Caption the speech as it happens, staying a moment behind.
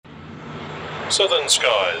Southern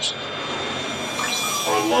Skies.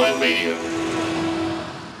 Online media.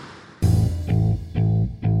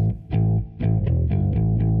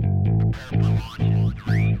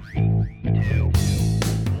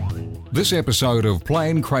 This episode of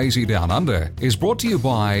Plane Crazy Down Under is brought to you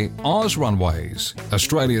by Oz Runways,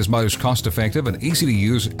 Australia's most cost-effective and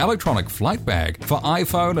easy-to-use electronic flight bag for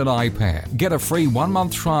iPhone and iPad. Get a free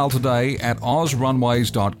 1-month trial today at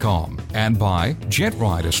ozrunways.com. And by Jet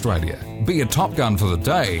Ride Australia. Be a Top Gun for the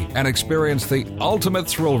day and experience the ultimate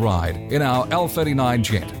thrill ride in our L39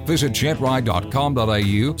 jet. Visit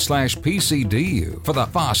jetride.com.au/PCDU for the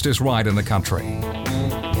fastest ride in the country.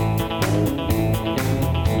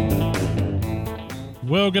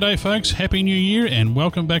 Well, g'day folks, Happy New Year and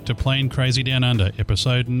welcome back to Plane Crazy Down Under,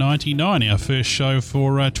 episode 99, our first show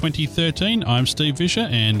for 2013. I'm Steve Fisher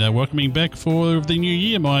and welcoming back for the new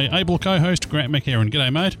year my able co-host Grant McHerron.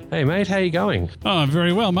 G'day mate. Hey mate, how you going? Oh, I'm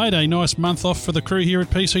very well mate, a nice month off for the crew here at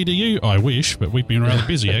PCDU. I wish, but we've been rather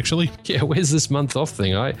busy actually. Yeah, where's this month off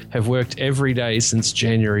thing? I have worked every day since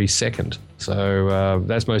January 2nd. So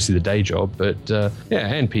that's mostly the day job, but yeah,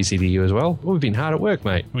 and PCDU as well. We've been hard at work,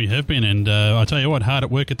 mate. We have been, and I tell you what, hard at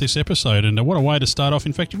work at this episode, and what a way to start off.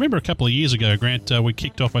 In fact, you remember a couple of years ago, Grant, we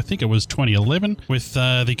kicked off, I think it was 2011, with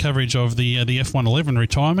the coverage of the F111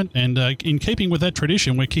 retirement, and in keeping with that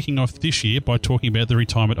tradition, we're kicking off this year by talking about the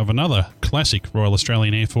retirement of another classic Royal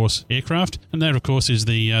Australian Air Force aircraft, and that, of course, is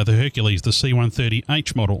the Hercules, the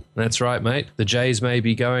C-130H model. That's right, mate. The J's may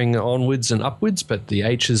be going onwards and upwards, but the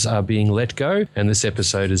H's are being let go, and this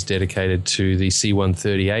episode is dedicated to the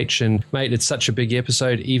C-130H. And mate, it's such a big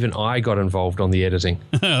episode, even I got involved on the editing.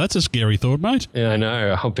 That's a scary thought, mate. Yeah, I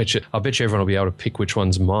know. I'll bet you everyone will be able to pick which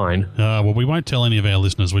one's mine. Well, we won't tell any of our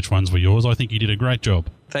listeners which ones were yours. I think you did a great job.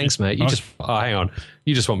 Thanks, mate. Hang on.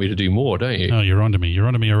 You just want me to do more, don't you? Oh, you're onto me. You're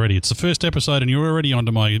onto me already. It's the first episode and you're already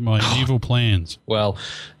onto my evil plans. Well,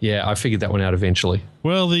 yeah, I figured that one out eventually.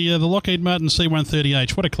 Well, the Lockheed Martin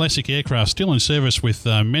C-130H, what a classic aircraft, still in service with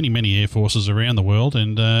many, many air forces around the world,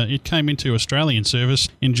 and it came into Australian service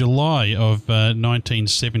in July of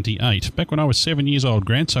 1978, back when I was 7 years old,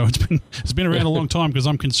 Grant, so it's been around a long time because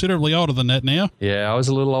I'm considerably older than that now. Yeah, I was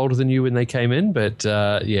a little older than you when they came in, but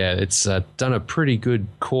yeah, it's done a pretty good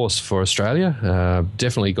course for Australia.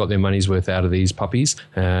 Definitely got their money's worth out of these puppies,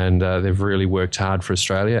 and they've really worked hard for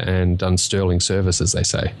Australia and done sterling service, as they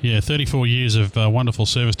say. Yeah, 34 years of wonderful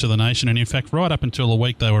service to the nation, and in fact right up until the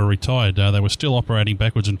week they were retired they were still operating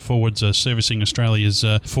backwards and forwards, servicing Australia's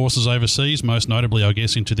forces overseas, most notably I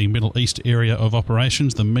guess into the Middle East area of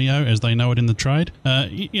operations, the MEO as they know it in the trade,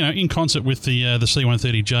 in concert with the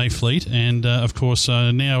C-130J fleet, and of course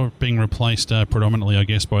now being replaced predominantly I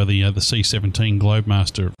guess by the C-17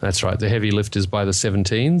 Globemaster. That's right, the heavy lifters by the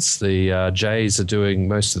 17s, the J's are doing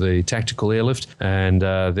most of the tactical airlift, and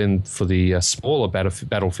then for the smaller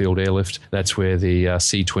battlefield airlift, that's where the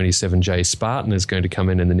C-27J Spartan is going to come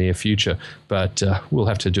in the near future, but we'll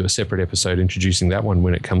have to do a separate episode introducing that one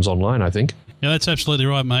when it comes online, I think. Yeah, that's absolutely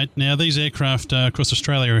right, mate. Now, these aircraft, of course,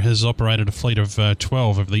 Australia has operated a fleet of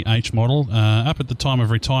 12 of the H model. Up at the time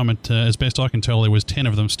of retirement, as best I can tell, there was 10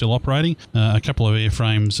 of them still operating. A couple of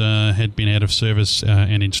airframes had been out of service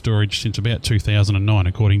and in storage since about 2009,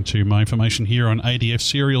 according to my information here on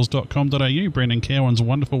adfserials.com.au, Brendan Cowan's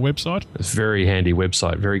wonderful website. It's a very handy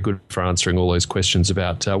website, very good for answering all those questions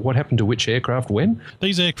about what happened to which aircraft when.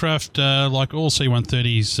 These aircraft, like all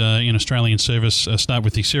C-130s in Australian service, start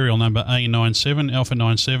with the serial number A97, Alpha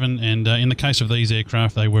 97, and in the case of these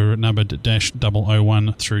aircraft, they were numbered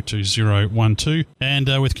 -001 through to 012,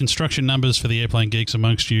 and with construction numbers for the airplane geeks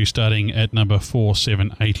amongst you starting at number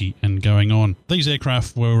 4780 and going on. These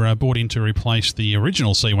aircraft were brought in to replace the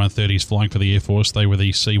original C-130s flying for the Air Force. They were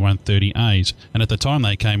the C-130As, and at the time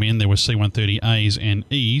they came in, there were C-130As and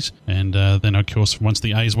Es, and then of course once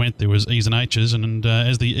the A's went, there was E's and H's, and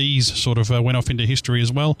as the E's sort of went off into history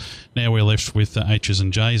as well, now we're left with H's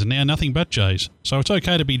and J's, and now nothing but J's. So it's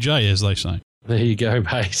okay to be J, as they say. There you go,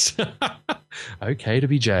 mate. Okay to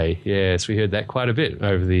be J. Yes, we heard that quite a bit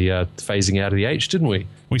over the phasing out of the H, didn't we?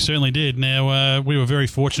 We certainly did. Now, we were very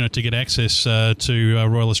fortunate to get access to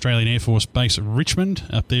Royal Australian Air Force Base at Richmond,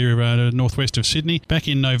 up there northwest of Sydney, back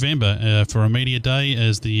in November for a media day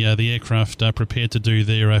as the aircraft prepared to do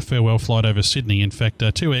their farewell flight over Sydney. In fact,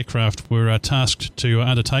 2 aircraft were tasked to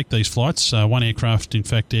undertake these flights. One aircraft, in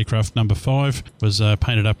fact, aircraft number 5, was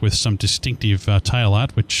painted up with some distinctive tail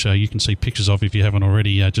art, which you can see pictures of if you haven't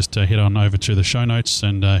already. Just head on over to the show notes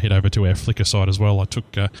and head over to our Flickr site as well. I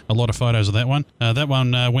took a lot of photos of that one. That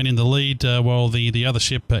one went in the lead while the other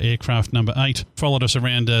ship, aircraft number 8, followed us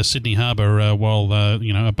around Sydney Harbour while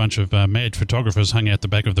a bunch of mad photographers hung out the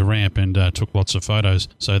back of the ramp and took lots of photos.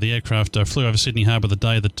 So the aircraft flew over Sydney Harbour the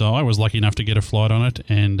day that I was lucky enough to get a flight on it,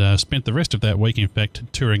 and spent the rest of that week, in fact,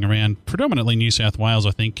 touring around predominantly New South Wales,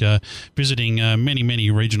 I think, visiting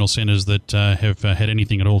many regional centres that have had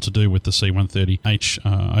anything at all to do with the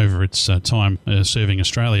C-130H over its time serving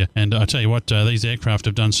Australia. And I tell you what, these aircraft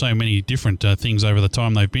have done so many different things over the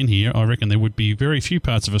time they've been here. I reckon there would be very few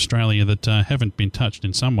parts of Australia that haven't been touched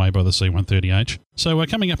in some way by the C-130H. So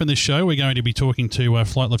coming up in this show, we're going to be talking to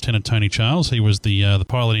Flight Lieutenant Tony Charles. He was the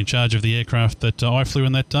pilot in charge of the aircraft that I flew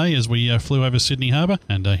in that day as we flew over Sydney Harbour,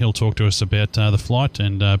 and he'll talk to us about the flight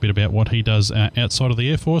and a bit about what he does outside of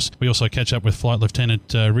the Air Force. We also catch up with Flight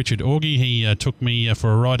Lieutenant Richard Augie. He took me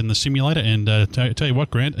for a ride in the simulator, and tell you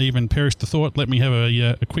what, Grant, even perished the thought, let me have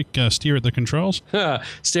a quick steer at the controls.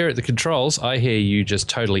 Stare at the controls. I hear you just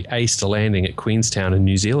totally aced a landing at Queenstown in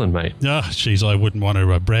New Zealand, mate. Jeez, I wouldn't want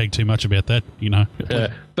to brag too much about that,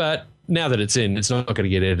 But now that it's in, it's not going to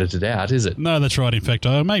get edited out, is it? No, that's right. In fact,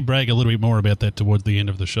 I may brag a little bit more about that towards the end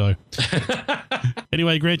of the show.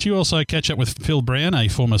 Anyway, Grant, you also catch up with Phil Brown, a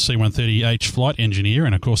former C-130H flight engineer,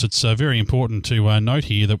 and of course it's very important to note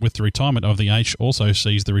here that with the retirement of the H also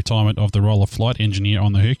sees the retirement of the role of flight engineer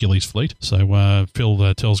on the Hercules fleet. So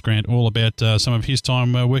Phil tells Grant all about some of his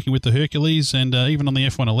time working with the Hercules and even on the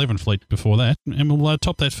F-111 fleet before that. And we'll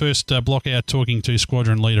top that first block out talking to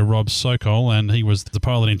Squadron Leader Rob Sokol, and he was the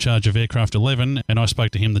pilot in charge of Aircraft 11, and I spoke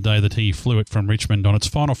to him the day that he flew it from Richmond on its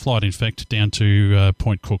final flight, in fact, down to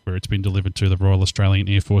Point Cook, where it's been delivered to the Royal Australian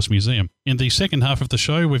Air Force Museum. In the second half of the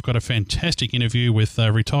show, we've got a fantastic interview with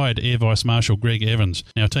retired Air Vice Marshal Greg Evans.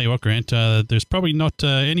 Now, I'll tell you what, Grant, there's probably not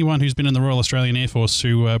anyone who's been in the Royal Australian Air Force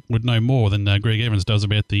who would know more than Greg Evans does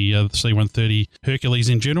about the C-130 Hercules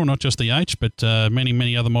in general, not just the H, but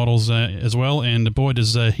many other models as well. And boy,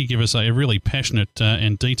 does he give us a really passionate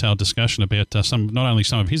and detailed discussion about not only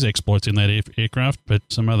some of his exploits in that aircraft, but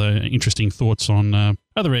some other interesting thoughts on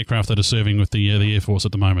other aircraft that are serving with the Air Force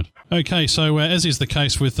at the moment. Okay, so as is the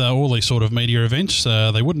case with all these sort of media events,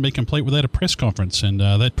 they wouldn't be complete without a press conference, and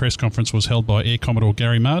that press conference was held by Air Commodore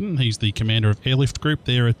Gary Martin. He's the commander of Airlift Group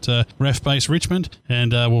there at RAF Base Richmond,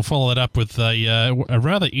 and we'll follow that up with a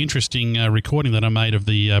rather interesting recording that I made of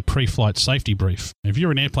the pre-flight safety brief. If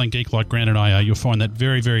you're an airplane geek like Grant and I are, you'll find that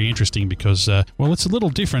very interesting because, it's a little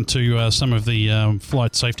different to some of the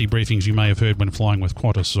flight safety briefings you may have heard when flying with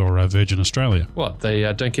Qantas or Virgin Australia. What, they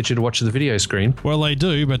don't get you to watch the video screen? Well, they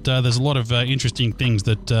do, but there's a lot of interesting things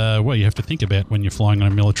that you have to think about when you're flying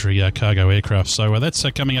on a military cargo aircraft. So that's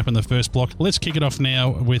coming up in the first block. Let's kick it off now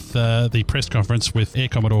with the press conference with Air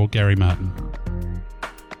Commodore Gary Martin.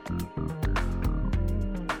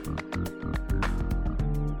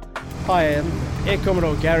 Hi, I'm Air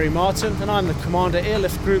Commodore Gary Martin, and I'm the Commander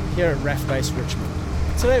Airlift Group here at RAF Base Richmond.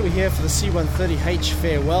 Today we're here for the C-130H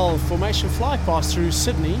farewell formation flypast through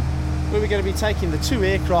Sydney, where we're going to be taking the two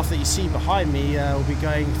aircraft that you see behind me. We'll be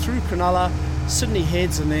going through Cronulla, Sydney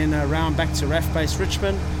Heads, and then around back to RAF Base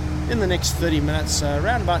Richmond in the next 30 minutes.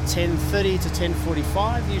 Around about 10:30 to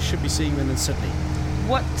 10:45, you should be seeing them in Sydney.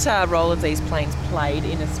 What role have these planes played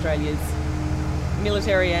in Australia's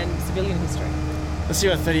military and civilian history? The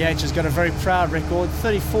C-130H has got a very proud record,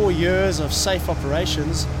 34 years of safe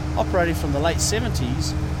operations, operating from the late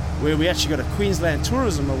 70s, where we actually got a Queensland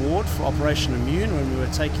Tourism Award for Operation Immune when we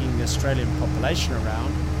were taking the Australian population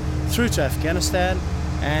around, through to Afghanistan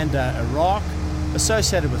and Iraq.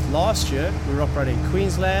 Associated with last year, we were operating in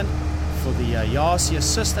Queensland for the Yasi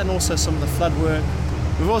Assist and also some of the flood work.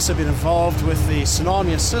 We've also been involved with the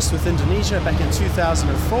Tsunami Assist with Indonesia back in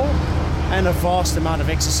 2004, and a vast amount of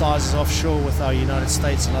exercises offshore with our United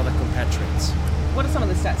States and other compatriots. What are some of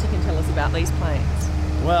the stats you can tell us about these planes?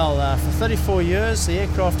 Well, for 34 years, the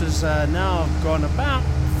aircraft has now gone about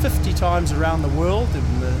 50 times around the world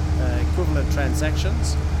in the equivalent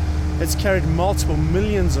transactions. It's carried multiple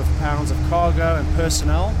millions of pounds of cargo and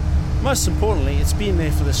personnel. Most importantly, it's been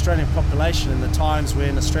there for the Australian population in the times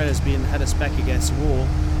when Australia's had its back against the wall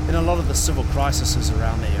in a lot of the civil crises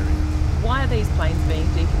around the area. Why are these planes being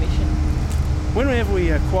decommissioned? Whenever we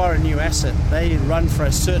acquire a new asset, they run for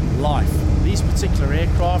a certain life. These particular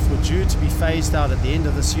aircraft were due to be phased out at the end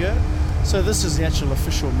of this year, so this is the actual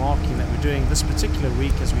official marking that we're doing this particular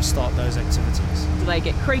week as we start those activities. Do they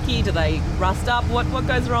get creaky? Do they rust up? What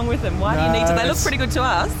goes wrong with them? Why do you need to? They look pretty good to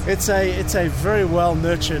us. It's a very well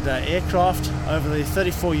nurtured aircraft. Over the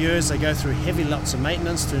 34 years, they go through heavy lots of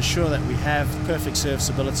maintenance to ensure that we have perfect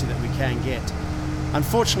serviceability that we can get.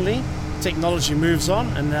 Unfortunately, technology moves on,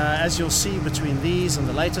 and as you'll see between these and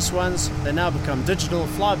the latest ones, they now become digital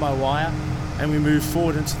fly-by-wire, and we move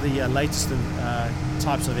forward into the latest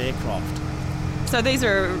types of aircraft. So these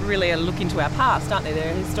are really a look into our past, aren't they?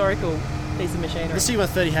 They're a historical piece of machinery. The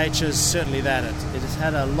C-130H is certainly that. It has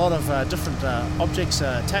had a lot of different objects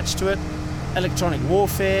attached to it. Electronic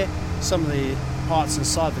warfare, some of the parts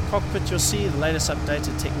inside the cockpit you'll see, the latest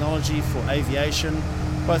updated technology for aviation,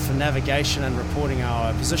 both for navigation and reporting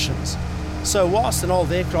our positions. So whilst an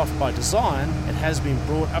old aircraft by design, it has been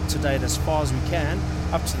brought up to date as far as we can,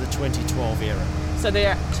 up to the 2012 era. So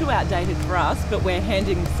they're too outdated for us, but we're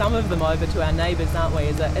handing some of them over to our neighbours, aren't we,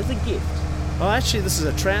 as a gift? Well, actually, this is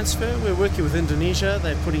a transfer. We're working with Indonesia.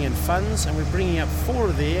 They're putting in funds, and we're bringing up 4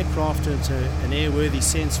 of the aircraft into an airworthy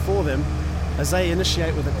sense for them as they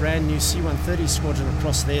initiate with a brand new C-130 squadron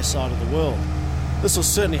across their side of the world. This will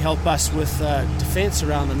certainly help us with defence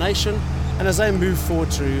around the nation, and as they move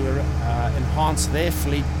forward to enhance their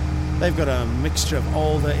fleet, they've got a mixture of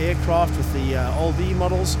older aircraft with the old E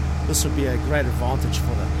models. This will be a great advantage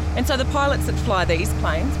for them. And so the pilots that fly these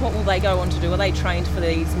planes, what will they go on to do? Are they trained for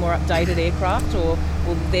these more updated aircraft, or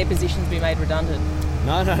will their positions be made redundant?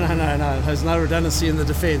 No. There's no redundancy in the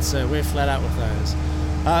defence, so we're flat out with those.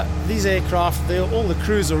 These aircraft, all the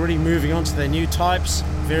crews are already moving on to their new types,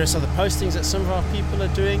 various other postings that some of our people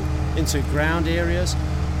are doing into ground areas,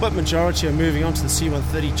 but majority are moving on to the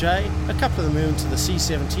C-130J, a couple of them move into the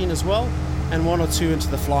C-17 as well, and 1 or 2 into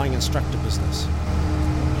the flying instructor business.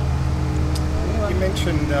 You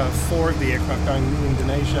mentioned 4 of the aircraft going to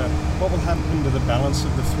Indonesia. What will happen to the balance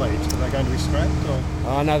of the fleet? Are they going to be scrapped?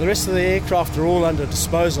 Or? No, the rest of the aircraft are all under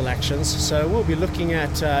disposal actions, so we'll be looking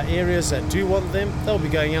at areas that do want them. They'll be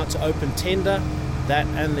going out to open tender, that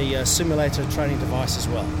and the simulator training device as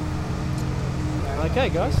well. Okay,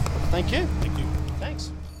 guys. Thank you.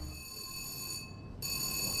 Thanks.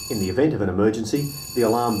 In the event of an emergency, the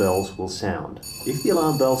alarm bells will sound. If the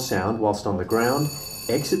alarm bells sound whilst on the ground,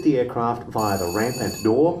 exit the aircraft via the ramp and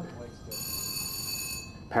door,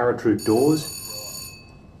 paratroop doors,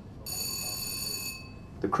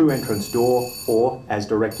 the crew entrance door, or as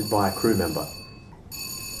directed by a crew member.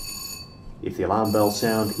 If the alarm bells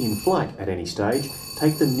sound in flight at any stage,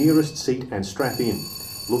 take the nearest seat and strap in.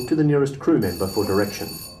 Look to the nearest crew member for direction.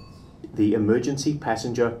 The Emergency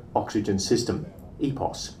Passenger Oxygen System,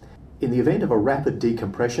 EPOS. In the event of a rapid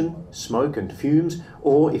decompression, smoke and fumes,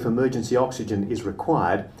 or if emergency oxygen is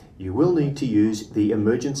required, you will need to use the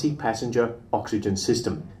Emergency Passenger Oxygen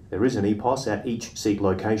System. There is an EPOS at each seat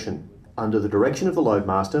location. Under the direction of the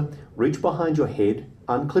loadmaster, reach behind your head,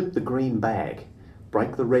 unclip the green bag,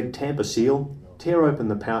 break the red tamper seal, tear open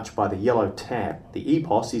the pouch by the yellow tab. The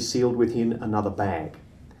EPOS is sealed within another bag.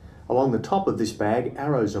 Along the top of this bag,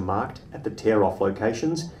 arrows are marked at the tear-off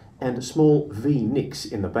locations, and small V nicks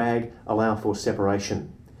in the bag allow for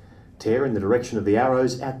separation. Tear in the direction of the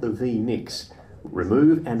arrows at the V nicks.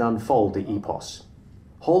 Remove and unfold the EPOS.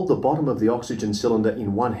 Hold the bottom of the oxygen cylinder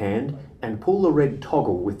in one hand and pull the red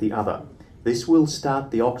toggle with the other. This will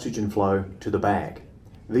start the oxygen flow to the bag.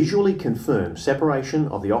 Visually confirm separation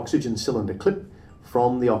of the oxygen cylinder clip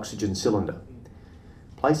from the oxygen cylinder.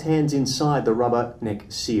 Place hands inside the rubber neck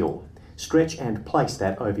seal. Stretch and place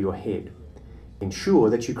that over your head. Ensure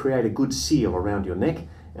that you create a good seal around your neck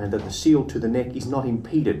and that the seal to the neck is not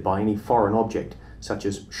impeded by any foreign object, such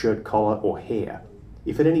as shirt collar or hair.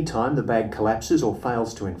 If at any time the bag collapses or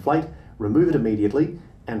fails to inflate, remove it immediately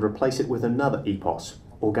and replace it with another EPOS,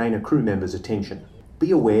 or gain a crew member's attention. Be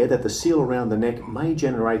aware that the seal around the neck may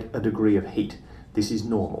generate a degree of heat. This is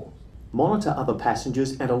normal. Monitor other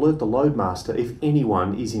passengers and alert the loadmaster if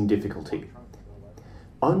anyone is in difficulty.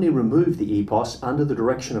 Only remove the EPOS under the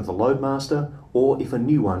direction of the loadmaster or if a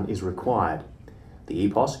new one is required. The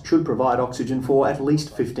EPOS should provide oxygen for at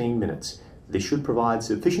least 15 minutes. This should provide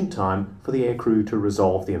sufficient time for the aircrew to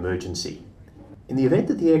resolve the emergency. In the event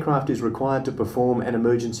that the aircraft is required to perform an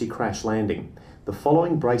emergency crash landing, the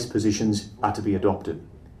following brace positions are to be adopted.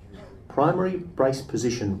 Primary brace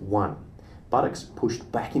position 1. Buttocks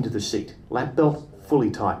pushed back into the seat, lap belt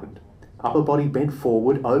fully tightened. Upper body bent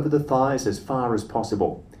forward over the thighs as far as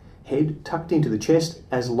possible. Head tucked into the chest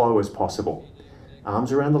as low as possible.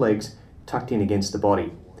 Arms around the legs, tucked in against the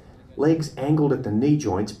body. Legs angled at the knee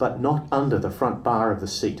joints but not under the front bar of the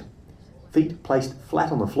seat. Feet placed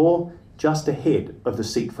flat on the floor, just ahead of the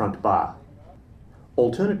seat front bar.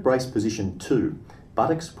 Alternate brace position 2.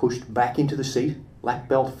 Buttocks pushed back into the seat, lap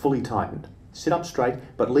belt fully tightened. Sit up straight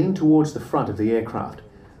but lean towards the front of the aircraft.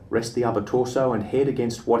 Rest the upper torso and head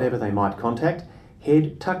against whatever they might contact.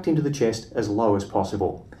 Head tucked into the chest as low as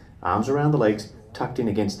possible. Arms around the legs, tucked in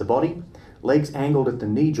against the body. Legs angled at the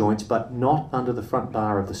knee joints but not under the front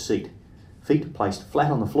bar of the seat. Feet placed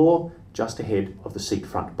flat on the floor, just ahead of the seat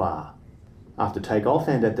front bar. After takeoff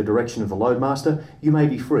and at the direction of the loadmaster, you may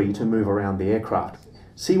be free to move around the aircraft.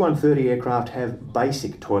 C-130 aircraft have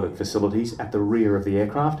basic toilet facilities at the rear of the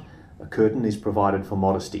aircraft. A curtain is provided for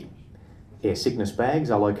modesty. Air sickness bags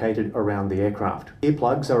are located around the aircraft.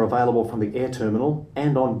 Earplugs are available from the air terminal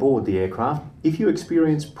and on board the aircraft. If you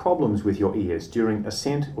experience problems with your ears during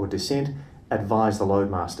ascent or descent, advise the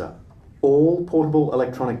loadmaster. All portable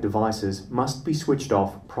electronic devices must be switched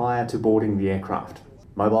off prior to boarding the aircraft.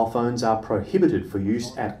 Mobile phones are prohibited for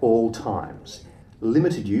use at all times.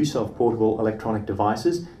 Limited use of portable electronic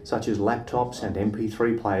devices, such as laptops and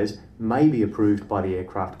MP3 players, may be approved by the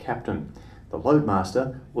aircraft captain. The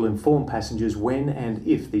loadmaster will inform passengers when and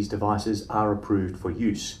if these devices are approved for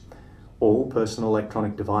use. All personal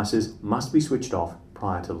electronic devices must be switched off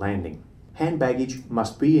prior to landing. Hand baggage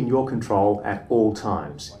must be in your control at all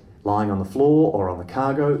times. Lying on the floor or on the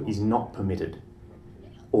cargo is not permitted.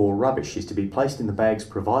 All rubbish is to be placed in the bags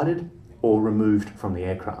provided or removed from the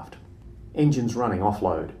aircraft. Engines running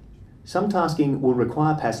offload. Some tasking will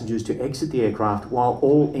require passengers to exit the aircraft while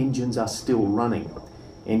all engines are still running.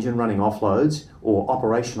 Engine running offloads or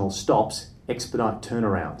operational stops expedite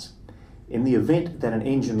turnarounds. In the event that an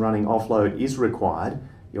engine running offload is required,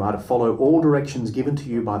 you are to follow all directions given to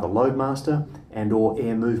you by the loadmaster and or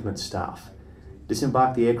air movement staff.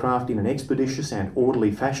 Disembark the aircraft in an expeditious and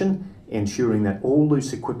orderly fashion, ensuring that all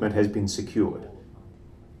loose equipment has been secured.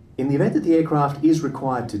 In the event that the aircraft is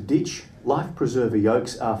required to ditch, life preserver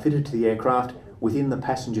yokes are fitted to the aircraft within the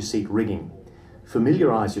passenger seat rigging.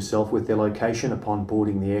 Familiarise yourself with their location upon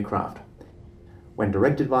boarding the aircraft. When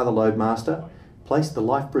directed by the loadmaster, place the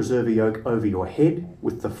life preserver yoke over your head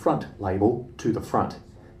with the front label to the front.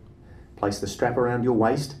 Place the strap around your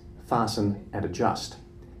waist, fasten and adjust.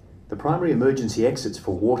 The primary emergency exits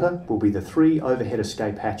for water will be the 3 overhead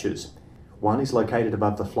escape hatches. One is located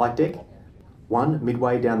above the flight deck, one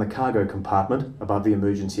midway down the cargo compartment above the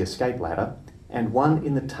emergency escape ladder, and one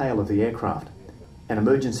in the tail of the aircraft. An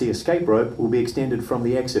emergency escape rope will be extended from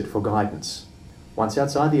the exit for guidance. Once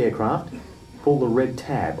outside the aircraft, pull the red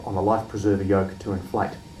tab on the life preserver yoke to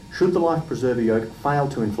inflate. Should the life preserver yoke fail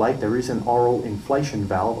to inflate, there is an oral inflation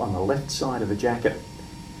valve on the left side of the jacket.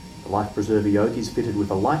 The life preserver yoke is fitted with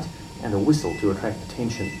a light and a whistle to attract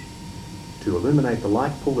attention. To illuminate the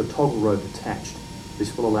light, pull the toggle rope attached.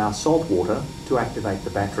 This will allow salt water to activate the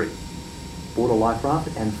battery. Board a life raft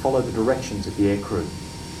and follow the directions of the aircrew.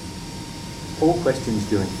 All questions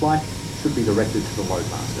during flight should be directed to the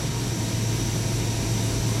loadmaster.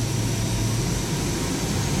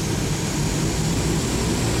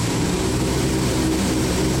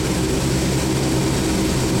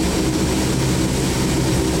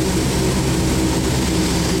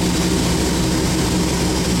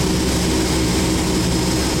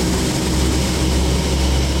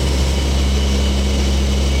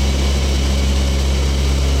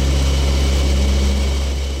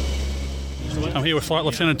 I'm here with Flight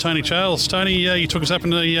Lieutenant Tony Charles. Tony, you took us up in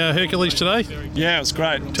the Hercules today? Yeah, it was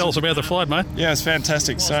great. Tell us about the flight, mate. Yeah, it was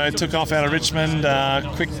fantastic. So I took off out of Richmond,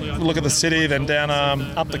 quick look at the city, then down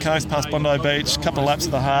up the coast past Bondi Beach, a couple of laps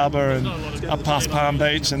of the harbour and up past Palm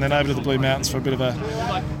Beach, and then over to the Blue Mountains for a bit of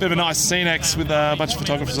a nice scenics with a bunch of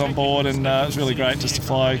photographers on board, and it was really great just to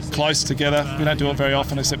fly close together. We don't do it very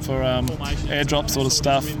often except for airdrop sort of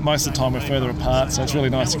stuff. Most of the time we're further apart, so it's really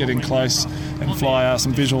nice to get in close and fly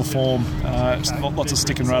some visual form. Lots of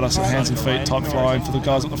stick and rudder, some hands and feet type flying for the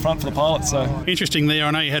guys at the front, for the pilots. So interesting there.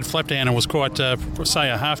 I know you had flap down and was quite, say,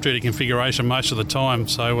 a half-dirty configuration most of the time,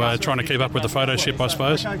 so trying to keep up with the photo ship, I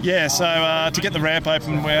suppose. Yeah, so to get the ramp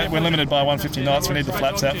open, we're limited by 150 knots. We need the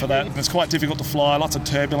flaps out for that. It's quite difficult to fly, lots of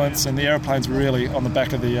turbulence, and the aeroplane's really on the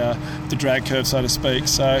back of the drag curve, so to speak.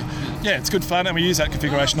 So, yeah, it's good fun, and we use that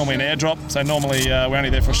configuration normally in airdrop. So normally we're only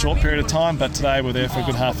there for a short period of time, but today we're there for a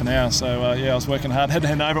good half an hour. So, yeah, I was working hard. Had to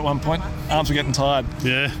hand over at one point. Arms were getting tired.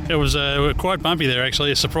 Yeah, it was quite bumpy there,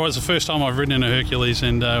 actually. A surprise, the first time I've ridden in a Hercules,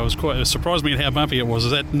 and it surprised me at how bumpy it was.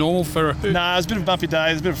 Is that normal for a Hercules? No, it was a bit of a bumpy day.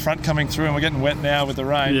 There's a bit of front coming through, and we're getting wet now with the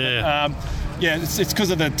rain. Yeah. But, yeah, it's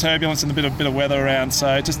because of the turbulence and a bit of weather around.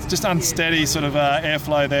 So just unsteady sort of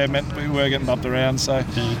airflow there meant we were getting bumped around. So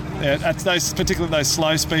yeah, at particularly those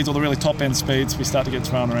slow speeds or the really top end speeds, we start to get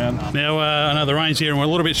thrown around. Now I know the rain's here and we're a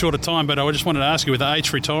little bit short of time, but I just wanted to ask you, with the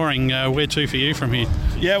H retiring, where to for you from here?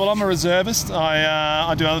 Yeah, well, I'm a reservist.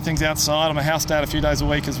 I do other things outside. I'm a house dad a few days a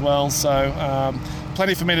week as well. So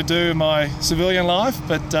plenty for me to do in my civilian life,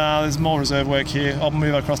 but there's more reserve work here. I'll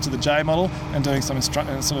move across to the J model and doing some sort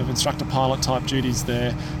of instructor pilot type duties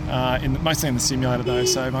there, mostly in the simulator though.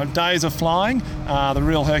 So my days of flying, the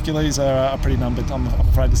real Hercules are pretty numbered, I'm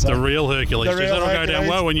afraid to say. The real Hercules. That'll go down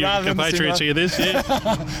well when your compatriots hear this, yeah?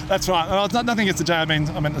 That's right. Well, nothing against the J, I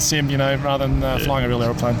meant the sim, rather than flying a real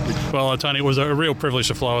aeroplane. Well, Tony, it was a real privilege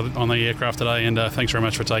to fly on the aircraft today, and thanks very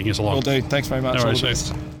much for taking us along. Will do. Thanks very much. No worries. All the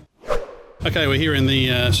best. Okay, we're here in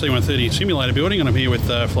the C-130 simulator building, and I'm here with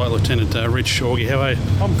Flight Lieutenant Rich Augie. How are you?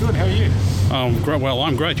 I'm good. How are you? Well,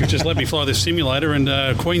 I'm great. You've just let me fly this simulator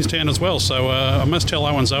and Queenstown as well, so I must tell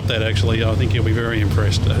Owen's up that, actually. I think he'll be very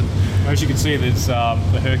impressed. As you can see, there's the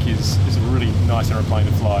Herc is a really nice aeroplane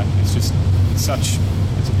to fly. It's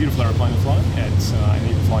a beautiful aeroplane to fly, and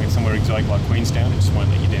even flying it somewhere exotic like Queenstown, it just won't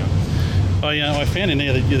let you down. I found in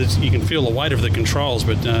there that you can feel the weight of the controls,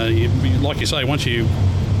 but like you say, once you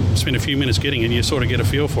spend a few minutes getting it, you sort of get a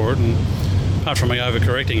feel for it, and apart from me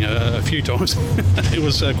overcorrecting a few times, it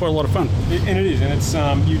was quite a lot of fun. And it is, and it's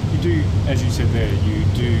you do, as you said there, you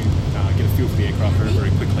do get a feel for the aircraft very,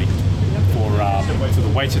 very quickly for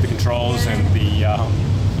the weight of the controls and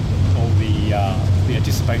all the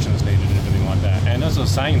anticipation that's needed and everything like that. And as I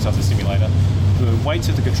was saying inside the simulator, the weights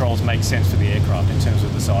of the controls make sense for the aircraft in terms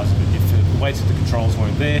of the size of it. If the weights of the controls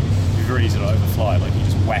weren't there, it'd be very easy to overfly. Like you're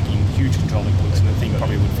just whacking huge control inputs and the thing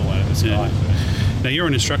probably would fall out of the sky. Yeah. Now, you're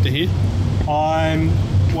an instructor here? I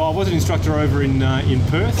was an instructor over in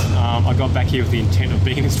Perth. I got back here with the intent of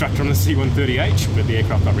being an instructor on the C-130H, but the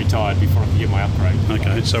aircraft got retired before I could get my upgrade.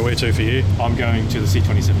 Okay, so where to for you? I'm going to the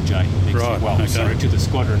C-27J next year. Well, okay. Sorry, to the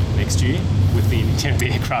squadron next year, with the intent of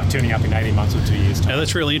the aircraft turning up in 18 months or 2 years' time. Now,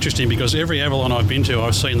 that's really interesting, because every Avalon I've been to,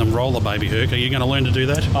 I've seen them roll a baby Herc. Are you going to learn to do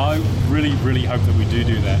that? I really, really hope that we do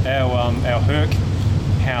that. Our Herc,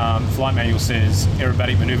 flight manual says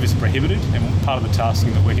aerobatic manoeuvres are prohibited, and part of the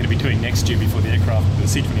tasking that we're going to be doing next year before the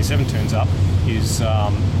C-27 turns up is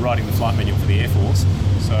writing the flight manual for the Air Force.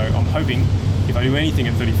 So I'm hoping if I do anything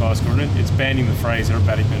at 35 Squadron, it's banning the phrase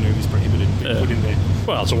aerobatic manoeuvres prohibited put in there.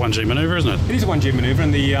 Well, it's a 1G manoeuvre, isn't it? It is a 1G manoeuvre,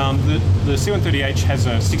 and the C-130H has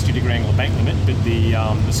a 60-degree angle of bank limit, but the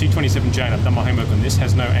C-27J, and I've done my homework on this,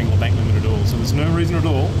 has no angle of bank limit at all. So there's no reason at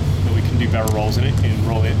all that we can do barrel rolls in it in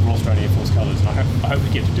Royal Australian Air Force colours, and I hope we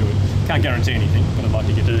get to do it. Can't guarantee anything, but I'd like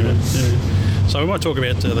to get to do it. Yeah. So we might talk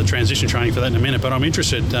about the transition training for that in a minute, but I'm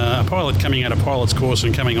interested, a pilot coming out of pilot's course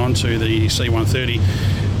and coming on to the C-130,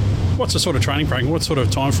 what's the sort of training program? What sort of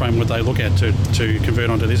time frame would they look at to convert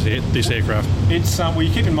onto this aircraft? It's well,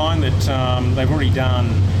 you keep in mind that they've already done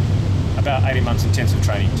about 18 months intensive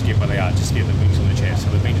training to get where they are, just to get the wings on the chair. So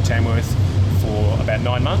they've been to Tamworth for about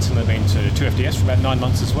 9 months, and they've been to 2FDS for about 9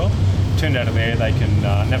 months as well. Turned out of there, they can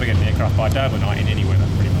navigate an aircraft by day or night in any weather,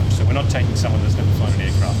 pretty much. So we're not taking someone that's never flown an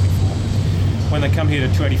aircraft before. When they come here to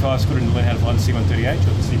 285 Squadron to learn how to fly the C-130H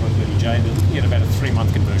or the C-130J, they're looking at about a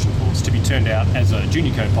 3-month conversion course to be turned out as a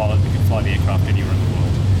junior co-pilot that can fly the aircraft anywhere in the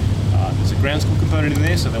world. There's a ground school component in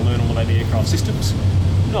there, so they'll learn all about the aircraft systems.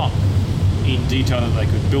 Not in detail that they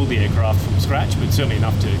could build the aircraft from scratch, but certainly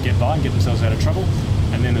enough to get by and get themselves out of trouble.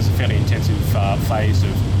 And then there's a fairly intensive phase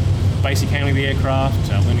of basic handling of the aircraft,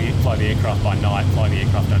 learning to fly the aircraft by night, fly the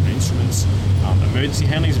aircraft under instruments. Emergency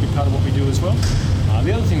handling is a big part of what we do as well.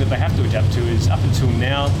 The other thing that they have to adapt to is, up until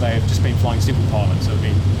now, they've just been flying simple pilots. So they've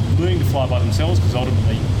been learning to fly by themselves, because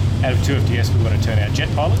ultimately, out of 2FDS, we want to turn out jet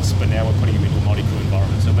pilots, but now we're putting them into a multi-crew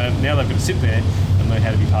environment. So now they've got to sit there and learn how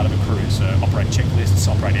to be part of a crew. So operate checklists,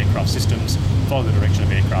 operate aircraft systems, follow the direction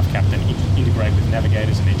of aircraft captain, integrate with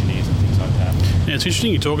navigators and engineers and things like that. Yeah, it's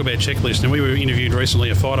interesting you talk about checklists. And we were interviewed recently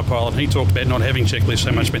a fighter pilot, and he talked about not having checklists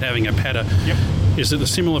so much, but having a PATA. Yep. Is it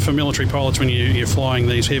similar for military pilots when you're flying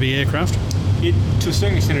these heavy aircraft? To a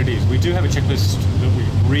certain extent it is. We do have a checklist that we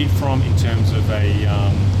read from in terms of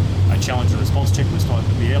a challenge and response checklist like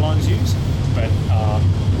that the airlines use, but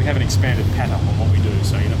we have an expanded pattern on what we do.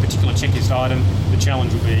 So, a particular checklist item, the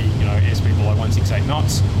challenge will be, airspeed below 168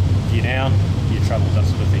 knots, gear down, gear travel, that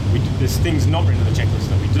sort of thing. There's things not written in the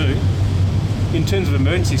checklist that we do. In terms of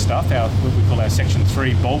emergency stuff, what we call our Section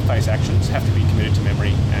 3 bold-face actions have to be committed to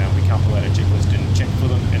memory. We can't pull out a checklist and check for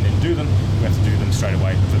them and then do them. We have to do them straight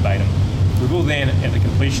away, verbatim. We will then, at the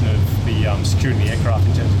completion of the securing the aircraft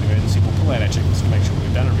in terms of the emergency, we'll pull out our checklist to make sure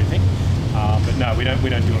we've done everything. But no, we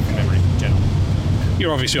don't do it from memory in general.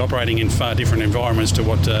 You're obviously operating in far different environments to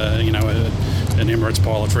what an Emirates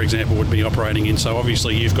pilot, for example, would be operating in. So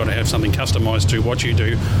obviously you've got to have something customised to what you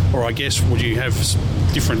do, or I guess would you have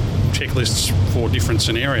different checklists for different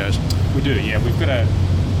scenarios? We do, yeah. We've got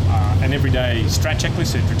an everyday strat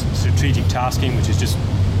checklist, strategic tasking, which is just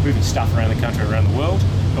moving stuff around the country, around the world.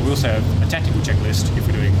 But we also have a tactical checklist if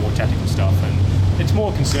we're doing more tactical stuff, and It's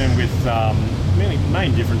more concerned with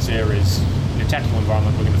main difference there is in a tactical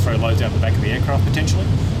environment we're going to throw loads out the back of the aircraft potentially,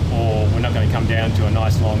 or we're not going to come down to a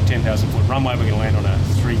nice long 10,000 foot runway, we're going to land on a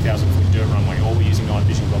 3,000 foot dirt runway, or we're using night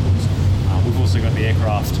vision goggles. We've also got the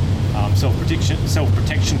aircraft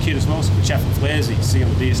self-protection kit as well, so the chaff and flares that you see on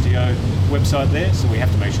the DSDO website there, so we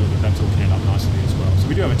have to make sure that that's all kitted up nicely as well. So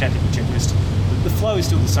we do have a tactical checklist. The flow is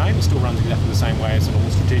still the same, it still runs exactly the same way as an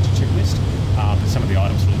all-strategic checklist, but some of the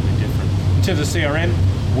items are a little bit different. In terms of CRM,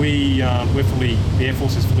 the Air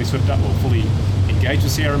Force is fully swept up, or fully engaged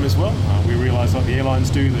with CRM as well. We realise, like the airlines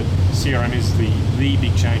do, that CRM is the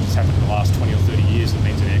big change that's happened in the last 20 or 30 years that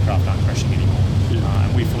means that aircraft aren't crashing anymore.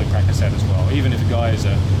 And we fully practice that as well. Even if a guy is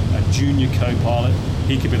a junior co-pilot,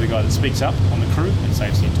 he could be the guy that speaks up on the crew and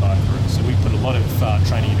saves the entire crew. So we put a lot of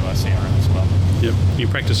training into our CRM as well. Yep. You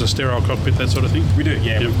practice a sterile cockpit, that sort of thing? We do,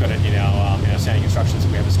 yeah. Yep. We've got it in our sounding instructions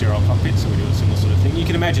that we have a sterile cockpit, so we do a similar sort of thing. You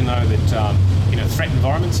can imagine, though, that in a threat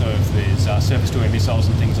environment, so if there's surface-to-air missiles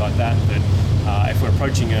and things like that, that if we're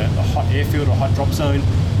approaching a hot airfield or a hot drop zone,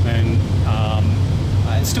 then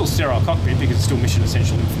it's still sterile cockpit because it's still mission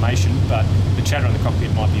essential information, but the chatter in the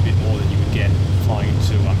cockpit might be a bit more than you would get flying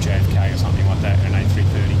into JFK or something like that, an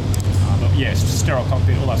A330. But yeah, it's just sterile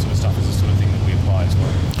cockpit, all that sort of stuff is the sort of thing that we apply as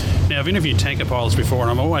well. Now, I've interviewed tanker pilots before,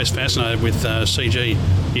 and I'm always fascinated with CG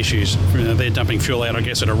issues. They're dumping fuel out, I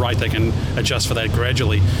guess, at a rate they can adjust for that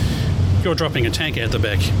gradually. You're dropping a tank out the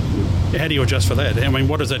back. How do you adjust for that? I mean,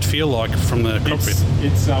 what does that feel like from the cockpit?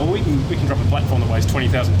 We can drop a platform that weighs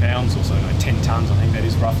 20,000 pounds, or so, 10 tonnes, I think that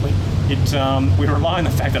is roughly. We rely on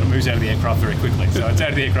the fact that it moves out of the aircraft very quickly. So it's out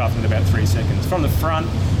of the aircraft in about 3 seconds. From the front,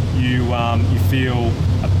 you feel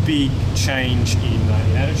a big change in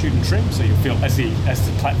attitude and trim. So you feel as the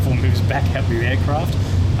platform moves back out of the aircraft,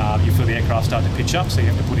 you feel the aircraft start to pitch up. So you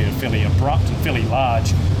have to put in a fairly abrupt and fairly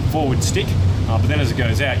large forward stick. But then as it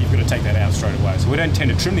goes out, you've got to take that out straight away. So we don't tend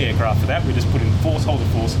to trim the aircraft for that. We just put in force, hold the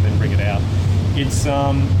force, and then bring it out.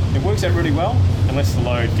 It works out really well unless the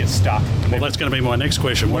load gets stuck. Well, that's going to be my next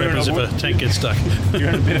question. What happens if a tank gets stuck? You're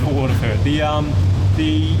in a bit of a water hurt.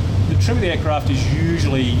 The trim of the aircraft is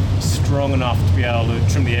usually strong enough to be able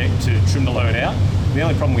to trim the load out. The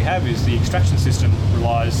only problem we have is the extraction system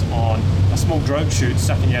relies on a small drogue chute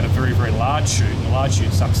sucking out a very, very large chute, and the large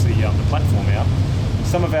chute sucks the platform out.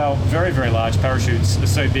 Some of our very, very large parachutes are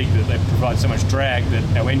so big that they provide so much drag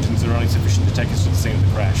that our engines are only sufficient to take us to the scene of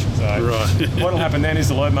the crash. So what will happen then is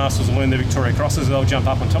the loadmasters will learn their Victoria Crosses, they'll jump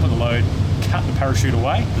up on top of the load, cut the parachute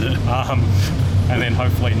away, and then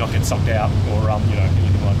hopefully not get sucked out or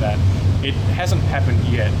anything like that. It hasn't happened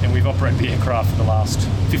yet, and we've operated the aircraft for the last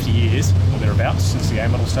 50 years, or thereabouts, since the A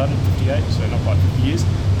model started in 58, so not quite 50 years.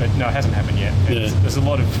 But no, it hasn't happened yet. There's a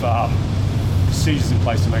lot of procedures in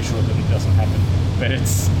place to make sure that it doesn't happen. But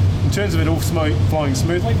in terms of it all flying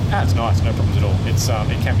smoothly, it's nice, no problems at all.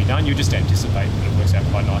 It can be done. You just anticipate that it works out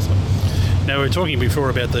quite nicely. Now, we were talking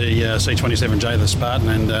before about the C-27J, the Spartan,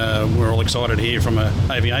 and we're all excited here from an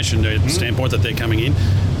aviation standpoint that they're coming in.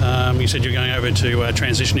 You said you're going over to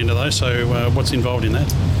transition into those, so what's involved in that?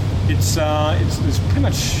 There's pretty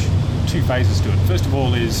much two phases to it. First of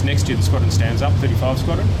all is next year the squadron stands up, 35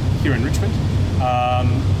 Squadron, here in Richmond.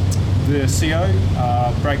 The CO,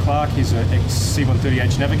 Brad Clark, he's an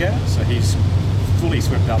ex-C-130H navigator, so he's fully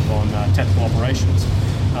swept up on tactical operations.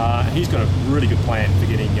 He's got a really good plan for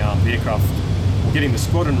getting getting the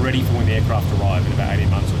squadron ready for when the aircraft arrive in about 18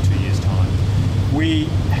 months or 2 years' time. We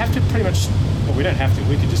have to pretty much, well, we don't have to,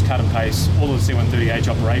 we could just cut and paste all of the C-130H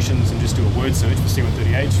operations and just do a word search for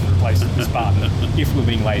C-130H and replace it with Spartan if we're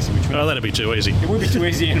being lazy. That'd be too easy. It would be too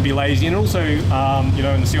easy and it'd be lazy. And also, in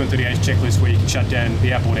the C-130H checklist where you can shut down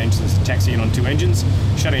the outboard engines to taxi in on 2 engines,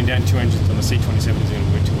 shutting down 2 engines on the C-27 is going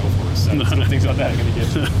to work too well for us. So sort of things like that are going to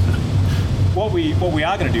get... What we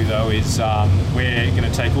are going to do, though, is we're going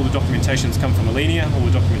to take all the documentation that's come from Alenia, all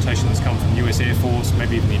the documentation that's come from the US Air Force,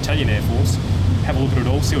 maybe even the Italian Air Force, have a look at it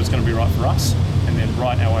all, see what's going to be right for us, and then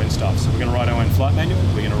write our own stuff. So we're going to write our own flight manual.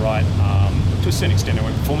 We're going to write, to a certain extent, our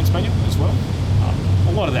own performance manual as well.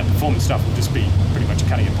 A lot of that performance stuff will just be pretty much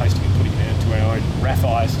cutting and pasting and putting it into our own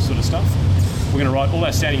RAFI sort of stuff. We're going to write all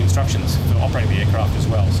our standing instructions for operating the aircraft as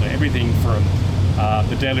well. So everything from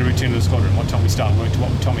the daily routine of the squadron, what time we start work to what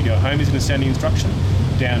time we go home is in a standing instruction,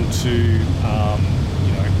 down to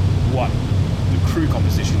what the crew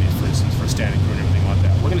composition is, for instance, for a standing crew and everything like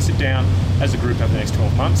that. We're going to sit down as a group over the next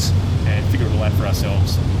 12 months and figure it all out for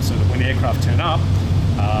ourselves so that when the aircraft turn up,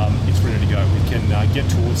 it's ready to go. We can get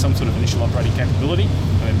towards some sort of initial operating capability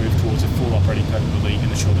and then move towards a full operating capability in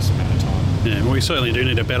the shortest amount of time. Yeah, well, we certainly do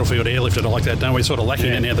need a battlefield airlifter like that, don't we? Sort of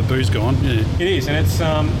lacking it now the boo's gone. Yeah. It is, and it's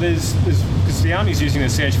because the Army's using the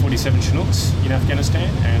CH-47 Chinooks in Afghanistan,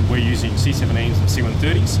 and we're using C-17s and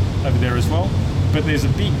C-130s over there as well. But there's a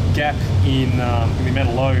big gap in the amount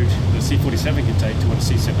of load the C-47 can take to what a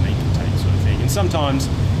C-17 can take, sort of thing. And sometimes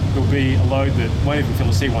there'll be a load that won't even fill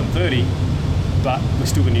a C-130, but we're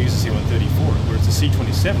still going to use the C-130 for it, whereas the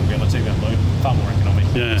C-27 will be able to take that load far more economic.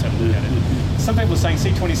 Some people are saying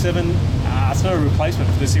C-27, it's not a replacement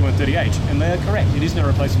for the C-130H, and they're correct. It is no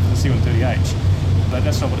replacement for the C-130H, but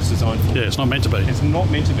that's not what it's designed for. Yeah, it's not meant to be. It's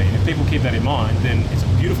not meant to be, and if people keep that in mind, then it's a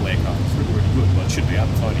beautiful aircraft. It's really, really good. Well, it should be. I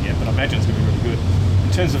haven't flown it yet, but I imagine it's going to be really good.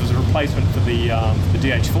 In terms of as a replacement for the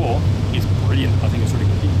DH4, it's brilliant. I think it's really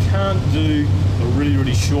good. You can't do the really,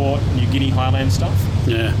 really short New Guinea Highland stuff.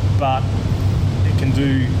 Yeah. But it can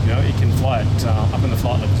do, it can fly at up in the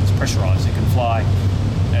flight levels. It's pressurised. It can fly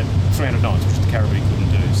at 300 knots, which the Caribou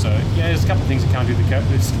couldn't do. So there's a couple of things it can't do.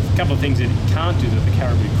 There's a couple of things that it can't do that the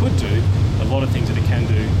Caribou could do. A lot of things that it can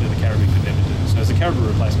do that the Caribou could never do. So as a Caribou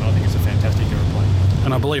replacement, I think it's a fantastic aeroplane.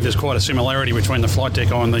 And I believe there's quite a similarity between the flight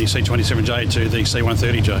deck on the C-27J to the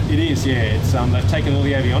C-130J. It is, yeah. It's they've taken all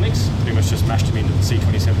the avionics, pretty much just mashed them into the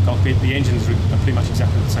C-27 cockpit. The engines are pretty much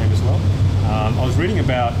exactly the same as well. I was reading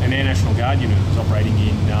about an Air National Guard unit that was operating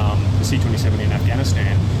in the C-27 in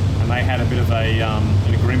Afghanistan, and they had a bit of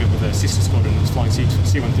an agreement with a sister squadron that was flying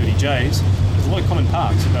C-130Js. There's a lot of common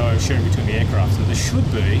parts that they were sharing between the aircraft, so there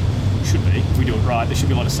should be, if we do it right, there should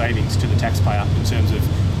be a lot of savings to the taxpayer in terms of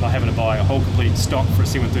not having to buy a whole complete stock for a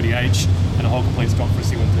C-130H and a whole complete stock for a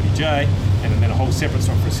C-130J and then a whole separate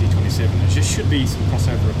stock for a C-27. There just should be some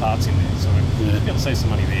crossover of parts in there, so we'll be able to save some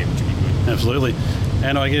money there, which would be good. Absolutely.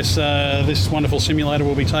 And I guess this wonderful simulator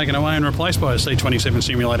will be taken away and replaced by a C-27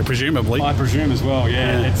 simulator, presumably. I presume as well,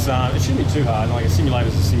 yeah. It shouldn't be too hard. Like a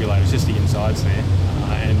simulator's a simulator, it's just the insides there.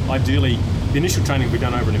 And ideally, the initial training will be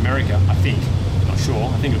done over in America, I think. Not sure.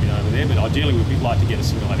 I think it'll be done over there, but ideally we'd like to get a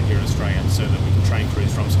simulator here in Australia so that we can train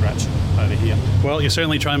crews from scratch over here. Well, you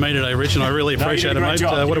certainly trained me today, Rich, and I really appreciate it, mate.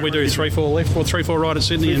 What did we do? 3-4 left, or 3-4 right at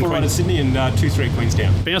Sydney? 3-4 right at Sydney and 2-3 at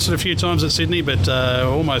Queenstown. Bounced it a few times at Sydney, but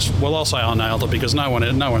almost. Well, I'll say I nailed it because no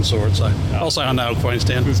one saw it. So I'll say I nailed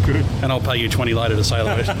Queenstown. It was good, and I'll pay you 20 later to say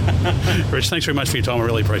that. Rich, thanks very much for your time. I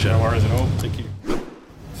really appreciate it. No worries at all. Thank you.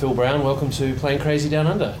 Phil Brown, welcome to Plane Crazy Down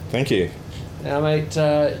Under. Thank you. Now, mate,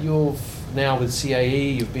 you're now with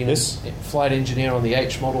CAE. You've been a flight engineer on the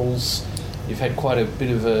H models. You've had quite a bit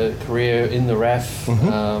of a career in the RAF.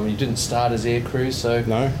 Mm-hmm. You didn't start as aircrew, so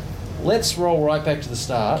no. Let's roll right back to the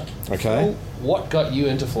start. Okay. Phil, what got you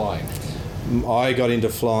into flying? I got into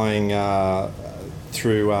flying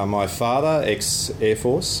through my father, ex-Air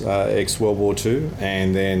Force, ex-World War II,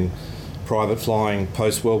 and then private flying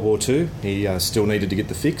post-World War II. He still needed to get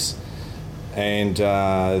the fix, and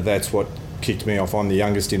that's what kicked me off. I'm the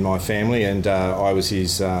youngest in my family, and I was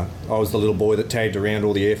the little boy that tagged around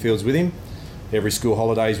all the airfields with him. Every school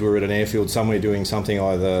holidays we were at an airfield somewhere doing something,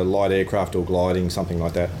 either light aircraft or gliding, something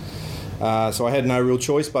like that. So I had no real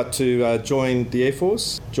choice but to join the Air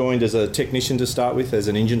Force. Joined as a technician to start with, as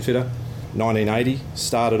an engine fitter, 1980.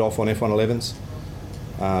 Started off on F-111s.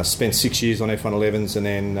 Spent 6 years on F-111s and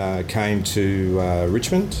then came to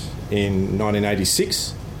Richmond in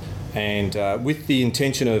 1986. And with the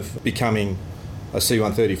intention of becoming a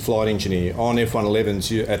C-130 flight engineer. On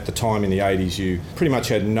F-111s, at the time in the 80s, you pretty much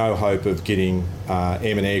had no hope of getting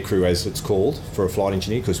airman aircrew, as it's called, for a flight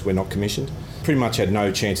engineer, because we're not commissioned. Pretty much had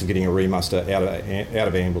no chance of getting a remuster out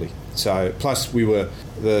of Amberley. So, plus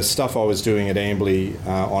the stuff I was doing at Amberley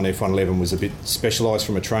on F-111 was a bit specialised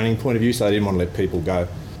from a training point of view, so I didn't want to let people go.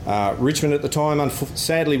 Richmond at the time,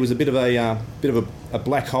 sadly, was a bit of a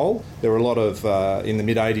black hole. There were a lot of, in the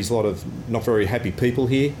mid-80s, a lot of not very happy people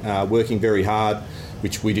here, working very hard,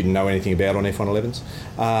 which we didn't know anything about on F-111s.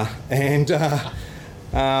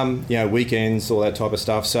 Weekends, all that type of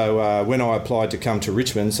stuff. So when I applied to come to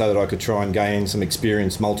Richmond so that I could try and gain some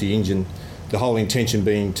experience multi-engine, the whole intention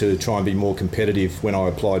being to try and be more competitive when I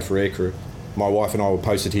applied for aircrew. My wife and I were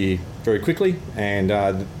posted here very quickly, and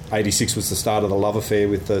 86 was the start of the love affair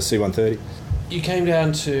with the C-130. You came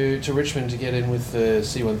down to Richmond to get in with the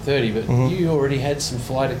C-130, but you already had some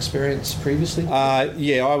flight experience previously? I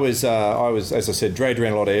was, as I said, dragged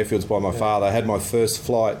around a lot of airfields by my father. I had my first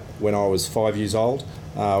flight when I was 5 years old.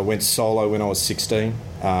 Went solo when I was 16,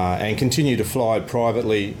 and continued to fly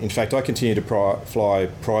privately. In fact, I continued to fly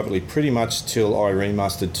privately pretty much till I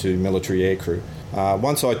remustered to military aircrew.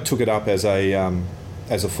 Once I took it up as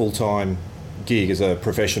a full-time gig, as a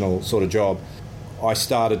professional sort of job, I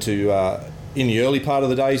started to, in the early part of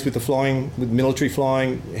the days with military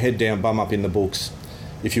flying, head down, bum up in the books.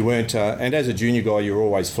 if you weren't, and as a junior guy, you're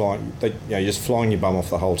always flying, you're just flying your bum off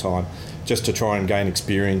the whole time, just to try and gain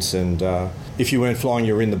experience. And if you weren't flying,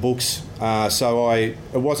 you were in the books. So it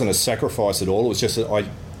wasn't a sacrifice at all. It was just that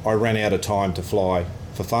I ran out of time to fly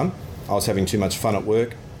for fun. I was having too much fun at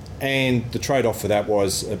work. And the trade-off for that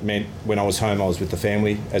was, it meant when I was home, I was with the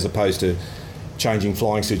family, as opposed to changing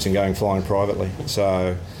flying suits and going flying privately.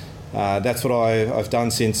 So that's what I've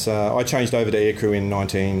done since I changed over to aircrew in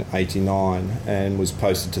 1989 and was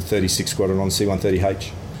posted to 36th Squadron on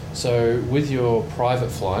C-130H. So with your private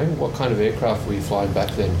flying, what kind of aircraft were you flying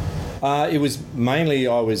back then? It was mainly,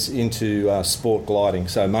 I was into sport gliding,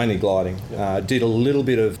 so mainly gliding. Did a little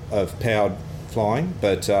bit of powered flying,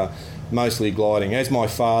 but mostly gliding. As my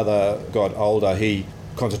father got older, he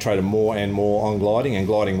concentrated more and more on gliding, and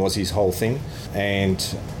gliding was his whole thing,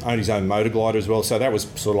 and owned his own motor glider as well. So that was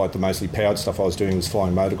sort of like the mostly powered stuff I was doing, was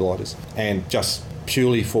flying motor gliders, and just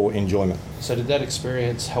purely for enjoyment. So did that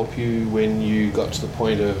experience help you when you got to the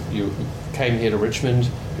point of, you came here to Richmond,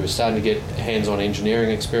 you were starting to get hands-on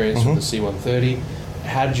engineering experience with the C-130.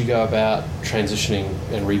 How did you go about transitioning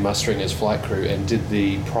and remustering as flight crew, and did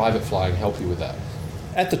the private flying help you with that?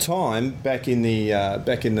 At the time, back in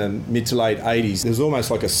the mid to late 80s, there was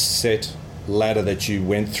almost like a set ladder that you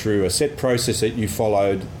went through, a set process that you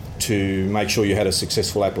followed to make sure you had a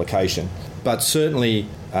successful application. But certainly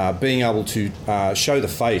being able to show the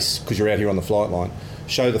face, because you're out here on the flight line,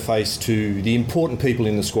 show the face to the important people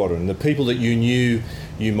in the squadron, the people that you knew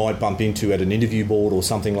you might bump into at an interview board or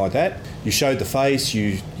something like that. You showed the face,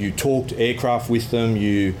 you talked aircraft with them,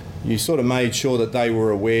 you sort of made sure that they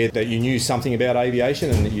were aware that you knew something about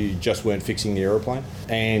aviation and that you just weren't fixing the aeroplane.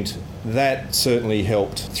 And that certainly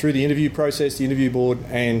helped through the interview process, the interview board,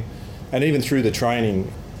 and even through the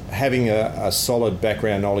training. Having a solid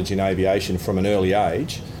background knowledge in aviation from an early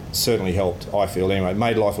age certainly helped, I feel anyway. It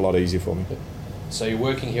made life a lot easier for me. So you're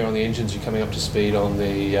working here on the engines, you're coming up to speed on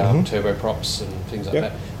the turboprops and things like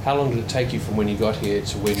that. How long did it take you from when you got here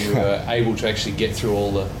to when you were able to actually get through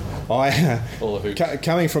all the hoops?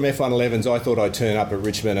 Coming from F-111s, I thought I'd turn up at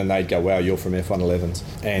Richmond and they'd go, wow, you're from F-111s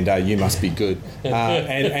and you must be good.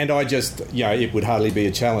 And I just, it would hardly be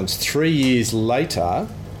a challenge. 3 years later,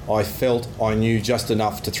 I felt I knew just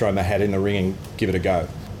enough to throw my hat in the ring and give it a go.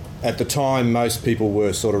 At the time, most people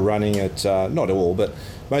were sort of running at, not all, but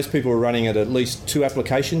most people were running at least 2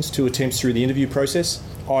 applications, 2 attempts through the interview process.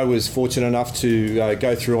 I was fortunate enough to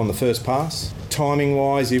go through on the first pass.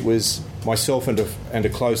 Timing-wise, it was myself and a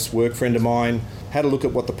close work friend of mine had a look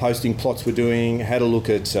at what the posting plots were doing, had a look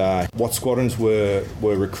at what squadrons were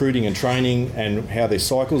recruiting and training and how their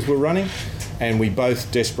cycles were running. And we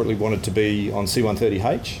both desperately wanted to be on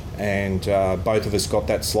C-130H, and both of us got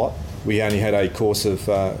that slot. We only had a course of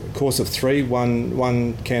 3.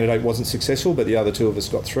 One candidate wasn't successful, but the other 2 of us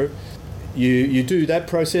got through. You do that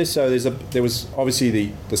process. So there was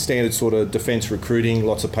obviously the standard sort of defence recruiting,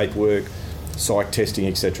 lots of paperwork, psych testing,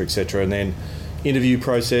 etc., and then interview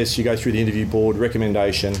process. You go through the interview board,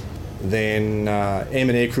 recommendation, then M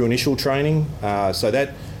and aircrew initial training. So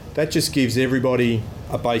that just gives everybody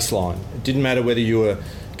a baseline. It didn't matter whether you were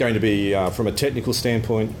going to be, from a technical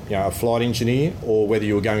standpoint, a flight engineer, or whether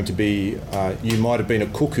you were going to be, you might have been a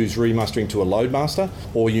cook who's remustering to a loadmaster,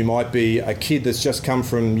 or you might be a kid that's just come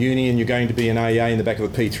from uni and you're going to be an AA in the back of a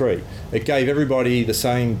P3. It gave everybody the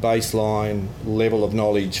same baseline level of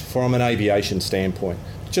knowledge from an aviation standpoint.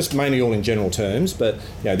 Just mainly all in general terms, but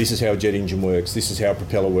this is how a jet engine works, this is how a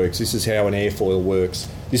propeller works, this is how an airfoil works,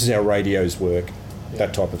 this is how radios work.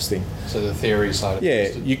 That type of thing. So the theory side of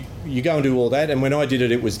it. Yeah, you go and do all that, and when I did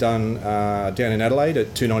it was done down in Adelaide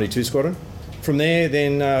at 292 Squadron. From there,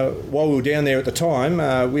 then, while we were down there at the time,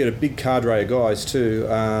 we had a big cadre of guys too.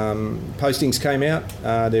 Postings came out.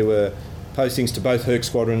 There were postings to both Herc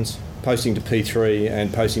Squadrons, posting to P3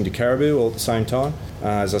 and posting to Caribou all at the same time.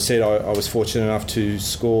 As I said, I was fortunate enough to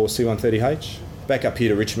score C-130H. Back up here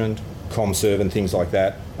to Richmond, ComServe and things like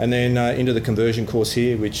that. And then into the conversion course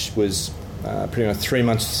here, which was pretty much 3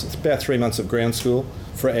 months, about 3 months of ground school.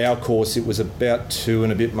 For our course, it was about 2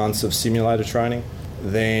 and a bit months of simulator training,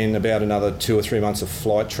 then about another 2 or 3 months of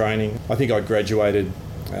flight training. I think I graduated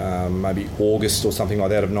maybe August or something like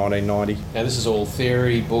that of 1990. Now this is all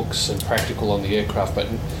theory, books and practical on the aircraft, but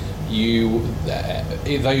you,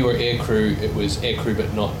 though you were aircrew, it was aircrew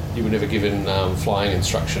but not, you were never given flying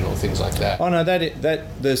instruction or things like that? Oh no,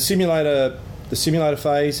 that the simulator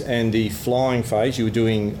phase and the flying phase, you were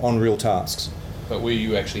doing on real tasks. But were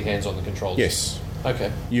you actually hands on the controls? Yes.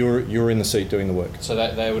 Okay. You were in the seat doing the work. So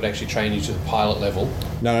that they would actually train you to the pilot level?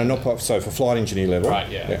 No, not pilot. So for flight engineer level. Right.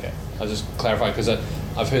 Yeah. Okay. I was just clarifying because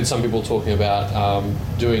I've heard some people talking about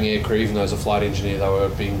doing aircrew, even though as a flight engineer they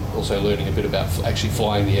were also learning a bit about actually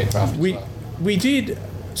flying the aircraft. We did,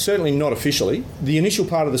 certainly not officially. The initial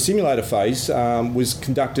part of the simulator phase was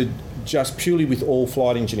conducted just purely with all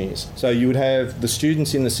flight engineers. So you would have the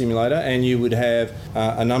students in the simulator and you would have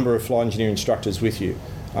a number of flight engineer instructors with you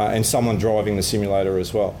and someone driving the simulator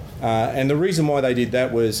as well. And the reason why they did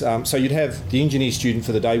that was, so you'd have the engineer student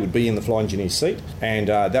for the day would be in the flight engineer's seat, and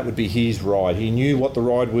that would be his ride. He knew what the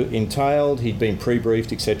ride entailed, he'd been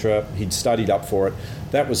pre-briefed, etc. He'd studied up for it.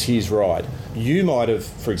 That was his ride. You might have,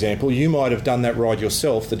 for example, done that ride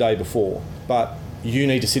yourself the day before, but you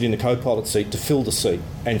need to sit in the co-pilot seat to fill the seat.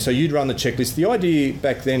 And so you'd run the checklist. The idea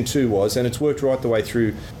back then too was, and it's worked right the way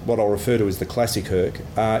through what I'll refer to as the classic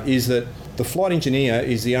HERC, is that the flight engineer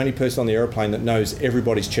is the only person on the aeroplane that knows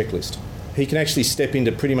everybody's checklist. He can actually step into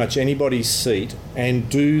pretty much anybody's seat and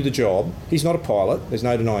do the job. He's not a pilot, there's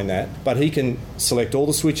no denying that, but he can select all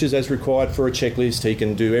the switches as required for a checklist. He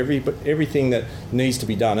can do everything that needs to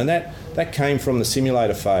be done. And that came from the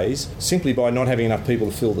simulator phase simply by not having enough people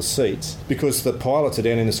to fill the seats because the pilots are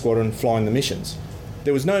down in the squadron flying the missions.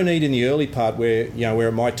 There was no need in the early part where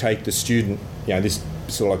it might take the student, this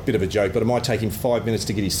sort of like a bit of a joke, but it might take him 5 minutes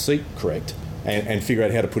to get his seat correct and figure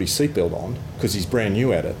out how to put his seatbelt on because he's brand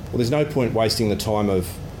new at it. Well, there's no point wasting the time of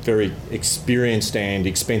very experienced and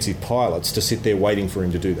expensive pilots to sit there waiting for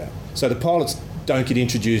him to do that. So the pilots don't get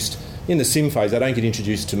introduced in the sim phase, they don't get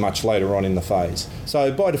introduced to much later on in the phase.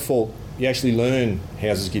 So by default, you actually learn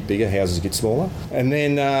houses get bigger, houses get smaller. And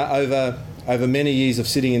then over many years of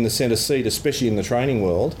sitting in the centre seat, especially in the training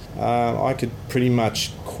world, I could pretty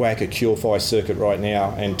much quack a QFI circuit right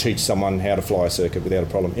now and teach someone how to fly a circuit without a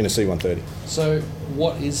problem in a C-130. So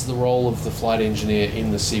what is the role of the flight engineer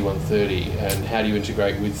in the C-130 and how do you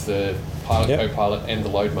integrate with the pilot, co-pilot and the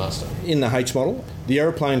loadmaster? In the H model, the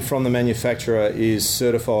aeroplane from the manufacturer is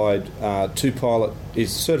certified for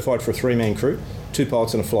a three-man crew, 2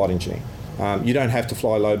 pilots and a flight engineer. You don't have to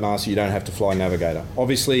fly loadmaster, you don't have to fly navigator.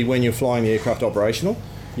 Obviously, when you're flying the aircraft operational,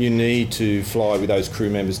 you need to fly with those crew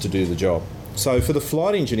members to do the job. So for the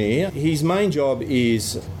flight engineer, his main job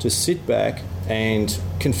is to sit back and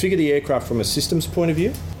configure the aircraft from a systems point of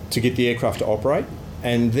view to get the aircraft to operate.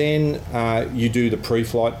 And then you do the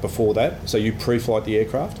pre-flight before that, so you pre-flight the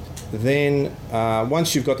aircraft. Then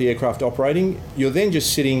once you've got the aircraft operating, you're then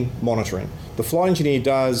just sitting monitoring. The flight engineer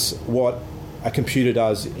does what a computer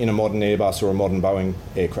does in a modern Airbus or a modern Boeing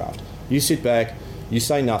aircraft. You sit back, you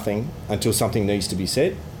say nothing until something needs to be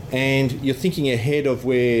said, and you're thinking ahead of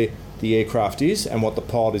where the aircraft is and what the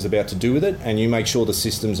pilot is about to do with it, and you make sure the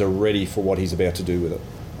systems are ready for what he's about to do with it.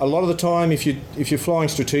 A lot of the time, if you're flying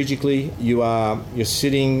strategically, you're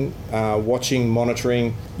sitting, watching,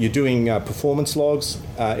 monitoring. You're doing performance logs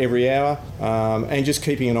every hour, and just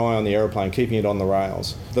keeping an eye on the aeroplane, keeping it on the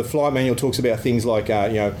rails. The flight manual talks about things like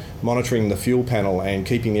monitoring the fuel panel and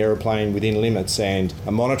keeping the aeroplane within limits, and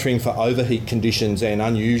monitoring for overheat conditions and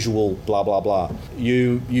unusual blah blah blah.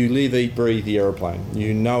 You live, eat, breathe the aeroplane.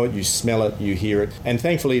 You know it, you smell it, you hear it, and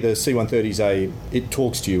thankfully the C-130 it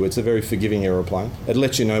talks to you. It's a very forgiving aeroplane. It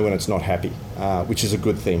lets you know when it's not happy, which is a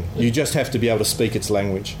good thing. You just have to be able to speak its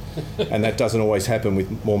language, and that doesn't always happen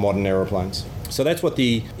with more modern aeroplanes. So that's what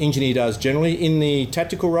the engineer does generally. In the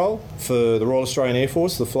tactical role for the Royal Australian Air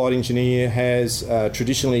Force, the flight engineer has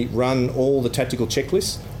traditionally run all the tactical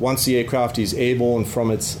checklists. Once the aircraft is airborne from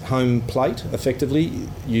its home plate, effectively,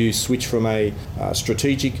 you switch from a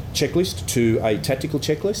strategic checklist to a tactical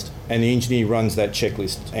checklist, and the engineer runs that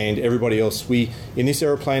checklist. And everybody else, in this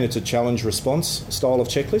aeroplane, it's a challenge response style of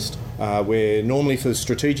checklist, where normally for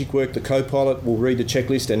strategic work, the co-pilot will read the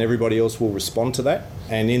checklist and everybody else will respond to that.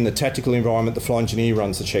 And in the tactical environment, the flight engineer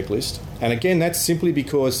runs the checklist. And again, that's simply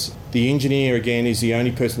because the engineer, again, is the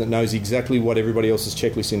only person that knows exactly what everybody else's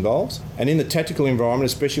checklist involves. And in the tactical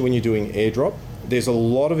environment, especially when you're doing airdrop, there's a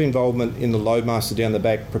lot of involvement in the loadmaster down the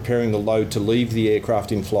back preparing the load to leave the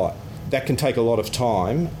aircraft in flight. That can take a lot of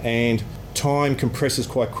time, and time compresses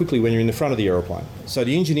quite quickly when you're in the front of the aeroplane. So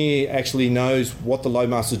the engineer actually knows what the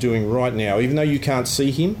loadmaster's doing right now. Even though you can't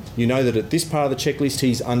see him, you know that at this part of the checklist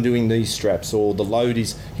he's undoing these straps, or the load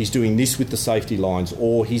he's doing this with the safety lines,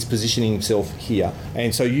 or he's positioning himself here.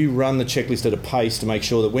 And so you run the checklist at a pace to make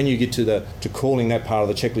sure that when you get to calling that part of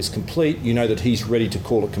the checklist complete, you know that he's ready to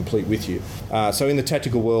call it complete with you. So in the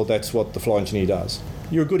tactical world, that's what the flight engineer does.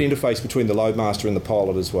 You're a good interface between the loadmaster and the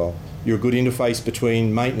pilot as well. You're a good interface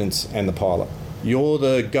between maintenance and the pilot. You're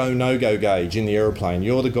the go, no-go gauge in the aeroplane.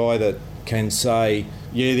 You're the guy that can say,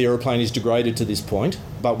 yeah, the aeroplane is degraded to this point,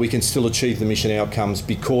 but we can still achieve the mission outcomes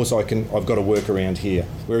because I've got to work around here.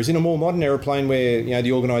 Whereas in a more modern aeroplane where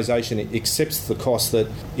the organisation accepts the cost that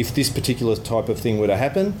if this particular type of thing were to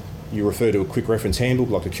happen, you refer to a quick reference handbook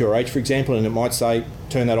like a QRH, for example, and it might say,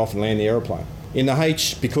 turn that off and land the aeroplane. In the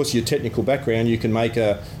H, because of your technical background, you can make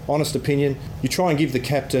an honest opinion. You try and give the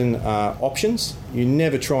captain options. You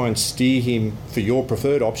never try and steer him for your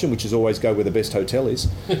preferred option, which is always go where the best hotel is.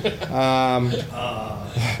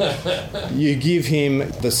 You give him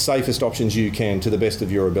the safest options you can to the best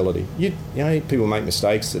of your ability. People make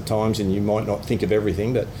mistakes at times, and you might not think of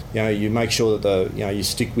everything, but you make sure that you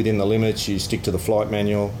stick within the limits. You stick to the flight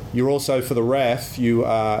manual. You're also, for the RAF,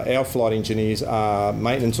 our flight engineers are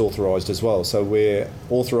maintenance authorised as well. So we're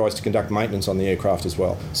authorised to conduct maintenance on the aircraft as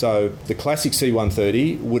well. So the classic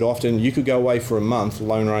C-130 would often, you could go away for a month,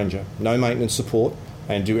 Lone Ranger, no maintenance support,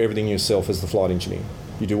 and do everything yourself as the flight engineer.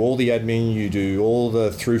 You do all the admin, you do all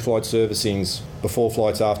the through-flight servicings, before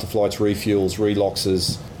flights, after flights, refuels,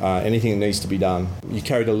 reloxes, anything that needs to be done. You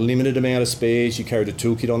carried a limited amount of spares, you carried a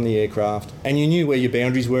toolkit on the aircraft, and you knew where your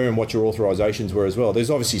boundaries were and what your authorisations were as well.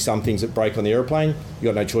 There's obviously some things that break on the aeroplane,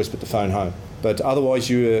 you've got no choice but to phone home. But otherwise,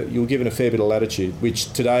 you're given a fair bit of latitude,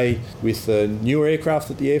 which today, with the newer aircraft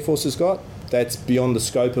that the Air Force has got, that's beyond the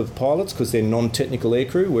scope of pilots because they're non-technical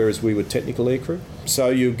aircrew, whereas we were technical aircrew. So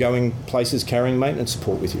you're going places carrying maintenance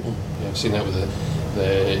support with you. Yeah, I've seen that with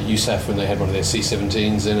the USAF when they had one of their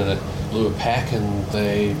C-17s in and it blew a pack and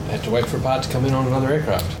they had to wait for a part to come in on another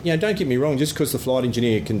aircraft. Don't get me wrong, just because the flight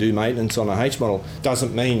engineer can do maintenance on a H model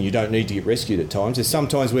doesn't mean you don't need to get rescued at times. There's some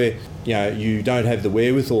times where you don't have the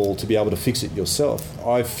wherewithal to be able to fix it yourself.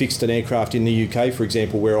 I've fixed an aircraft in the UK, for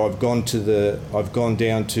example, where I've gone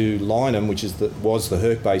down to Lynham, which was the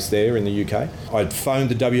Herc base there in the UK. I'd phoned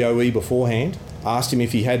the WOE beforehand, asked him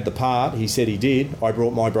if he had the part. He said he did. I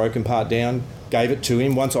brought my broken part down, gave it to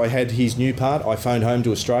him. Once I had his new part, I phoned home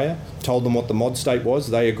to Australia, told them what the mod state was.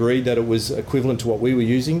 They agreed that it was equivalent to what we were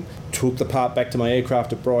using, took the part back to my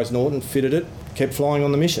aircraft at Bryce Norton, fitted it, kept flying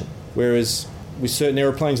on the mission. Whereas with certain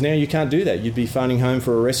aeroplanes now, you can't do that. You'd be phoning home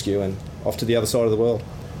for a rescue and off to the other side of the world.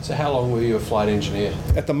 So how long were you a flight engineer?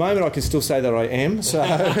 At the moment, I can still say that I am. So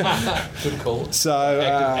good call. So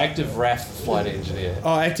active RAF flight engineer.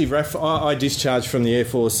 Active RAF. I discharged from the Air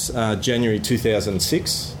Force January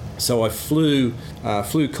 2006. So I flew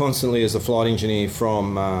constantly as a flight engineer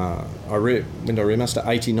from when I remuster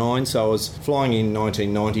 89. So I was flying in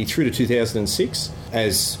 1990 through to 2006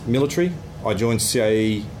 as military. I joined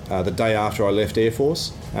CAE the day after I left Air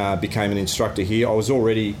Force, became an instructor here.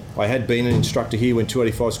 I had been an instructor here when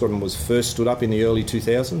 285 Squadron was first stood up in the early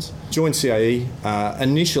 2000s. Joined CAE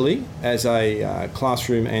initially as a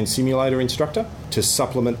classroom and simulator instructor to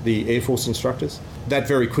supplement the Air Force instructors. That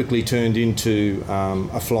very quickly turned into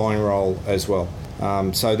a flying role as well.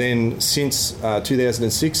 So then since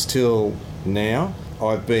 2006 till now,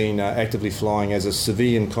 I've been actively flying as a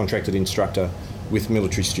civilian contracted instructor with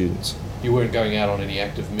military students. You weren't going out on any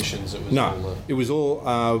active missions? It was all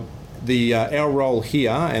our role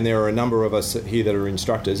here, and there are a number of us here that are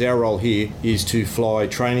instructors. Our role here is to fly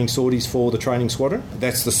training sorties for the training squadron.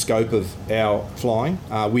 That's the scope of our flying.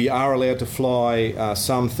 We are allowed to fly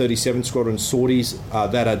some 37 Squadron sorties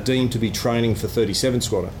that are deemed to be training for 37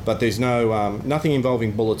 Squadron, but there's nothing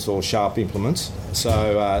involving bullets or sharp implements,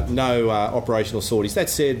 so no operational sorties.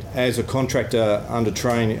 That said, as a contractor under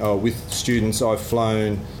training with students, I've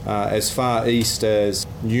flown as far east as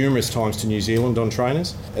numerous times to New Zealand on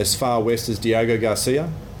trainers, as far west as Diego Garcia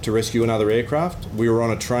to rescue another aircraft. We were on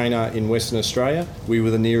a trainer in Western Australia. We were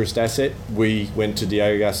the nearest asset. We went to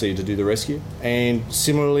Diego Garcia to do the rescue. And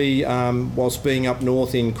similarly, whilst being up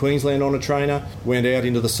north in Queensland on a trainer, went out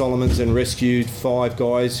into the Solomons and rescued 5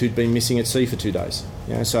 guys who'd been missing at sea for 2 days.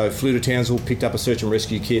 So flew to Townsville, picked up a search and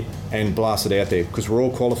rescue kit and blasted out there because we're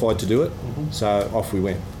all qualified to do it. So off we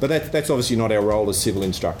went. But that's obviously not our role as civil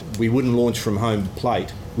instructor. We wouldn't launch from home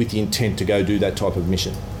plate with the intent to go do that type of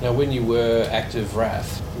mission. Now, when you were active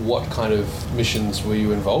RAF, what kind of missions were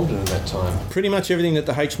you involved in at that time? Pretty much everything that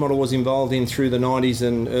the H model was involved in through the 90s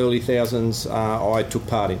and early thousands, I took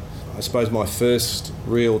part in. I suppose my first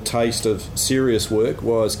real taste of serious work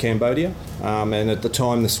was Cambodia, and at the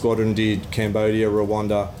time the squadron did Cambodia,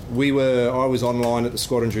 Rwanda. I was online at the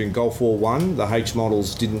squadron during Gulf War I. The H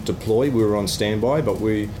models didn't deploy. We were on standby, but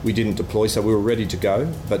we didn't deploy, so we were ready to go,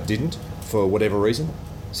 but didn't for whatever reason.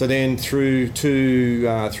 So then through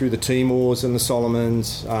the Timors and the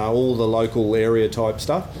Solomons, all the local area type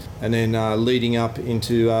stuff, and then leading up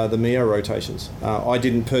into the MEO rotations. I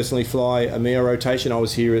didn't personally fly a MEO rotation. I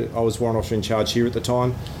was warrant officer in charge here at the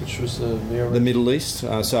time. Which was the MEO? The Middle East.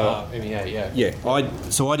 MEA, yeah. Yeah, I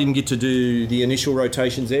didn't get to do the initial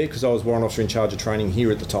rotations there because I was warrant officer in charge of training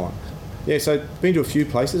here at the time. Yeah, so I've been to a few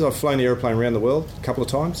places. I've flown the aeroplane around the world a couple of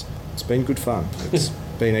times. It's been good fun. It's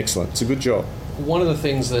been excellent. It's a good job. One of the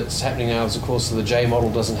things that's happening now is, of course, the J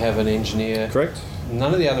model doesn't have an engineer. Correct.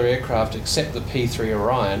 None of the other aircraft except the P3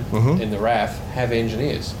 Orion in the RAF have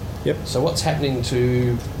engineers. Yep. So what's happening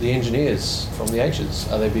to the engineers from the H's?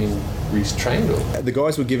 Are they being retrained? Or? The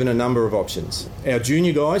guys were given a number of options. Our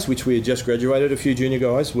junior guys, which we had just graduated, a few junior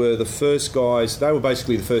guys, were the first guys. They were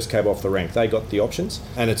basically the first cab off the rank. They got the options,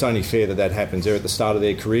 and it's only fair that that happens. They're at the start of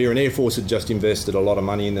their career, and Air Force had just invested a lot of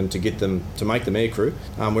money in them to get them to make them aircrew.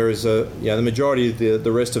 Whereas the majority of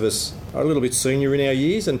the rest of us are a little bit senior in our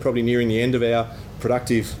years and probably nearing the end of our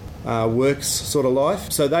productive works sort of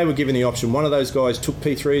life. So they were given the option. One of those guys took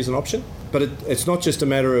P3 as an option, but it's not just a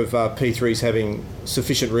matter of P3s having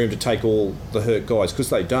sufficient room to take all the hurt guys,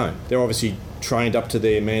 because they don't. They're obviously trained up to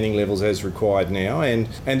their manning levels as required now, and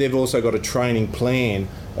they've also got a training plan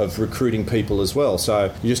of recruiting people as well.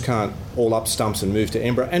 So you just can't all up stumps and move to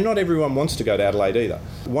Edinburgh, and not everyone wants to go to Adelaide either.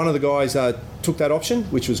 One of the guys took that option,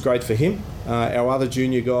 which was great for him. Our other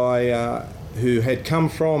junior guy who had come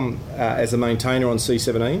from as a maintainer on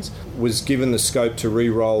C-17s, was given the scope to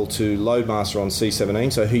re-roll to loadmaster on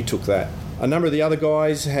C-17, so he took that. A number of the other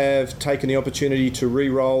guys have taken the opportunity to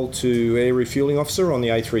re-roll to air refuelling officer on the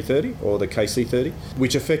A330 or the KC-30,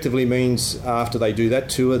 which effectively means after they do that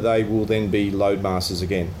tour, they will then be loadmasters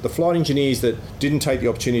again. The flight engineers that didn't take the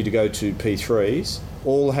opportunity to go to P3s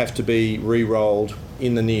all have to be re-rolled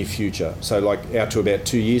in the near future, so like out to about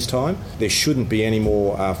 2 years' time. There shouldn't be any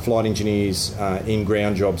more flight engineers in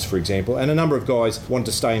ground jobs, for example, and a number of guys want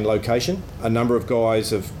to stay in location. A number of guys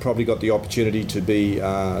have probably got the opportunity to be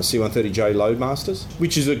C-130J loadmasters,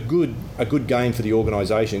 which is a good gain for the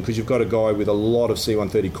organisation, because you've got a guy with a lot of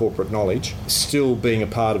C-130 corporate knowledge still being a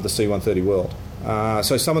part of the C-130 world.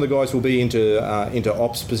 So some of the guys will be into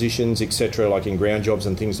ops positions, etc., like in ground jobs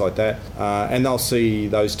and things like that, and they'll see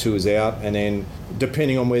those tours out, and then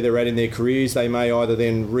depending on where they're at in their careers, they may either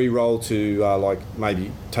then re-roll to like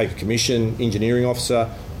maybe take a commission, engineering officer,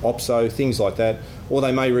 OPSO, things like that, or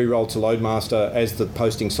they may re-roll to loadmaster as the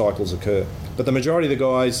posting cycles occur. But the majority of the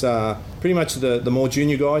guys, pretty much the more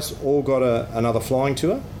junior guys, all got another flying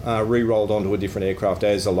tour, re-rolled onto a different aircraft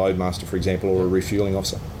as a loadmaster, for example, or a refuelling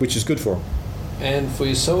officer, which is good for them. And for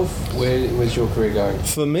yourself, where's your career going?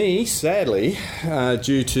 For me, sadly,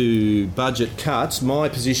 due to budget cuts, my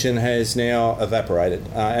position has now evaporated.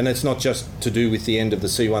 And it's not just to do with the end of the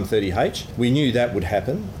C-130H. We knew that would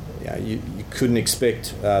happen. You couldn't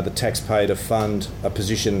expect the taxpayer to fund a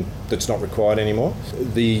position that's not required anymore.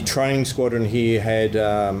 The training squadron here had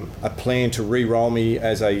a plan to re-roll me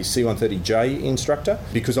as a C-130J instructor,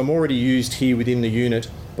 because I'm already used here within the unit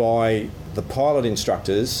by the pilot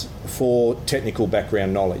instructors for technical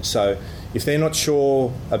background knowledge. So if they're not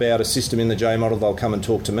sure about a system in the J model, they'll come and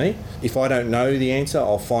talk to me. If I don't know the answer,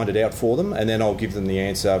 I'll find it out for them, and then I'll give them the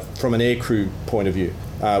answer from an aircrew point of view,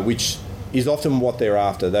 which is often what they're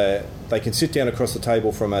after. They can sit down across the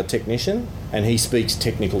table from a technician and he speaks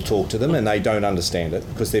technical talk to them, and they don't understand it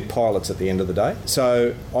because they're pilots at the end of the day.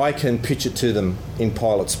 So I can pitch it to them in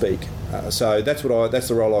pilot speak. So that's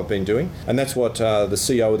the role I've been doing, and that's what the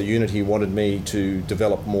CEO of the unit here wanted me to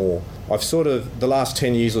develop more. I've sort of, the last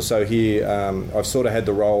 10 years or so here, I've sort of had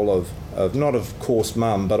the role of not of course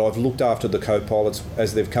mum, but I've looked after the co-pilots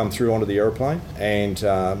as they've come through onto the aeroplane, and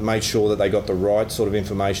made sure that they got the right sort of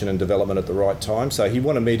information and development at the right time. So he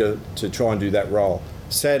wanted me to try and do that role.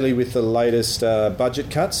 Sadly, with the latest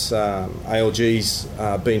budget cuts, ALG's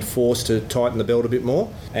been forced to tighten the belt a bit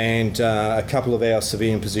more, and a couple of our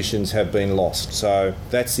civilian positions have been lost. So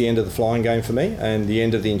that's the end of the flying game for me, and the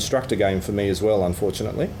end of the instructor game for me as well,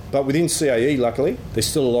 unfortunately. But within CAE, luckily, there's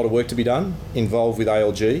still a lot of work to be done, involved with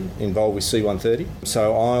ALG, involved with C-130.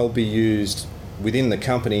 So I'll be used within the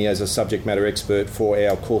company as a subject matter expert for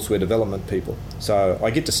our courseware development people. So I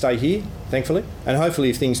get to stay here, thankfully, and hopefully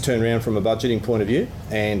if things turn around from a budgeting point of view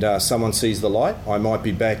and someone sees the light, I might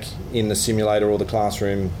be back in the simulator or the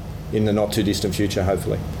classroom in the not too distant future,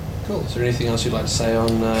 hopefully. Cool. Is there anything else you'd like to say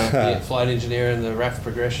on the flight engineer and the RAF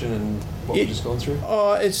progression and what we've just gone through?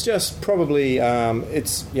 Oh, it's just probably,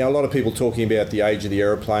 it's, a lot of people talking about the age of the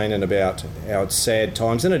aeroplane and about how it's sad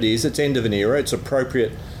times, and it is. It's end of an era. It's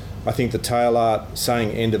appropriate. I think the tail art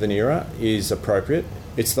saying end of an era is appropriate.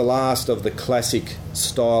 It's the last of the classic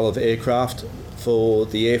style of aircraft for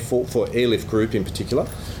the for Airlift Group in particular.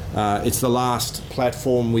 It's the last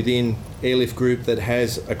platform within Airlift Group that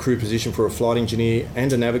has a crew position for a flight engineer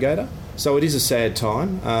and a navigator. So it is a sad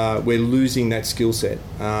time. We're losing that skill set.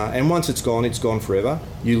 And once it's gone forever.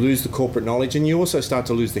 You lose the corporate knowledge, and you also start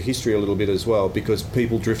to lose the history a little bit as well, because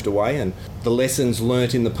people drift away and the lessons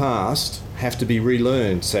learnt in the past have to be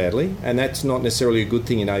relearned, sadly, and that's not necessarily a good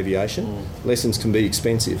thing in aviation. Lessons can be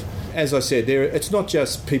expensive. As I said, it's not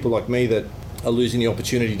just people like me that are losing the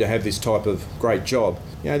opportunity to have this type of great job.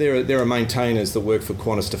 You know, there are maintainers that work for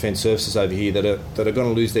Qantas Defence Services over here that are going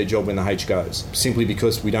to lose their job when the H goes, simply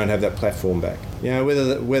because we don't have that platform back. You know,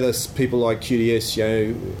 whether people like QDS, you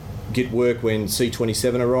know, get work when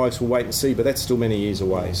C-27 arrives, we'll wait and see, but that's still many years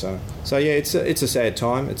away. So yeah, it's a sad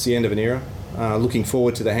time. It's the end of an era. Looking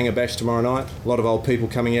forward to the Hangar Bash tomorrow night. A lot of old people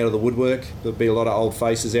coming out of the woodwork. There'll be a lot of old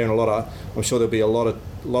faces there, and I'm sure there'll be a lot of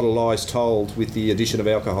lies told with the addition of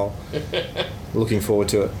alcohol. Looking forward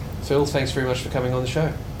to it. Phil, thanks very much for coming on the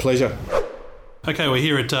show. Pleasure. Okay, we're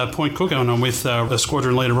here at Point Cook, and I'm with the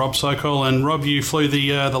squadron leader Rob Sokol. And Rob, you flew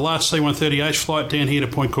the last C-130H flight down here to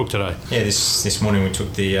Point Cook today. Yeah, this morning we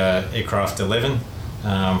took the aircraft 11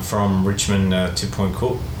 from Richmond to Point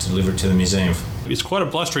Cook to deliver it to the museum. It's quite a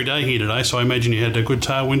blustery day here today, so I imagine you had a good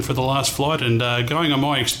tailwind for the last flight. And going on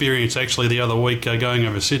my experience actually the other week going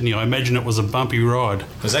over Sydney, I imagine it was a bumpy ride.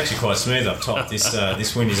 It was actually quite smooth up top.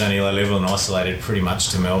 This wind is only low level and isolated pretty much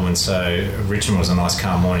to Melbourne, so Richmond was a nice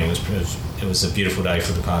calm morning. It was a beautiful day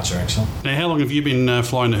for departure actually. Now, how long have you been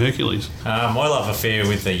flying the Hercules? My love affair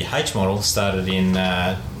with the H model started in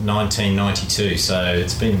 1992, so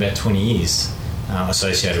it's been about 20 years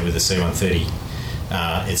associated with the C-130.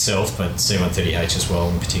 Itself, but C-130H as well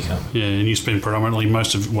in particular. Yeah, and you spent predominantly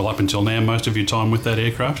up until now, most of your time with that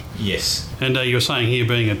aircraft? Yes. And you were saying here,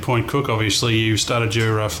 being at Point Cook, obviously you started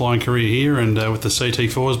your flying career here, and with the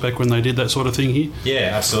CT4s back when they did that sort of thing here?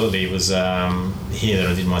 Yeah, absolutely. It was here that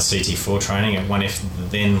I did my CT4 training at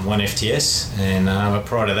 1FTS, and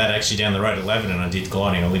prior to that, actually down the road at Laverton, I did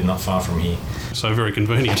gliding. I live not far from here. So very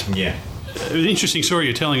convenient. Yeah. An interesting story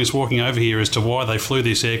you're telling us walking over here as to why they flew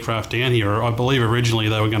this aircraft down here. I believe originally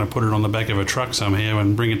they were going to put it on the back of a truck somehow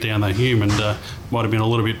and bring it down the Hume, and might have been a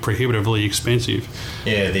little bit prohibitively expensive.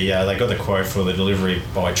 Yeah, they got the quote for the delivery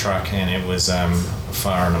by truck, and it was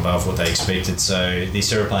far and above what they expected. So this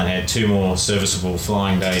aeroplane had 2 more serviceable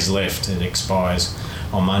flying days left. It expires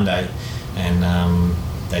on Monday, and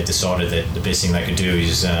they decided that the best thing they could do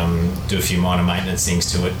is do a few minor maintenance things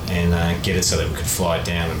to it and get it so that we could fly it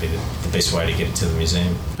down and be the best way to get it to the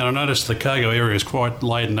museum. And I noticed the cargo area is quite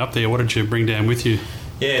laden up there. What did you bring down with you?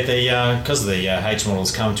 Yeah, because the H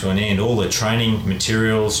model's come to an end, all the training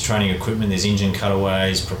materials, training equipment, there's engine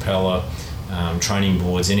cutaways, propeller, training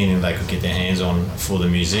boards, anything they could get their hands on for the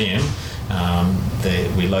museum.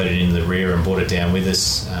 We loaded it in the rear and brought it down with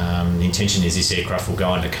us. The intention is this aircraft will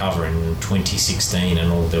go undercover in 2016,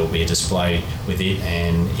 and there will be a display with it,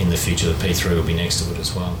 and in the future the P3 will be next to it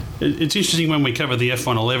as well. It's interesting, when we covered the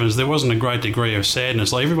F111s, there wasn't a great degree of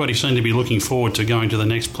sadness. Like, everybody seemed to be looking forward to going to the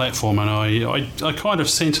next platform, and I kind of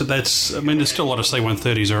sense that there's still a lot of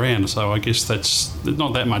C-130s around, so I guess there's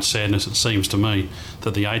not that much sadness, it seems to me,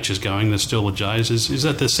 that the H is going. There's still the J's. Is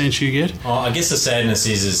that the sense you get? I guess the sadness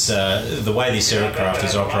is the way this aircraft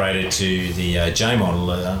is operated to the J model.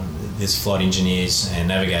 There's flight engineers and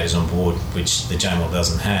navigators on board, which the J model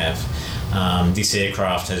doesn't have. This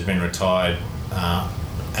aircraft has been retired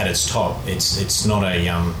at its top. It's not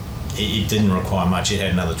it didn't require much. It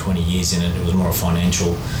had another 20 years in it. It was more a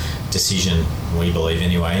financial decision, we believe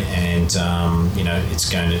anyway, and some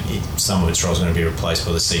of its roles are going to be replaced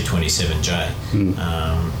by the C-27J.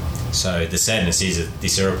 So the sadness is that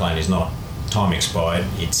this aeroplane is not time expired.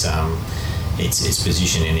 Its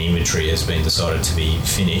position in the inventory has been decided to be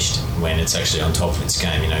finished when it's actually on top of its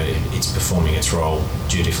game. It's performing its role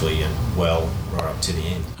dutifully and well right up to the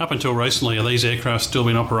end. Up until recently, are these aircraft still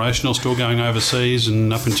been operational, still going overseas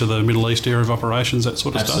and up into the Middle East area of operations, that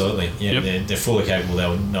sort of Absolutely. stuff? Absolutely, yeah. Yep. They're fully capable.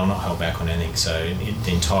 They'll not hold back on anything. So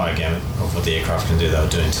the entire gamut of what the aircraft can do, they'll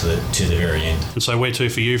do to the very end. And so where to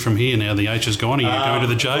for you from here now? The H is gone. Are you going to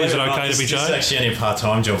the J? Is it okay to be J? This is actually only a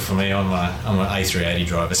part-time job for me. I'm an A380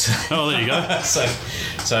 driver. So. Oh, there you go. so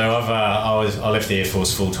I left the Air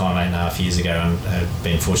Force full-time 8.5 years ago, and have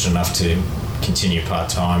been fortunate enough to continue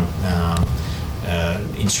part-time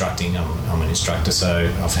instructing. I'm an instructor,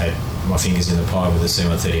 so I've had my fingers in the pie with the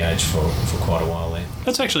C-130H for quite a while there.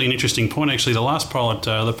 That's actually an interesting point. Actually, the last pilot,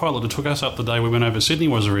 the pilot that took us up the day we went over Sydney,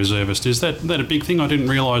 was a reservist. Is that a big thing? I didn't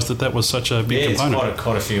realise that was such a big component. Yeah,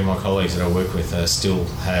 quite a few of my colleagues that I work with still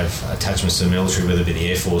have attachments to the military, whether it be the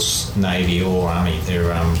Air Force, Navy or Army.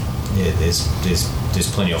 They're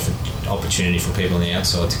there's plenty of opportunity for people on the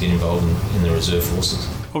outside to get involved in the reserve forces.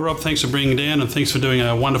 Well, Rob, thanks for bringing down and thanks for doing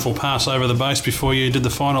a wonderful pass over the base before you did the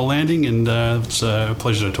final landing, and it's a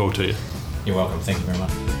pleasure to talk to you. You're welcome. Thank you very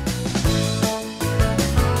much.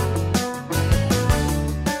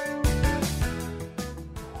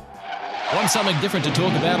 Want something different to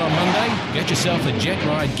talk about on Monday? Get yourself a Jet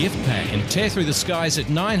Ride gift pack and tear through the skies at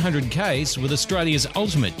 900 Ks with Australia's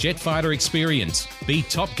ultimate jet fighter experience. Be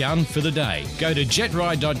Top Gun for the day. Go to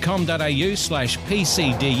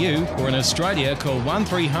jetride.com.au/PCDU or in Australia call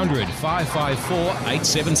 1300 554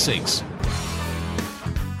 876.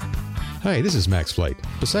 Hi, this is Max Flight.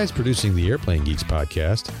 Besides producing the Airplane Geeks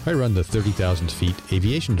podcast, I run the 30,000 Feet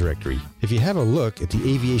Aviation Directory. If you have a look at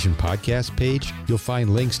the Aviation Podcast page, you'll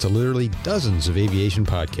find links to literally dozens of aviation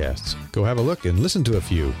podcasts. Go have a look and listen to a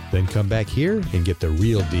few. Then come back here and get the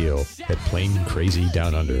real deal at Plane Crazy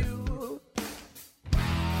Down Under.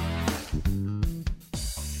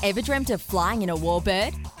 Ever dreamt of flying in a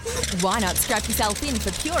warbird? Why not strap yourself in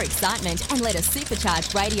for pure excitement and let a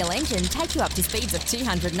supercharged radial engine take you up to speeds of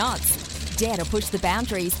 200 knots? Dare to push the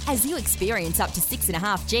boundaries as you experience up to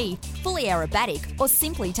 6.5 G, fully aerobatic, or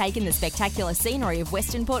simply take in the spectacular scenery of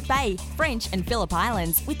Western Port Bay, French and Phillip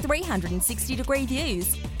Islands with 360-degree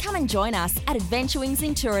views. Come and join us at Adventure Wings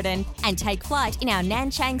in Tooradin and take flight in our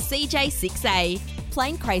Nanchang CJ6A.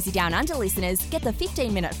 Plane Crazy Down Under listeners get the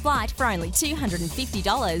 15-minute flight for only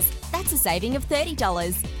 $250. That's a saving of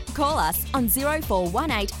 $30. Call us on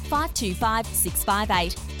 0418 525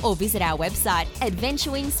 658 or visit our website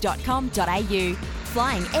adventurewings.com.au.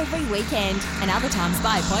 Flying every weekend and other times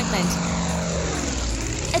by appointment.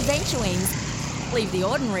 Adventure Wings. Leave the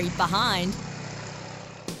ordinary behind.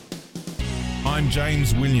 I'm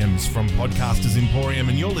James Williams from Podcasters Emporium,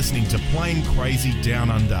 and you're listening to Plane Crazy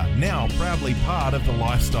Down Under, now proudly part of the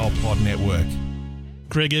Lifestyle Pod Network.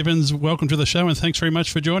 Greg Evans, welcome to the show and thanks very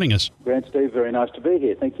much for joining us. Grant, Steve, very nice to be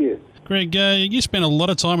here. Thank you. Greg, you spent a lot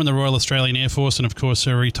of time in the Royal Australian Air Force and, of course,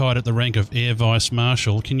 retired at the rank of Air Vice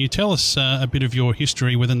Marshal. Can you tell us a bit of your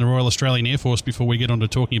history within the Royal Australian Air Force before we get on to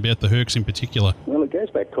talking about the Hercs in particular? Well, it goes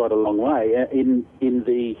back quite a long way. In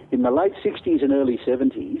the late 60s and early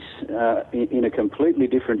 70s, in a completely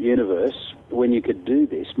different universe, when you could do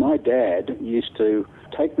this, my dad used to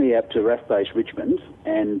take me up to RAF Base Richmond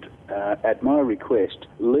and, at my request,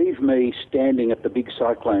 leave me standing at the big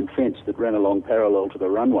cyclone fence that ran along parallel to the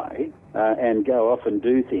runway and go off and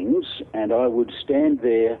do things, and I would stand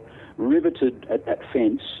there riveted at that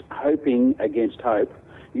fence, hoping against hope.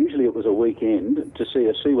 Usually it was a weekend to see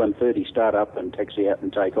a C-130 start up and taxi out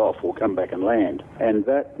and take off or come back and land. And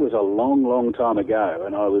that was a long, long time ago,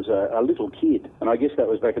 and I was a little kid. And I guess that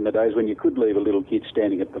was back in the days when you could leave a little kid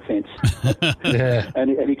standing at the fence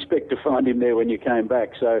and expect to find him there when you came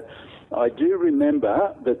back. So I do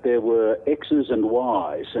remember that there were X's and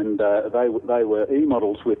Y's, and they were E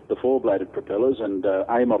models with the four-bladed propellers and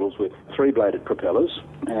A models with three-bladed propellers.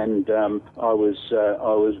 And I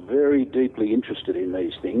was very deeply interested in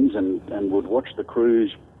these things and would watch the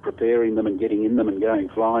crews preparing them and getting in them and going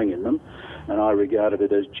flying in them. And I regarded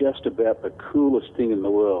it as just about the coolest thing in the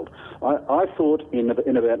world. I thought in about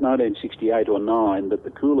 1968 or 9 that the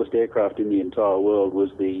coolest aircraft in the entire world was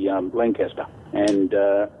the Lancaster. And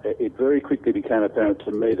it very quickly became apparent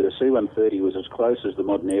to me that a C-130 was as close as the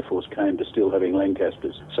modern Air Force came to still having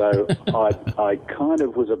Lancasters. So I kind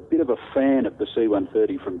of was a bit of a fan of the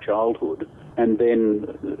C-130 from childhood. And then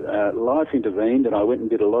life intervened and I went and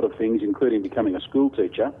did a lot of things, including becoming a school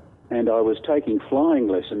teacher. And I was taking flying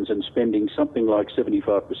lessons and spending something like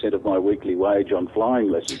 75% of my weekly wage on flying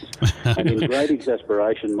lessons. And in great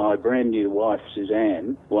exasperation, my brand new wife,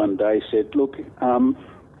 Suzanne, one day said, look,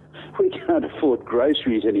 we can't afford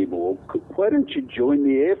groceries anymore. Why don't you join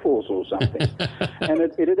the Air Force or something? And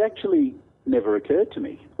it had actually never occurred to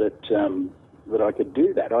me that I could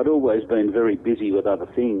do that. I'd always been very busy with other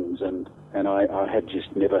things and I had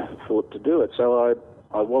just never thought to do it. So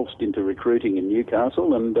I waltzed into recruiting in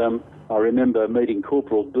Newcastle, and I remember meeting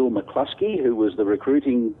Corporal Bill McCluskey, who was the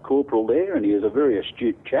recruiting corporal there, and he was a very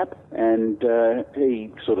astute chap, and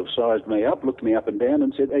he sort of sized me up, looked me up and down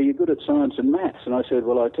and said, are you good at science and maths? And I said,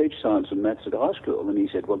 well, I teach science and maths at high school. And he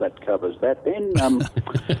said, well, that covers that then.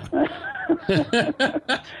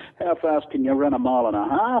 How fast can you run 1.5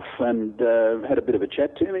 miles? And had a bit of a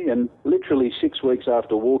chat to me, and literally 6 weeks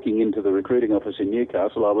after walking into the recruiting office in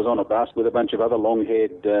Newcastle, I was on a bus with a bunch of other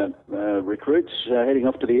long-haired recruits heading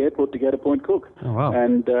off to the airport to go to Point Cook. Oh, wow.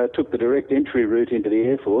 And took the direct entry route into the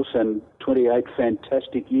Air Force, and 28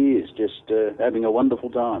 fantastic years just having a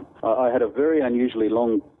wonderful time. I had a very unusually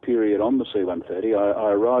long period on the C-130.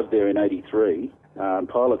 I arrived there in 83,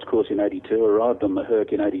 pilot's course in 82, arrived on the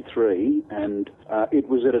Herc in 83, and it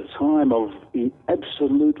was at a time of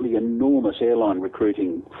absolutely enormous airline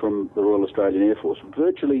recruiting from the Royal Australian Air Force.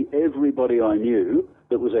 Virtually everybody I knew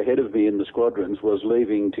that was ahead of me in the squadrons was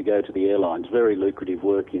leaving to go to the airlines. Very lucrative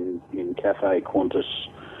work in Cathay, Qantas,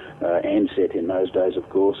 Ansett in those days, of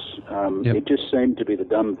course. It just seemed to be the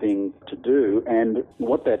dumb thing to do, and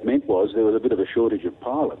what that meant was there was a bit of a shortage of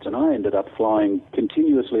pilots, and I ended up flying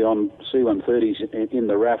continuously on C-130s in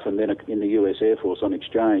the RAF and then in the US Air Force on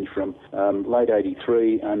exchange from late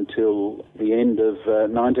 83 until the end of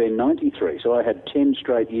 1993. So I had 10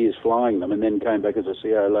 straight years flying them and then came back as a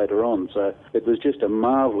CO later on. So it was just a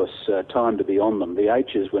marvellous time to be on them. The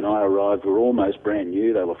H's, when I arrived, were almost brand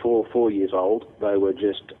new. They were four years old. They were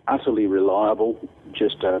just utterly reliable,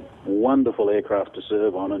 just a wonderful aircraft to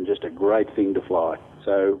serve on and just a great thing to fly.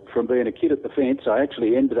 So from being a kid at the fence, I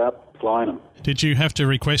actually ended up flying them. Did you have to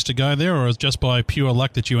request to go there, or was it just by pure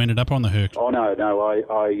luck that you ended up on the Herc? Oh, no,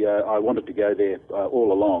 I wanted to go there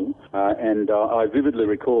all along, and I vividly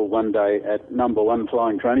recall one day at number 1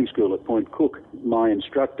 flying training school at Point Cook, my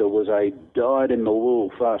instructor was a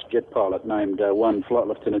dyed-in-the-wool fast jet pilot named one Flight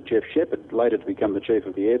Lieutenant Jeff Shepherd, later to become the Chief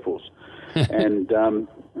of the Air Force. And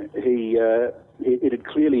it had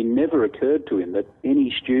clearly never occurred to him that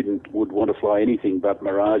any student would want to fly anything but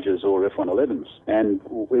Mirages or F-111s. And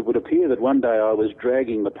it would appear that one day I was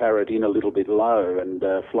dragging the Parrot in a little bit low and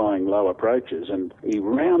flying low approaches, and he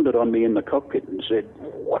rounded on me in the cockpit and said,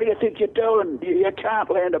 "What do you think you're doing? You can't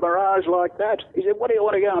land a Mirage like that." He said, "What do you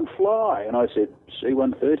want to go and fly?" And I said,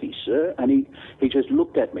 "C-130, sir." And he just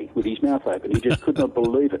looked at me with his mouth open. He just could not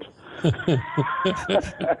believe it.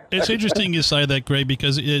 It's interesting you say that, Greg,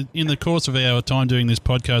 because in the course of our time doing this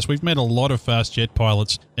podcast, we've met a lot of fast jet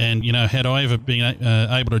pilots, and had I ever been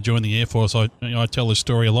able to join the Air Force, I tell this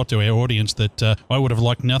story a lot to our audience that I would have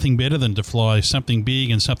liked nothing better than to fly something big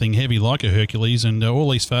and something heavy like a Hercules, and all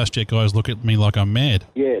these fast jet guys look at me like I'm mad.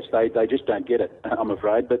 Yes, they just don't get it, I'm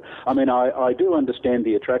afraid. But I mean, I do understand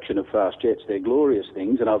the attraction of fast jets. They're glorious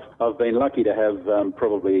things, and I've been lucky to have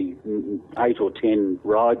probably 8 or 10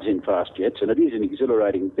 rides in fast jets, and it is an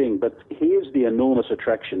exhilarating thing. But here's the enormous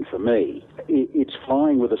attraction for me. It's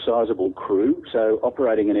flying with a sizable crew, so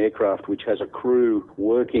operating an aircraft which has a crew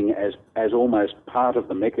working as almost part of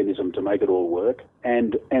the mechanism to make it all work.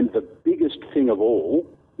 And the biggest thing of all,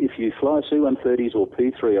 if you fly C-130s or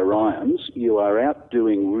P-3 Orions, you are out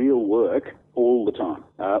doing real work all the time.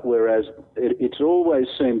 Whereas it's always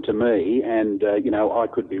seemed to me, and I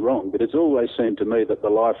could be wrong, but it's always seemed to me that the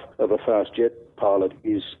life of a fast jet pilot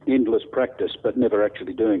is endless practice but never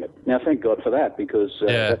actually doing it. Now, thank God for that, because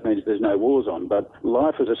that means there's no wars on. But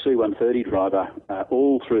life as a C-130 driver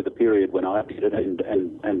all through the period when I did it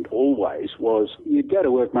and always was, you'd go to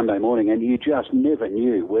work Monday morning and you just never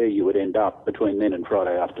knew where you would end up between then and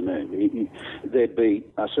Friday afternoon. There'd be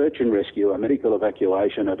a search and rescue, a medical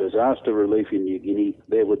evacuation, a disaster relief in New Guinea.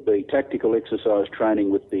 There would be tactical exercise training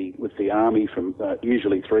with the Army from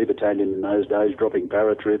usually 3 Battalion in those days, dropping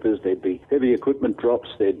paratroopers. There'd be heavy equipment drops.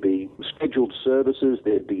 There'd be scheduled services.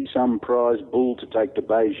 There'd be some prize bull to take to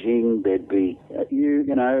Beijing. There'd be,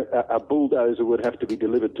 a bulldozer would have to be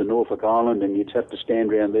delivered to Norfolk Island, and you'd have to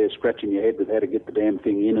stand around there scratching your head with how to get the damn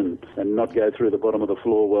thing in and not go through the bottom of the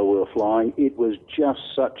floor while we were flying. It was just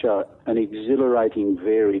such an exhilarating,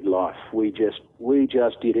 varied life. We just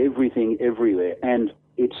did everything everywhere. And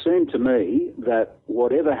it seemed to me that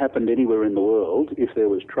whatever happened anywhere in the world, if there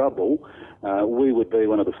was trouble, we would be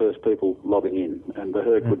one of the first people lobbing in, and the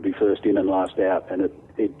Herc would be first in and last out. And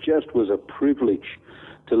it just was a privilege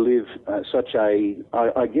to live such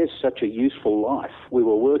a useful life. We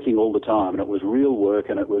were working all the time, and it was real work,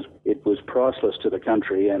 and it was priceless to the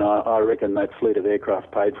country, and I reckon that fleet of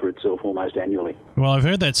aircraft paid for itself almost annually. Well, I've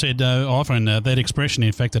heard that said often, that expression,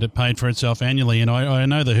 in fact, that it paid for itself annually, and I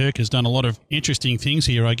know the Herc has done a lot of interesting things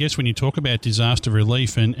here. I guess when you talk about disaster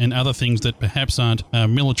relief and other things that perhaps aren't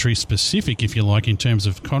military specific, if you like, in terms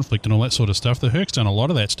of conflict and all that sort of stuff, the Herc's done a lot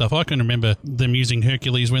of that stuff. I can remember them using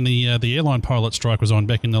Hercules when the airline pilot strike was on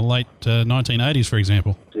back in the late 1980s, for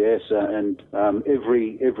example. Yes, and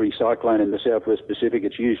every cyclone in the Southwest Pacific,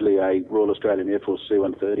 it's usually a Royal Australian Air Force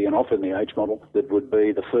C-130, and often the H model, that would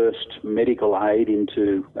be the first medical aid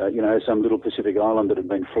into some little Pacific island that had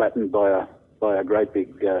been flattened by a great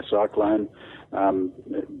big cyclone.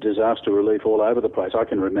 Disaster relief all over the place. I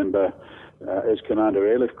can remember as Commander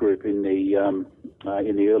Airlift Group in the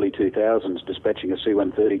early 2000s dispatching a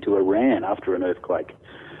C-130 to Iran after an earthquake.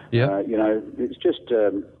 Yeah. It's just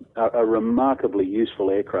a remarkably useful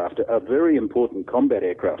aircraft, a very important combat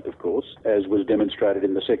aircraft, of course, as was demonstrated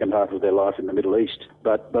in the second half of their life in the Middle East,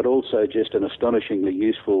 but also just an astonishingly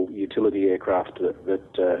useful utility aircraft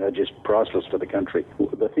that are just priceless for the country.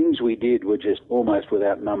 The things we did were just almost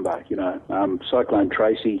without number. Cyclone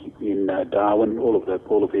Tracy in Darwin, all of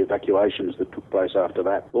the evacuations that took place after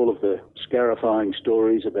that, all of the scarifying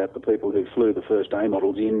stories about the people who flew the first A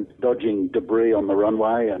models in, dodging debris on the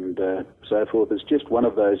runway and so forth. It's just one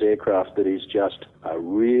of those aircraft that is just a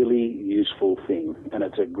really useful thing, and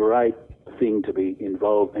it's a great thing to be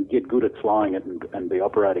involved and get good at flying it and be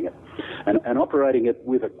operating it. And operating it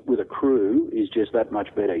with a crew is just that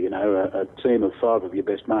much better. A team of 5 of your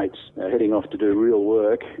best mates heading off to do real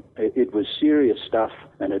work. It was serious stuff,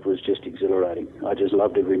 and it was just exhilarating. I just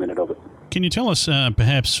loved every minute of it. Can you tell us,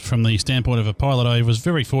 perhaps from the standpoint of a pilot, I was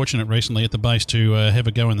very fortunate recently at the base to have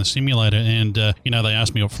a go in the simulator, and they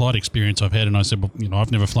asked me what flight experience I've had, and I said, well,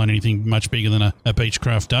 I've never flown anything much bigger than a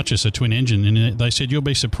Beechcraft Duchess, a twin engine, and they said you'll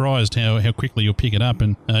be surprised how quickly you'll pick it up.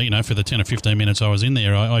 And for the 10 or 15 minutes I was in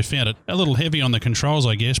there, I found it a little heavy on the controls,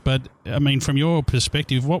 I guess. But I mean, from your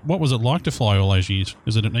perspective, what was it like to fly all those years?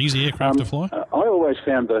 Is it an easy aircraft to fly? I always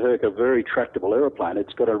found the Herc a very tractable aeroplane.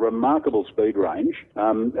 It's got a remarkable speed range.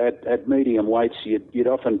 At medium weights, you'd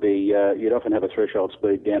often have a threshold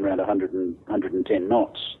speed down around 110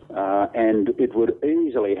 knots, and it would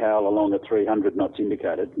easily howl along at 300 knots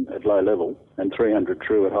indicated at low level and 300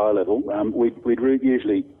 true at high level. We'd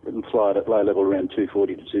usually fly it at low level around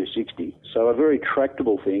 240 to 260. So a very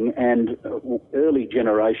tractable thing, and early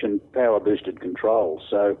generation power boosted controls.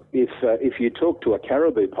 So if you talk to a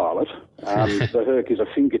Caribou pilot, the Herc is a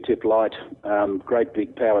fingertip light, great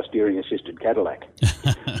big power steering assisted Cadillac.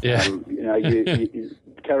 Yeah.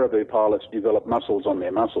 Caribou pilots develop muscles on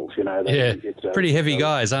their muscles. It's pretty heavy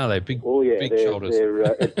guys, aren't they? Big shoulders.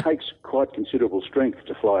 It takes quite considerable strength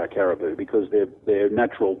to fly a Caribou because they're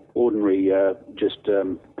natural, ordinary,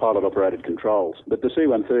 pilot-operated controls. But the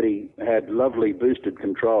C-130 had lovely boosted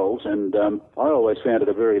controls, and I always found it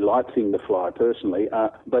a very light thing to fly personally.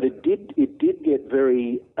 But it did get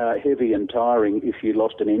very heavy and tiring if you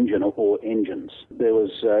lost an engine or engines.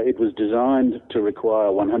 It was designed to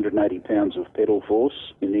require 180 pounds of pedal force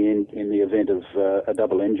in the event of a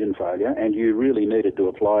double engine failure, and you really needed to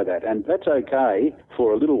apply that. And that's okay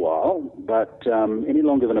for a little while, but any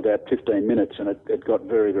longer than about 15 minutes, and it got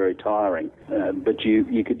very, very tiring. But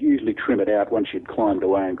you could usually trim it out once you'd climbed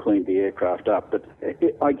away and cleaned the aircraft up. But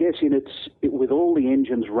I guess with all the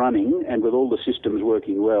engines running and with all the systems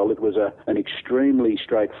working well, it was an extremely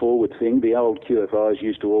straightforward thing. The old QFIs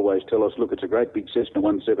used to always tell us, look, it's a great big Cessna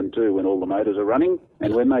 172 when all the motors are running,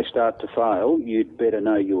 and when they start to fail, you'd better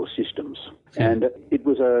know your systems. And it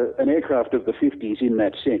was an aircraft of the 50s in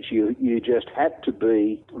that sense. You just had to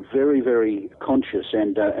be very, very conscious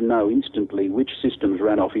and know instantly which systems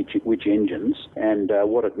ran off which engines and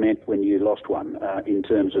what it meant when you lost one in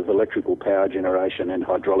terms of electrical power generation and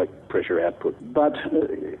hydraulic pressure output. But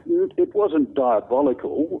it wasn't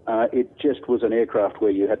diabolical. It just was an aircraft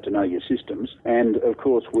where you had to know your systems. And, of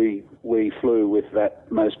course, we flew with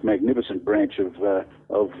that most magnificent branch of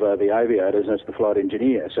the aviators, that's the flight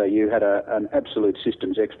engineer. So you had an absolute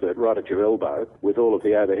systems expert right at your elbow with all of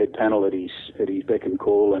the overhead panel at his beck and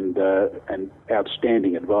call and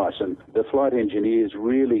outstanding advice. And the flight engineers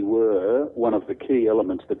really were one of the key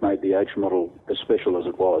elements that made the H model as special as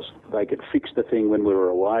it was. They could fix the thing when we were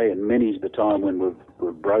away, and many's the time when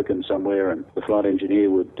we're broken somewhere and the flight engineer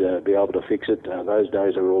would be able to fix it. Those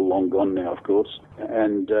days are all long gone now, of course.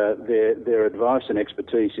 And their advice and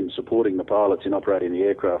expertise in supporting the pilots in operating the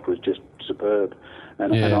aircraft was just superb.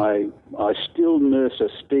 And I still nurse a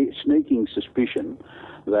sneaking suspicion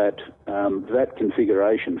that that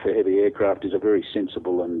configuration for heavy aircraft is a very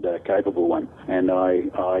sensible and capable one. And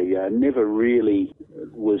I never really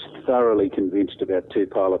was thoroughly convinced about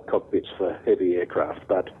two-pilot cockpits for heavy aircraft.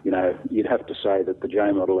 But, you'd have to say that the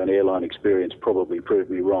J model and airline experience probably proved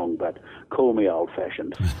me wrong, but call me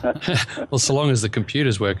old-fashioned. Well, so long as the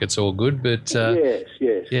computers work, it's all good, but...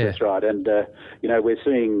 Yes, that's right. And, we're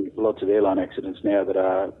seeing lots of airline accidents now that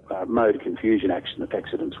are mode confusion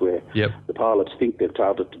accidents where the pilots think they've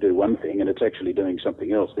told it to do one thing and it's actually doing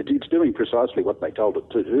something else. It's doing precisely what they told it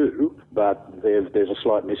to do, but there's a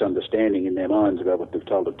slight misunderstanding in their minds about what they've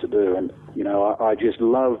told it to do. And, I just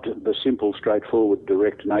loved the simple, straightforward,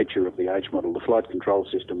 direct nature of the H model. The flight control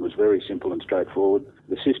system was very simple and straightforward.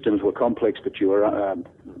 The systems were complex, but you were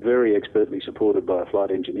very expertly supported by a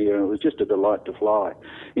flight engineer, and it was just a delight to fly.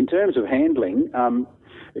 In terms of handling,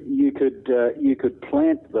 you could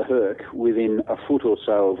plant the Herc within a foot or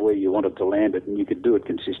so of where you wanted to land it, and you could do it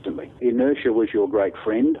consistently. Inertia was your great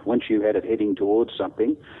friend. Once you had it heading towards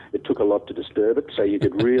something, it took a lot to disturb it, so you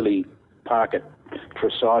could really park it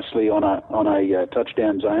precisely on a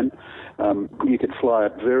touchdown zone. You could fly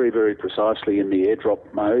it very, very precisely in the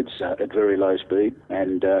airdrop modes at very low speed,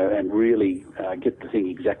 and really get the thing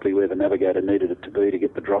exactly where the navigator needed it to be to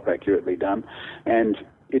get the drop accurately done. And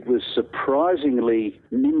it was surprisingly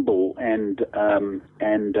nimble and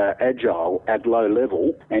agile at low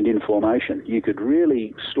level and in formation. You could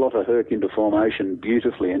really slot a Herc into formation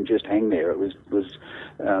beautifully and just hang there. It was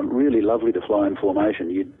really lovely to fly in formation.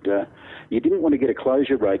 You didn't want to get a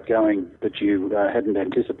closure rate going that you hadn't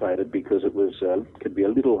anticipated, because it was could be a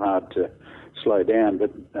little hard to slow down,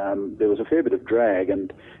 but there was a fair bit of drag,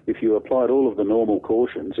 and if you applied all of the normal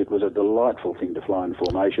cautions, it was a delightful thing to fly in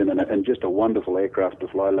formation, and just a wonderful aircraft to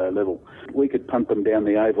fly low level. We could punt them down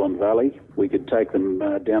the Avon Valley, we could take them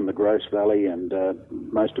down the Gross Valley and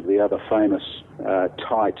most of the other famous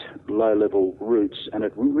tight low-level routes, and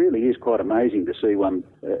it really is quite amazing to see one.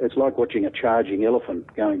 It's like watching a charging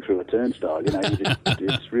elephant going through a turnstile.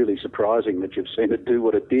 It's really surprising that you've seen it do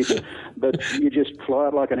what it did, but you just fly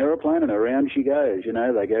it like an aeroplane and around she goes.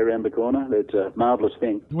 They go around the corner. It's a marvellous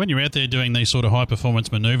thing. When you're out there doing these sort of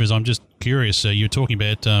high-performance manoeuvres, I'm just curious. You're talking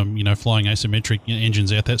about flying asymmetric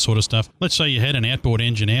engines out, that sort of stuff. Let's say you had an outboard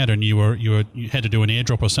engine out and you had to do an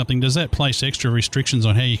airdrop or something. Does that place extra restrictions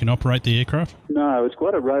on how you can operate the aircraft? No, it's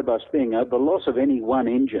quite a robust thing. The loss of any one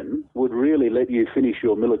engine would really let you finish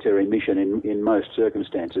your military mission in most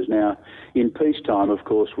circumstances. Now, in peacetime, of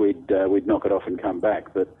course, we'd knock it off and come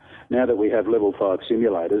back. But now that we have level 5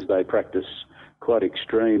 simulators, they practice quite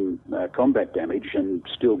extreme combat damage and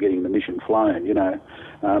still getting the mission flown.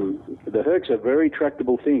 The Herc's a very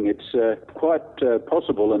tractable thing. It's quite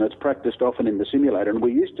possible, and it's practiced often in the simulator. And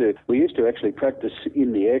we used to actually practice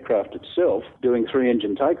in the aircraft itself doing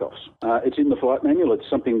 3-engine takeoffs. It's in the flight manual. It's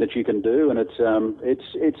something that you can do, and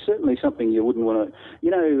it's certainly something you wouldn't want to.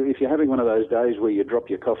 If you're having one of those days where you drop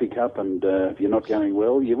your coffee cup and if you're not going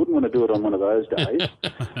well, you wouldn't want to do it on one of those days.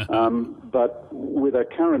 But with a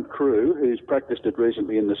current crew who's practiced it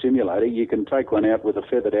recently in the simulator, you can take one out with a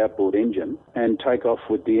feathered outboard engine and take off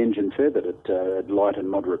with the engine feathered at light and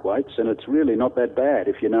moderate weights, and it's really not that bad.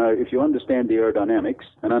 If you understand the aerodynamics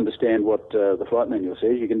and understand what the flight manual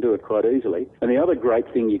says, you can do it quite easily. And the other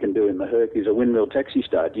great thing you can do in the Herc is a windmill taxi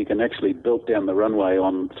start. You can actually belt down the runway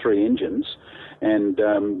on 3 engines and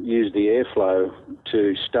use the airflow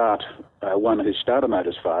to start one whose starter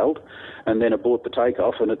motor's failed, and then abort the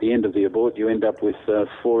takeoff, and at the end of the abort you end up with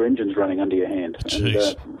 4 engines running under your hand.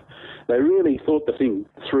 Jeez. And they really thought the thing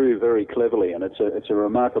through very cleverly, and it's a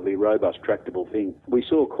remarkably robust, tractable thing. We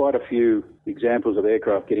saw quite a few examples of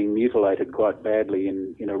aircraft getting mutilated quite badly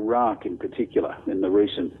in Iraq in particular in the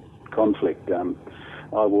recent conflict.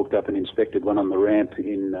 I walked up and inspected one on the ramp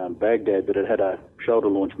in Baghdad, but it had a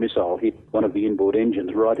shoulder-launched missile hit one of the inboard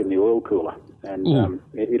engines right in the oil cooler, and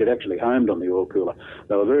it had actually homed on the oil cooler.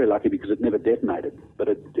 They were very lucky because it never detonated, but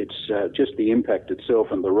it's just the impact itself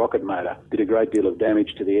and the rocket motor did a great deal of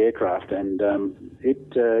damage to the aircraft, and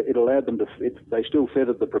it allowed them to. They still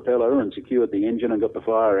feathered the propeller and secured the engine and got the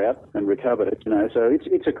fire out and recovered it. So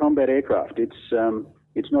it's a combat aircraft.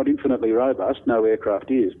 It's not infinitely robust. No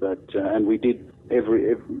aircraft is, but and we did.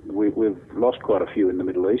 We've lost quite a few in the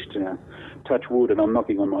Middle East. Touch wood, and I'm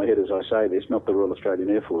knocking on my head as I say this, not the Royal Australian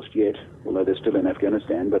Air Force yet, although they're still in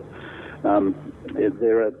Afghanistan. But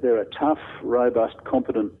they're a tough, robust,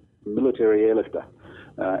 competent military airlifter,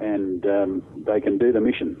 and they can do the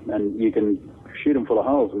mission. And you can shoot them full of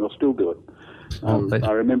holes, and they'll still do it.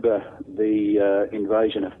 I remember the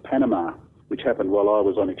invasion of Panama, which happened while I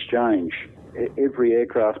was on exchange. Every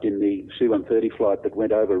aircraft in the C-130 flight that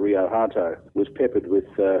went over Rio Hato was peppered with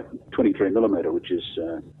 23mm, which is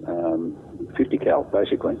 50 cal,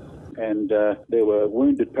 basically. And there were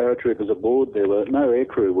wounded paratroopers aboard. There were no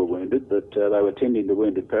aircrew were wounded, but they were tending to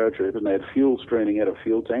wounded paratroopers, and they had fuel streaming out of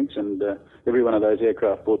fuel tanks, and every one of those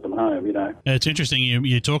aircraft brought them home, It's interesting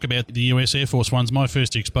you talk about the US Air Force ones. My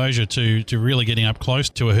first exposure to really getting up close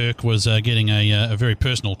to a Herc was getting a very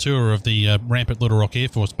personal tour of the ramp at Little Rock Air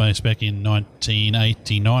Force Base back in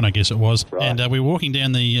 1989, I guess it was. Right. And we're walking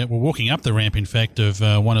up the ramp, in fact, of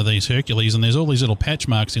one of these Hercules, and there's all these little patch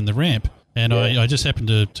marks in the ramp. And I just happened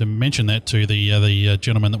to mention that to the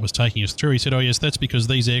gentleman that was taking us through. He said, "Oh yes, that's because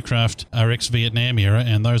these aircraft are ex-Vietnam era,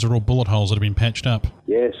 and those are all bullet holes that have been patched up."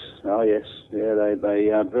 Yes, oh yes, yeah.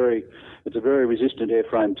 They are very, It's a very resistant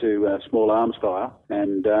airframe to small arms fire,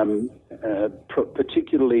 and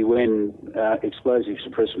particularly when explosive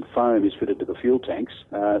suppressant foam is fitted to the fuel tanks,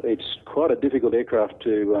 it's quite a difficult aircraft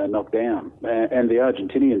to knock down. And the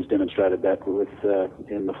Argentinians demonstrated that with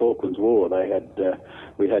in the Falklands War.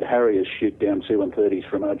 We had Harriers shoot down C-130s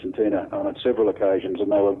from Argentina on several occasions,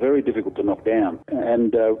 and they were very difficult to knock down.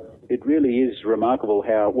 And it really is remarkable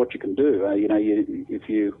what you can do.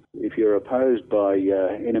 If you're opposed by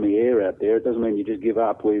enemy air out there, it doesn't mean you just give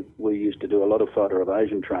up. We used to do a lot of fighter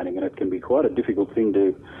evasion training, and it can be quite a difficult thing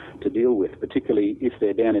to deal with, particularly if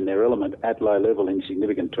they're down in their element at low level in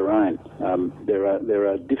significant terrain.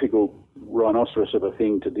 They're a difficult rhinoceros of a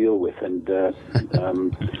thing to deal with, and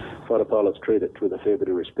fighter pilots treat it with a fair bit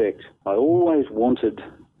of respect. I always wanted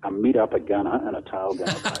a mid-upper gunner and a tail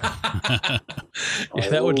gunner. Yeah,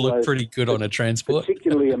 that would look pretty good on a transport.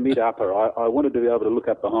 Particularly a mid-upper. I wanted to be able to look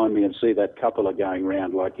up behind me and see that cupola going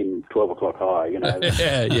round like in 12 o'clock high, you know.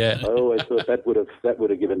 Yeah. I always thought that would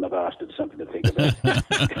have given the bastards something to think about.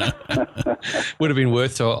 Would have been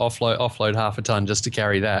worth to offload half a ton just to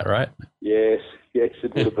carry that, right? Yes,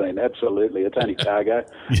 it would have been, absolutely. It's only cargo.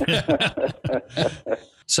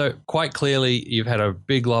 So quite clearly, you've had a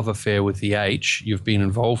big love affair with the H. You've been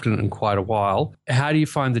involved in it in quite a while. How do you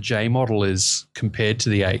find the J model is compared to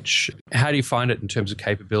the H? How do you find it in terms of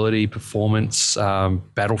capability, performance,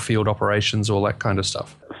 battlefield operations, all that kind of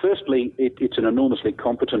stuff? Firstly, it's an enormously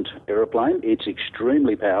competent aeroplane. It's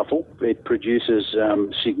extremely powerful. It produces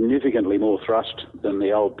significantly more thrust than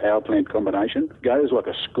the old power plant combination. Goes like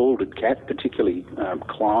a scalded cat, particularly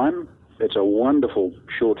climb. It's a wonderful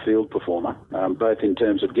short field performer, both in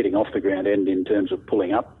terms of getting off the ground and in terms of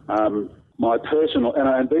pulling up. My personal,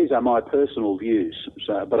 and these are my personal views,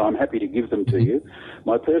 but I'm happy to give them to you.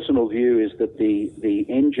 My personal view is that the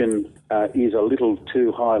engine is a little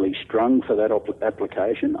too highly strung for that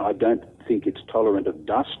application. I don't think it's tolerant of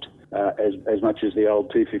dust. As much as the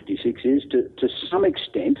old 256 is. To some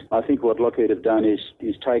extent, I think what Lockheed have done is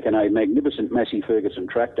taken a magnificent Massey Ferguson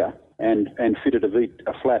tractor and fitted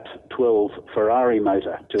a flat 12 Ferrari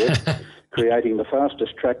motor to it, creating the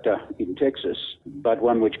fastest tractor in Texas, but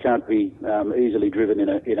one which can't be easily driven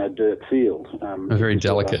in a dirt field. Very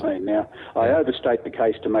delicate. Now, I overstate the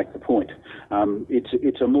case to make the point.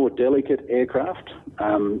 It's a more delicate aircraft,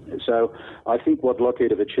 so I think what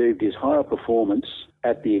Lockheed have achieved is higher performance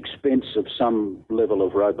at the expense of some level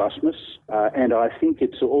of robustness, and I think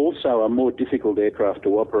it's also a more difficult aircraft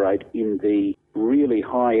to operate in the really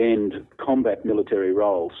high-end combat military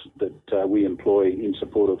roles that we employ in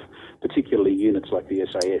support of particularly units like the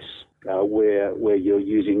SAS, where you're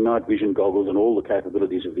using night vision goggles and all the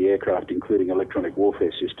capabilities of the aircraft, including electronic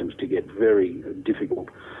warfare systems, to get very difficult,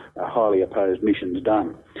 highly opposed missions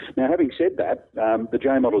done. Now, having said that, the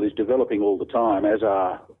J model is developing all the time, as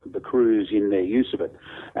are the crews in their use of it,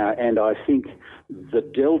 and I think the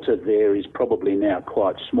delta there is probably now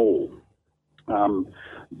quite small.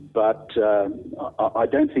 But I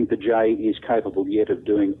don't think the J is capable yet of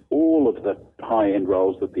doing all of the high-end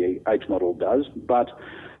roles that the H model does. But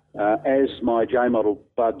as my J model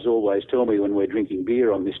buds always tell me when we're drinking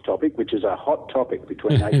beer on this topic, which is a hot topic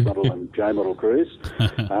between H model and J model crews,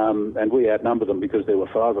 and we outnumber them because there were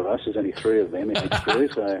 5 of us. There's only 3 of them in each crew.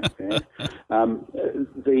 So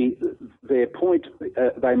their point,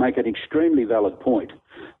 they make an extremely valid point,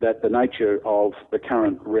 that the nature of the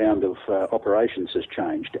current round of operations has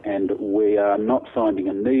changed, and we are not finding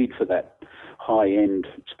a need for that high-end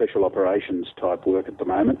special operations type work at the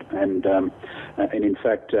moment, and in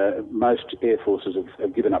fact most air forces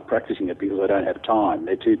have given up practicing it because they don't have time.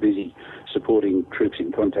 They're too busy supporting troops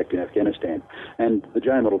in contact in Afghanistan, and the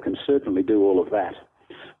J model can certainly do all of that.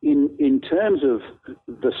 In terms of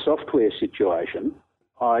the software situation,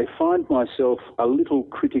 I find myself a little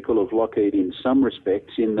critical of Lockheed in some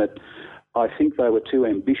respects, in that I think they were too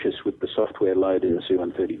ambitious with the software load in the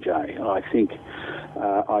C-130J. I think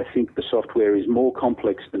the software is more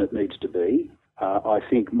complex than it needs to be. I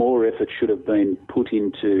think more effort should have been put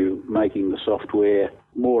into making the software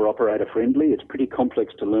more operator-friendly. It's pretty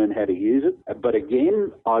complex to learn how to use it. But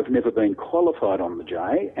again, I've never been qualified on the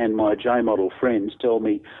J, and my J model friends tell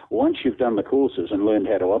me once you've done the courses and learned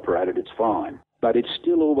how to operate it, it's fine. But it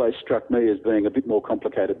still always struck me as being a bit more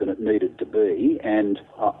complicated than it needed to be, and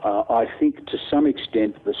I think to some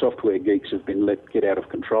extent the software geeks have been let get out of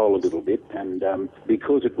control a little bit, and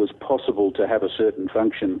because it was possible to have a certain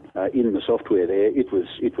function in the software there, it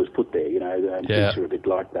was put there, and things are a bit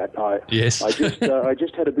like that. I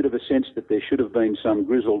just had a bit of a sense that there should have been some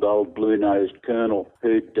grizzled old blue-nosed colonel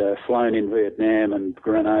who'd flown in Vietnam and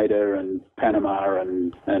Grenada and Panama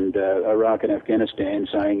and Iraq and Afghanistan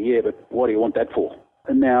saying, yeah, but what do you want that for?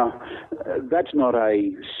 Now, that's not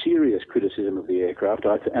a serious criticism of the aircraft,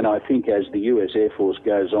 and I think as the US Air Force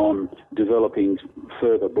goes on developing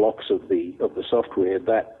further blocks of the software,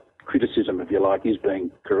 that criticism, if you like, is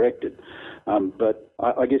being corrected. But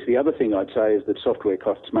I guess the other thing I'd say is that software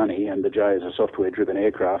costs money, and the J is a software-driven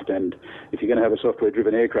aircraft, and if you're going to have a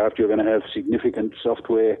software-driven aircraft, you're going to have significant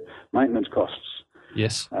software maintenance costs.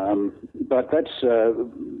 Yes. But that's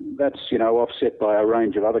offset by a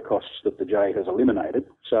range of other costs that the J has eliminated.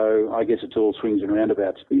 So I guess it's all swings and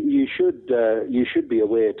roundabouts. You should be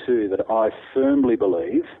aware too that I firmly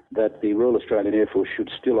believe that the Royal Australian Air Force should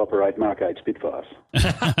still operate Mark 8 Spitfires.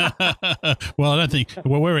 Well, I don't think.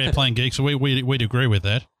 Well, we're airplane geeks, so we'd agree with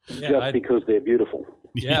that. Just because they're beautiful.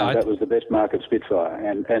 Yeah, that was the best mark of Spitfire,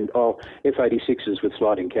 and F-86s with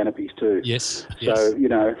sliding canopies too. Yes. So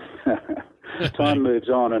time moves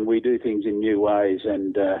on, and we do things in new ways,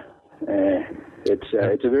 and it's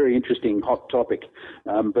a very interesting hot topic.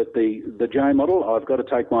 But the J model, I've got to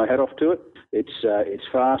take my hat off to it. It's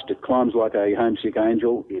fast. It climbs like a homesick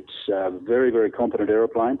angel. It's a very, very competent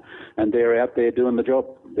aeroplane, and they're out there doing the job.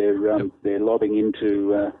 They're lobbing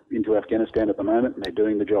into Afghanistan at the moment, and they're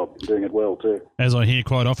doing the job, doing it well too. As I hear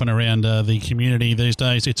quite often around the community these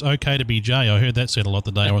days, it's okay to be J. I heard that said a lot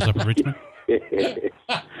the day I was up in Richmond.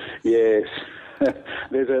 Yes.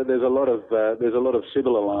 There's a lot of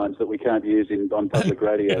similar lines that we can't use on public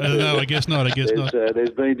radio. No, I guess not. There's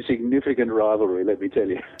been significant rivalry, let me tell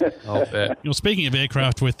you. Well, speaking of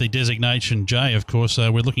aircraft with the designation J, of course,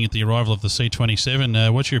 we're looking at the arrival of the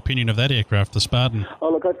C-27. What's your opinion of that aircraft, the Spartan?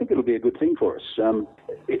 Oh, look, I think it'll be a good thing for us.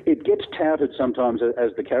 It gets touted sometimes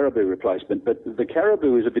as the Caribou replacement, but the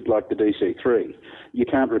Caribou is a bit like the DC-3. You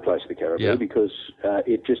can't replace the Caribou because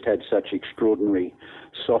it just had such extraordinary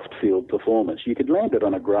soft field performance. You could land it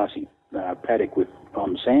on a grassy paddock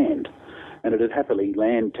on sand, and it'd happily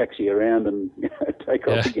land, taxi around, and take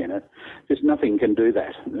off again. Just nothing can do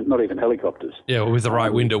that, not even helicopters. Yeah, well, with the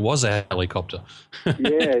right wind, it was a helicopter.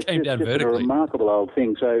 It came down vertically. It's a remarkable old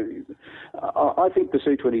thing. So I think the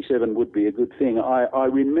C-27 would be a good thing. I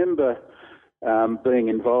remember being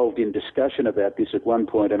involved in discussion about this at one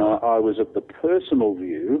point, and I was of the personal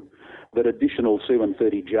view that additional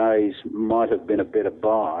C-130Js might have been a better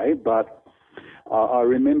buy, but I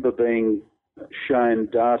remember being shown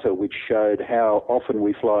data which showed how often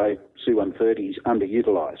we fly C-130s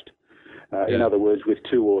underutilised. In other words, with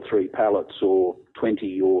 2 or 3 pallets or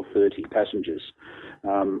 20 or 30 passengers.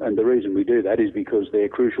 And the reason we do that is because they're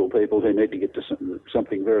crucial people who need to get to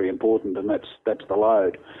something very important, and that's the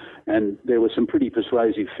load. And there were some pretty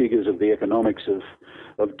persuasive figures of the economics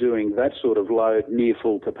of doing that sort of load near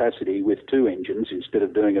full capacity with 2 engines instead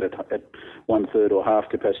of doing it at 1/3 or half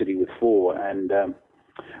capacity with 4. And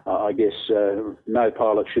I guess no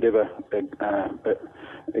pilot should ever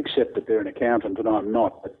accept that they're an accountant, and I'm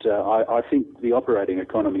not. But I think the operating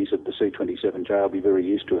economies of the C-27J will be very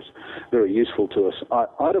useful to us.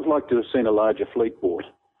 I'd have liked to have seen a larger fleet bought.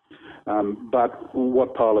 But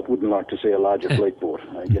what pilot wouldn't like to see a larger fleet bought?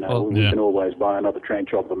 We can always buy another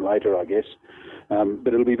tranche of them later, I guess.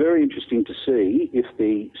 But it'll be very interesting to see if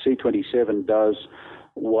the C-27 does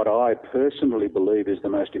what I personally believe is the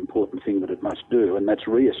most important thing that it must do, and that's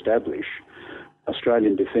re-establish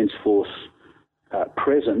Australian Defence Force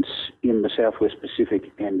presence in the Southwest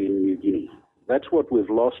Pacific and in New Guinea. That's what we've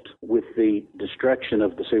lost with the distraction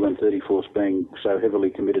of the C-130 force being so heavily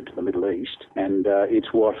committed to the Middle East, and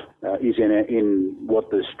it's what is in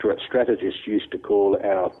what the strategists used to call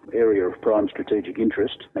our area of prime strategic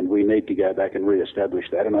interest, and we need to go back and re-establish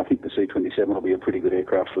that, and I think the C-27 will be a pretty good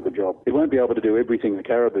aircraft for the job. It won't be able to do everything the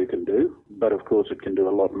Caribou can do, but of course it can do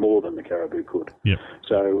a lot more than the Caribou could. Yep.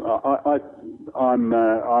 So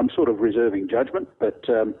I'm sort of reserving judgment, but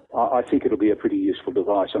I think it'll be a pretty useful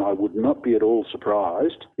device, and I would not be at all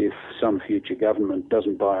surprised if some future government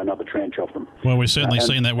doesn't buy another tranche of them. Well, we've certainly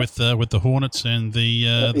seen that with the Hornets and the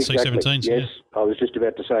exactly. C-17s. Yes, I was just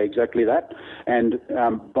about to say exactly that. And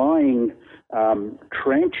buying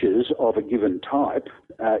tranches of a given type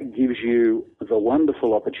gives you the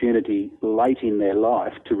wonderful opportunity late in their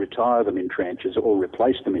life to retire them in tranches or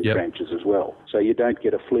replace them in tranches as well. So you don't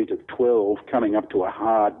get a fleet of 12 coming up to a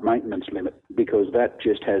hard maintenance limit, because that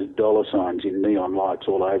just has dollar signs in neon lights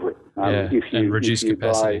all over it. If you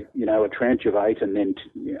buy, a tranche of 8 and then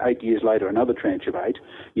 8 years later another tranche of 8,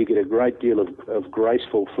 you get a great deal of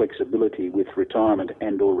graceful flexibility with retirement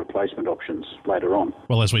and or replacement options later on.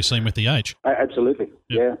 Well, as we've seen with the H. Absolutely.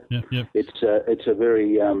 Yep. It's a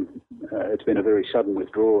very it's been a very sudden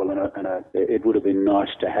withdrawal, and it would have been nice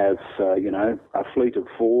to have a fleet of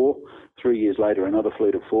 4, 3 years later another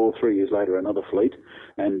fleet of 4, 3 years later another fleet,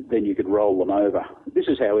 and then you could roll them over. This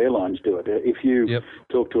is how airlines do it. If you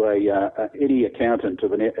talk to any accountant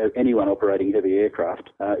of anyone operating heavy aircraft,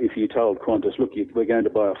 if you told Qantas, look, we're going to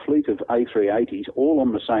buy a fleet of A380s all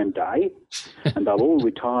on the same day, and they'll all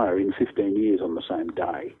retire in 15 years on the same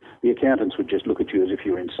day, the accountants would just look at you as if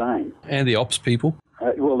you're insane. And the ops people.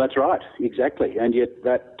 Well, that's right, exactly. And yet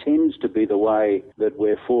that tends to be the way that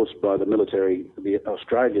we're forced by the military,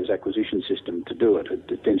 Australia's acquisition system, to do it.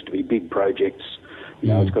 It tends to be big projects. You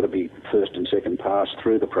know, it's got to be first and second pass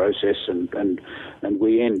through the process, and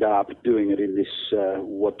we end up doing it in this,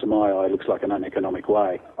 what to my eye looks like an uneconomic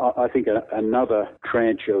way. I think another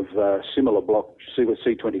tranche of similar block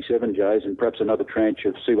C-27Js and perhaps another tranche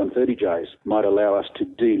of C-130Js might allow us to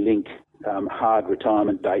de-link hard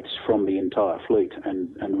retirement dates from the entire fleet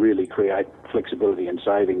and really create flexibility and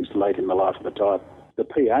savings late in the life of the type. The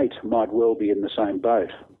P8 might well be in the same boat.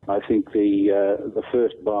 I think the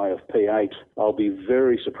first buy of P8, I'll be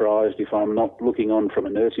very surprised if I'm not looking on from a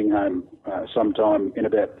nursing home sometime in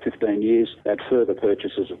about 15 years at further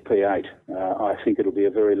purchases of P8. I think it'll be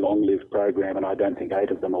a very long-lived program, and I don't think 8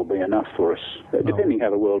 of them will be enough for us. Depending how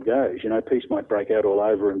the world goes, you know, peace might break out all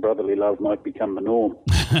over and brotherly love might become the norm.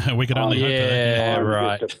 We could only hope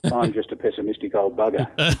that. I'm just a pessimistic old bugger.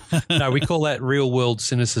 No, we call that real-world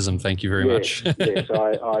cynicism. Thank you very much. Yes,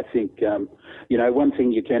 I think, you know, one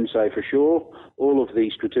thing you can say for sure, all of the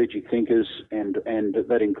strategic thinkers, and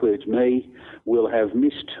that includes me, will have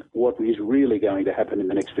missed what is really going to happen in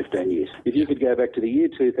the next 15 years. If you could go back to the year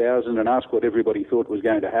 2000 and ask what everybody thought was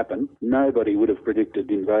going to happen, nobody would have predicted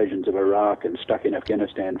invasions of Iraq and stuck in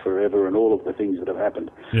Afghanistan forever and all of the things that have happened.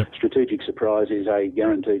 Yep. Strategic surprise is a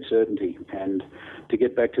guaranteed certainty, and to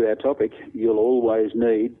get back to our topic, you'll always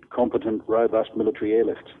need competent, robust military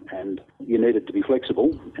airlift, and you need it to be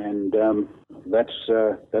flexible, and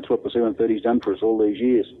that's what the C-130's done for us all these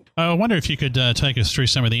years. I wonder if you could take us through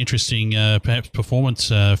some of the interesting, perhaps, performance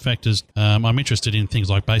factors. I'm interested in things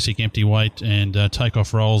like basic empty weight and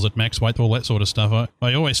takeoff rolls at max weight, all that sort of stuff.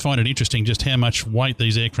 I always find it interesting just how much weight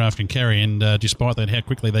these aircraft can carry, and despite that, how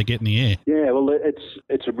quickly they get in the air. Yeah, well,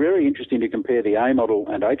 it's very interesting to compare the A model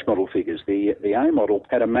and H model figures. The A model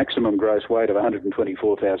had a maximum gross weight of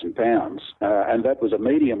 124,000 pounds, and that was a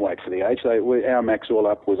medium weight for the H. Our max all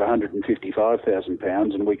up was 155,000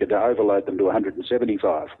 pounds, and we could overload them to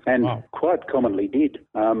 175. And quite commonly did.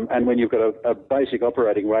 And when you've got a basic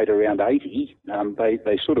operating rate around 80,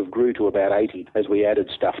 they sort of grew to about 80 as we added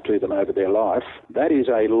stuff to them over their life. That is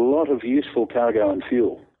a lot of useful cargo and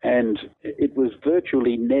fuel. And it was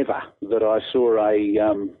virtually never that I saw a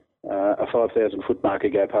 5,000-foot marker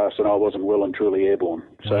go past and I wasn't well and truly airborne.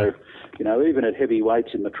 So, you know, even at heavy weights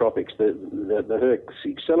in the tropics, the Herc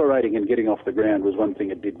accelerating and getting off the ground was one thing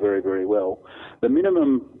it did very, very well. The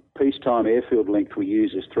minimum peacetime airfield length we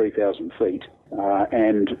use is 3,000 feet,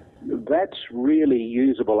 and that's really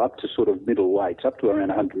usable up to sort of middle weights, up to around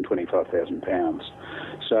 125,000 pounds.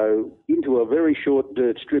 So into a very short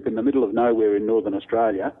dirt strip in the middle of nowhere in northern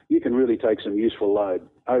Australia, you can really take some useful load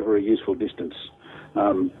over a useful distance.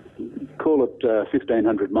 Call it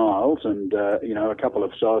 1,500 miles and, you know, a couple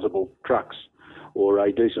of sizable trucks or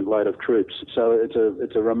a decent load of troops. So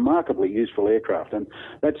it's a remarkably useful aircraft, and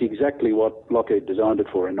that's exactly what Lockheed designed it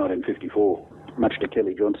for in 1954. Much to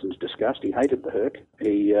Kelly Johnson's disgust, he hated the Herc.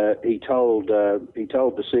 He told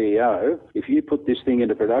the CEO, if you put this thing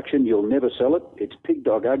into production, you'll never sell it. It's pig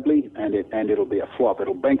dog ugly, and it'll be a flop.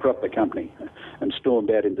 It'll bankrupt the company, and stormed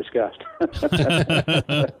out in disgust.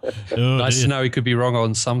 Nice to know he could be wrong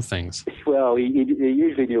on some things. Well, he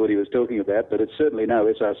usually knew what he was talking about, but it's certainly no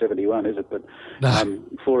SR-71, is it? But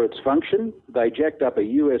for its function, they jacked up a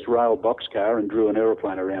US rail boxcar and drew an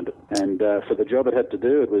aeroplane around it. And for the job it had to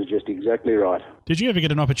do, it was just exactly right. Did you ever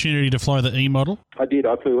get an opportunity to fly the E model? I did.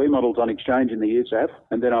 I flew E models on exchange in the USAF,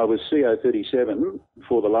 and then I was CO-37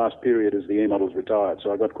 for the last period as the E models retired,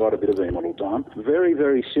 so I got quite a bit of E model time. Very,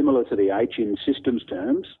 very similar to the H in systems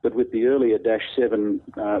terms, but with the earlier Dash 7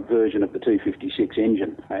 version of the T56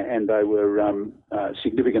 engine, and they were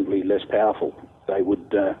significantly less powerful. They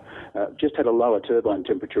would just had a lower turbine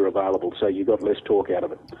temperature available, so you got less torque out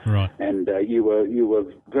of it. Right. And you were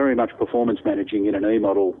very much performance managing in an E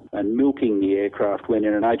model and milking the aircraft, when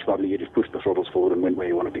in an H model you just pushed the throttles forward and went where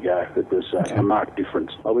you wanted to go. It was a marked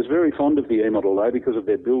difference. I was very fond of the E model though because of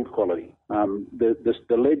their build quality.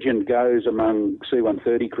 The legend goes among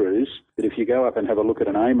C-130 crews that if you go up and have a look at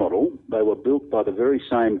an A model, they were built by the very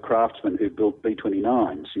same craftsmen who built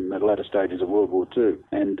B-29s in the latter stages of World War II,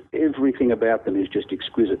 and everything about them is just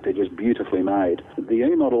exquisite. They're just beautifully made. The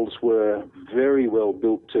E models were very well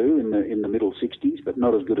built too in the middle 60s, but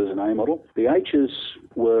not as good as an A model. The H's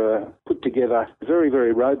were put together very,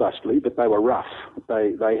 very robustly, but they were rough.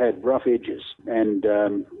 They had rough edges, and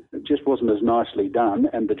it just wasn't as nicely done.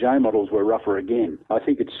 And the J models were rougher again. I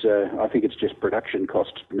think it's just production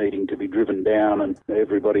costs needing to be driven down, and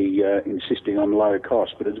everybody insisting on low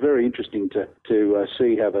cost. But it's very interesting to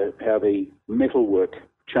see how the metalwork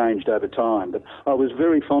changed over time. But I was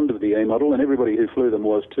very fond of the E model, and everybody who flew them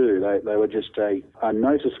was too. They were just a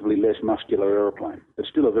noticeably less muscular aeroplane, but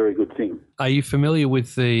still a very good thing. Are you familiar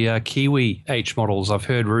with the Kiwi H models? I've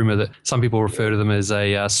heard rumour that some people refer to them as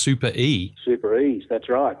a Super E. Super E's, that's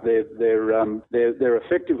right. They're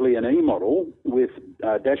effectively an E model with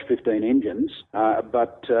Dash 15 engines,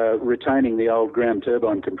 but retaining the old ground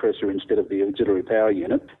turbine compressor instead of the auxiliary power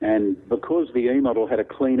unit. And because the E model had a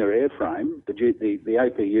cleaner airframe, the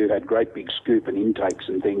APU had great big scoop and intakes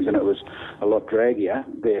and things, and it was a lot draggier.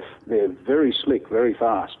 They're very slick, very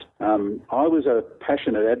fast. I was a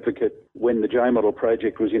passionate advocate when the J model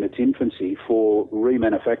project was in its infancy for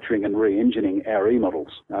remanufacturing and re-engineering our E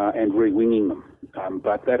models and re-winging them,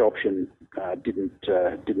 but that option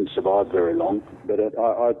didn't survive very long. But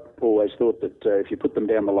I always thought that if you put them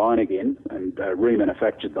down the line again and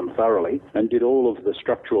remanufactured them thoroughly and did all of the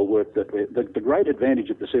structural work the great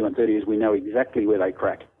advantage of the C-130 is we know exactly where they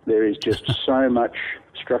crack. There is just so much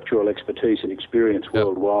structural expertise and experience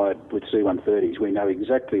worldwide with C-130s. We know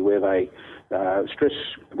exactly where they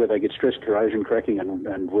get stress corrosion cracking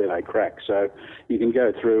and where they crack. So you can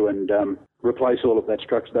go through and replace all of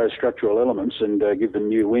those structural elements and give them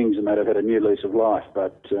new wings, and they'd have had a new lease of life.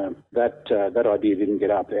 But that idea didn't get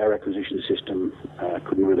up. Our acquisition system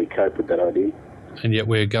couldn't really cope with that idea. And yet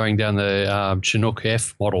we're going down the Chinook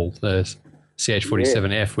F model, the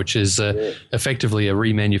CH-47F, which is effectively a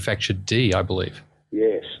remanufactured D, I believe.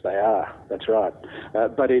 Yes, they are. That's right.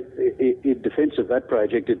 But in defence of that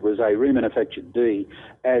project, it was a remanufactured D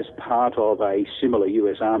as part of a similar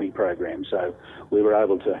US Army program. So we were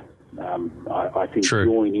able to, I think,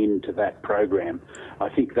 join into that program. I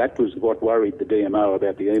think that was what worried the DMO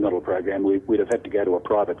about the E-model program. We'd have had to go to a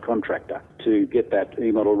private contractor to get that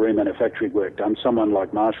E-model remanufacturing work done, someone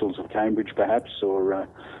like Marshalls of Cambridge perhaps, or a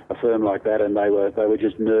firm like that, and they were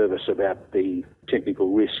just nervous about the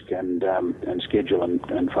technical risk and schedule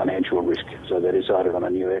and financial risk, so they decided on a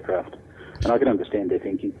new aircraft. And I can understand their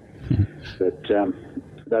thinking. But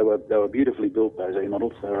they were beautifully built, those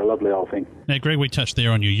E-models. They were a lovely old thing. Now, Greg, we touched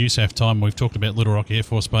there on your USAF time. We've talked about Little Rock Air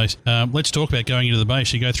Force Base. Let's talk about going into the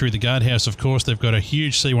base. You go through the guardhouse, of course. They've got a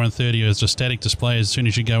huge C-130 as a static display. As soon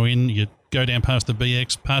as you go in, you go down past the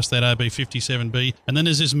BX, past that RB-57B, and then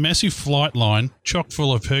there's this massive flight line chock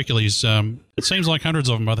full of Hercules. It seems like hundreds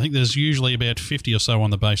of them. I think there's usually about 50 or so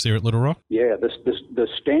on the base there at Little Rock. Yeah, the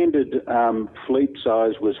standard fleet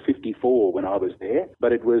size was 54 when I was there,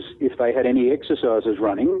 but it was, if they had any exercises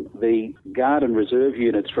running, the Guard and Reserve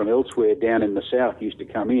units from elsewhere down in the south used to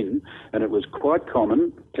come in, and it was quite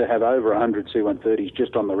common to have over 100 C-130s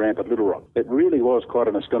just on the ramp at Little Rock. It really was quite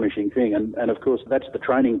an astonishing thing, and of course that's the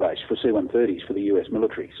training base for C-130s for the US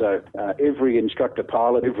military. So every instructor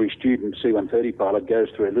pilot, every student C-130 pilot goes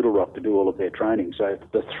through Little Rock to do all of their training. So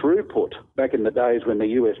the throughput back in the days when the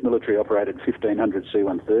US military operated 1,500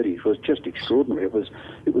 C-130s was just extraordinary. It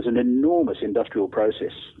was an enormous industrial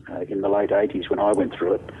process in the late 80s when I went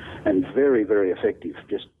through it, and very, very effective,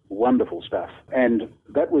 just wonderful stuff. And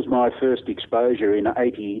that was my first exposure in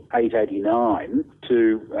 88, 89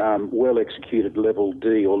 to well-executed Level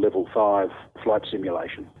D or Level 5 flight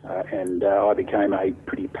simulation. And I became a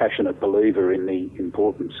pretty passionate believer in the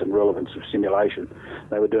importance and relevance of simulation.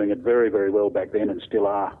 They were doing it very, very well back then and still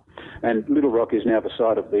are. And Little Rock is now the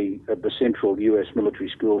site of the central US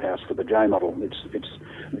military schoolhouse for the J model. It's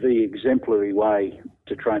the exemplary way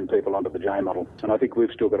to train people onto the J model. And I think we've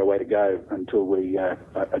still got a way to go until we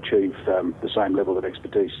achieve the same level of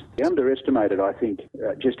expertise. We underestimated, I think,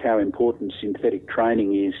 just how important synthetic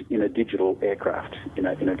training is in a digital aircraft, in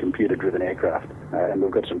a computer-driven aircraft. And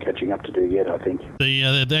we've got some catching up to do yet, I think.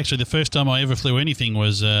 Actually, the first time I ever flew anything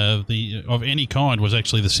was of any kind was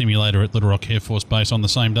actually the simulator at Little Rock Air Force Base on the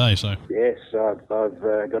same day. So yes, I've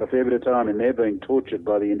got a fair bit of time in there being tortured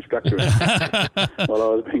by the instructor while I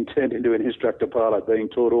was being turned into an instructor pilot, being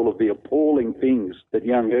taught all of the appalling things that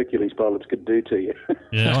young Hercules pilots could do to you.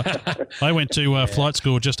 Yeah, I went to flight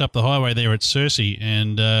school just up the highway there at Cersei,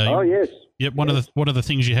 and oh yes. Yep, one of the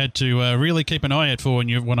things you had to really keep an eye out for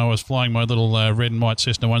when I was flying my little red and white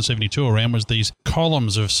Cessna 172 around was these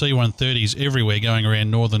columns of C-130s everywhere going around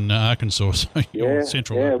northern Arkansas,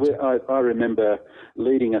 central Arkansas. I remember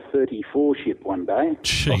leading a 34 ship one day.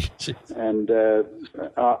 Gee. And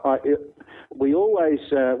we always,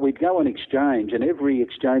 we'd go on exchange, and every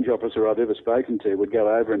exchange officer I've ever spoken to would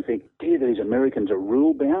go over and think, dear, these Americans are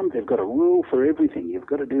rule-bound. They've got a rule for everything. You've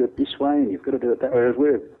got to do it this way and you've got to do it that way,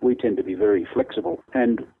 whereas we tend to be very flexible.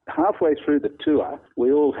 And halfway through the tour,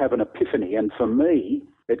 we all have an epiphany, and for me,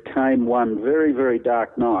 it came one very, very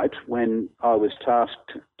dark night when I was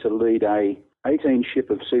tasked to lead a 18-ship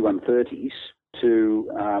of C-130s to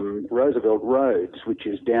Roosevelt Roads, which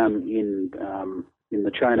is down in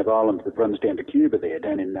the chain of islands that runs down to Cuba there,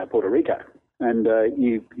 down in Puerto Rico. And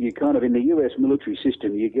you kind of, in the US military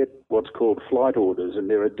system, you get what's called flight orders, and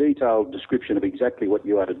they're a detailed description of exactly what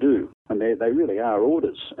you are to do. And they really are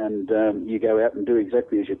orders, and you go out and do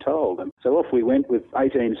exactly as you're told. And so off we went with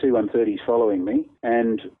 18 C-130s following me,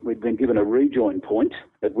 and we'd been given a rejoin point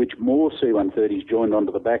at which more C-130s joined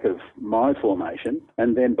onto the back of my formation,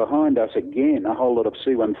 and then behind us again, a whole lot of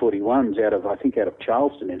C-141s out of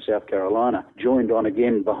Charleston in South Carolina joined on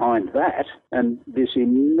again behind that, and this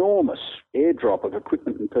enormous airdrop of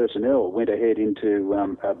equipment and personnel went ahead into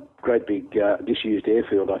a great big disused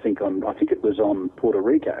airfield, I think it was on Puerto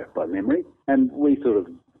Rico by memory. And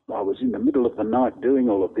I was in the middle of the night doing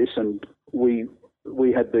all of this, and we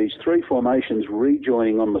had these three formations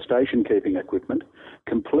rejoining on the station keeping equipment,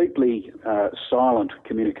 completely silent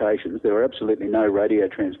communications. There were absolutely no radio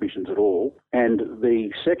transmissions at all. And the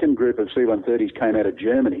second group of C-130s came out of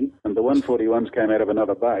Germany, and the 141s came out of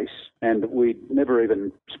another base, and we'd never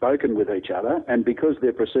even spoken with each other. And because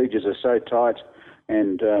their procedures are so tight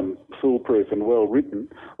and foolproof and well written,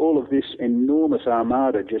 all of this enormous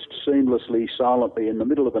armada just seamlessly, silently, in the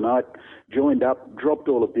middle of the night, joined up, dropped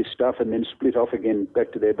all of this stuff, and then split off again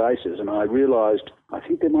back to their bases. And I realised, I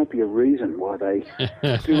think there might be a reason why they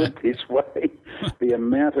do it this way. The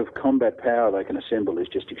amount of combat power they can assemble is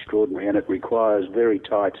just extraordinary, and it requires very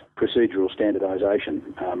tight procedural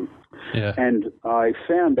standardisation. And I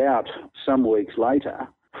found out some weeks later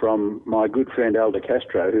from my good friend Al De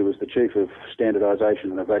Castro, who was the Chief of Standardisation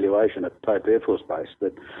and Evaluation at Pope Air Force Base,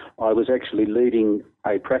 that I was actually leading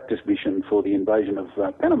a practice mission for the invasion of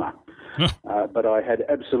Panama. But I had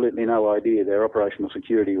absolutely no idea their operational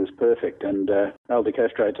security was perfect. And Al De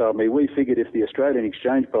Castro told me, we figured if the Australian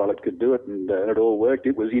exchange pilot could do it and it all worked,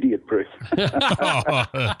 it was idiot-proof.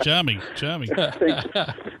 Charming.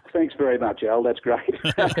 Thanks very much, Al. That's great.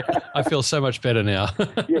 I feel so much better now.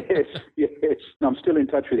 Yes. I'm still in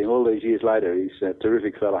touch with him all these years later. He's a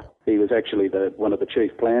terrific fella. He was actually one of the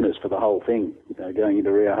chief planners for the whole thing, going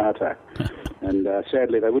into Rio Hato. And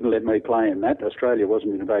sadly, they wouldn't let me play in that. Australia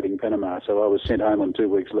wasn't invading Panama, so I was sent home on 2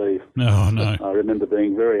 weeks' leave. Oh, no. I remember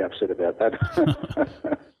being very upset about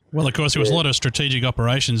that. Well, of course, there was a lot of strategic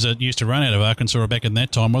operations that used to run out of Arkansas back in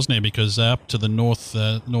that time, wasn't there? Because up to the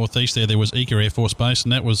northeast there was Ica Air Force Base,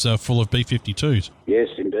 and that was full of B-52s. Yes,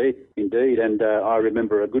 indeed. And I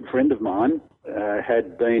remember a good friend of mine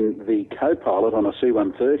had been the co-pilot on a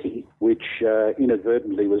C-130, which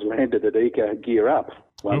inadvertently was landed at Ica gear up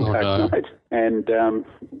one night, and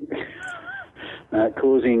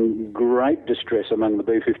causing great distress among the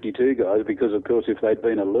B-52 guys because, of course, if they'd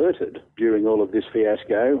been alerted during all of this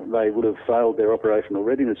fiasco, they would have failed their operational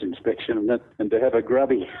readiness inspection, and to have a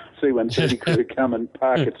grubby C-130 crew come and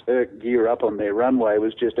park its gear up on their runway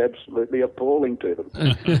was just absolutely appalling to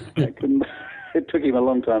them. It took him a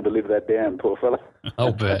long time to live that down, poor fella.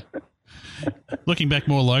 I'll bet. Looking back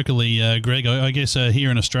more locally, Greg, I guess here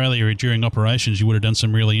in Australia during operations you would have done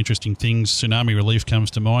some really interesting things. Tsunami relief comes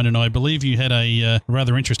to mind, and I believe you had a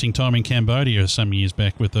rather interesting time in Cambodia some years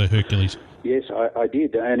back with the Hercules. Yes, I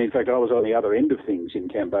did, and in fact I was on the other end of things in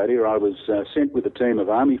Cambodia. I was sent with a team of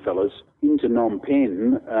Army fellas into Phnom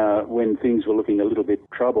Penh when things were looking a little bit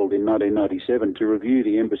troubled in 1997 to review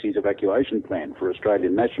the embassy's evacuation plan for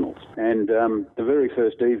Australian nationals. And the very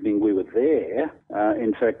first evening we were there,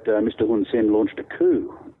 in fact, Mr Hun Sen launched a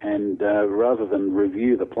coup, and rather than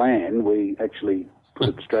review the plan, we actually put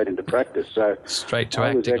it straight into practice. So straight to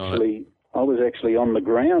acting on it. I was actually on the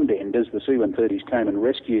ground end as the C-130s came and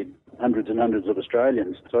rescued hundreds and hundreds of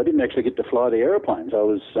Australians. So I didn't actually get to fly the aeroplanes. I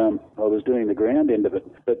was doing the ground end of it.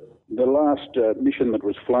 But the last mission that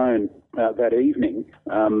was flown that evening,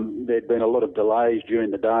 there'd been a lot of delays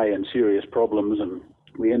during the day and serious problems, and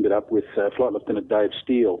we ended up with Flight Lieutenant Dave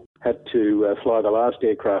Steele had to fly the last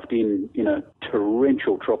aircraft in a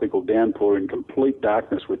torrential tropical downpour in complete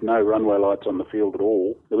darkness with no runway lights on the field at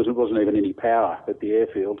all. There wasn't even any power at the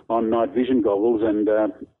airfield, on night vision goggles,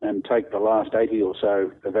 and take the last 80 or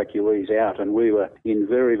so evacuees out. And we were in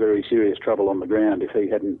very, very serious trouble on the ground if he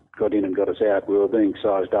hadn't got in and got us out. We were being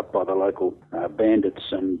sized up by the local bandits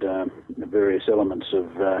and various elements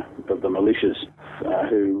of the militias.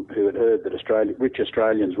 who had heard that rich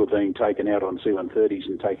Australians were being taken out on C-130s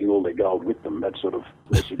and taking all their gold with them. That sort of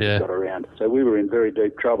message got around. So we were in very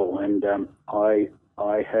deep trouble, and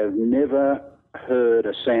I have never heard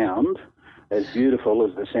a sound as beautiful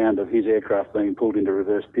as the sound of his aircraft being pulled into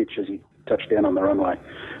reverse pitch as he touched down on the runway.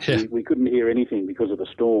 Yeah. We couldn't hear anything because of the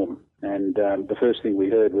storm, and the first thing we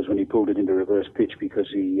heard was when he pulled it into reverse pitch, because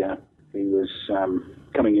he was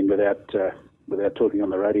coming in without talking on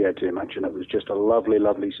the radio too much, and it was just a lovely,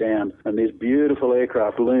 lovely sound. And this beautiful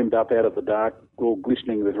aircraft loomed up out of the dark, all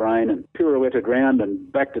glistening with rain, and pirouetted round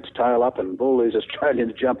and backed its tail up, and all these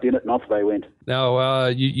Australians jumped in it, and off they went. Now,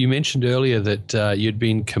 you mentioned earlier that you'd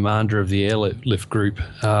been commander of the airlift group.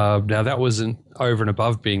 Now, that wasn't over and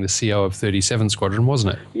above being the CO of 37 Squadron,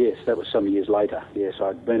 wasn't it? Yes, that was some years later. Yes,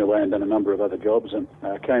 I'd been away and done a number of other jobs, and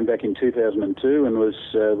came back in 2002 and was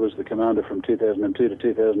the commander from 2002 to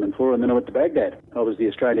 2004, and then I went to Baghdad. I was the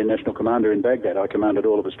Australian National Commander in Baghdad. I commanded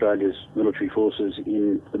all of Australia's military forces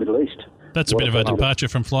in the Middle East. That's a bit of a departure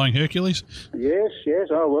from flying Hercules. Yes.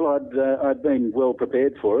 Oh, well, I'd been well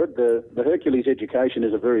prepared for it. The Hercules education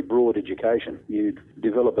is a very broad education. You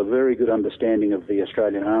develop a very good understanding of the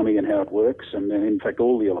Australian Army and how it works, and in fact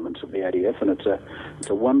all the elements of the ADF, and it's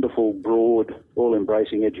a wonderful, broad,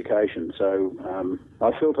 all-embracing education. So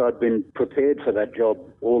I felt I'd been prepared for that job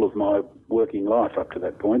all of my working life up to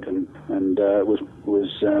that point, and it was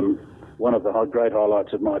one of the great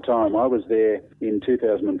highlights of my time. I was there in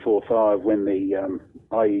 2004-05 when the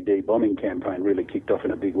IED bombing campaign really kicked off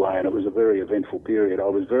in a big way, and it was a very eventful period. I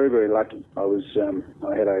was very, very lucky. I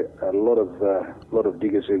had a lot of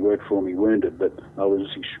diggers who worked for me wounded, but I was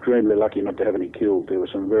extremely lucky not to have any killed. There were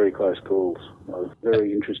some very close calls. It was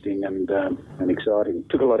very interesting and exciting.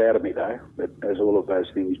 Took a lot out of me though, but as all of those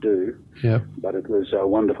things do. Yeah. But it was a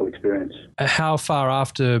wonderful experience. How far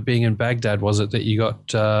after being in Baghdad was it that you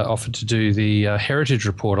got offered to do the heritage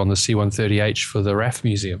report on the C-130H for the RAF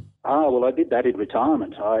Museum? Well, I did that in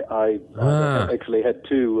retirement. I actually had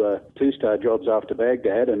two-star jobs after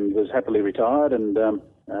Baghdad and was happily retired, and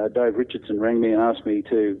Dave Richardson rang me and asked me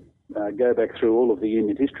to go back through all of the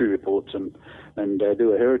Union history reports and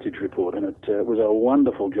do a heritage report, and it was a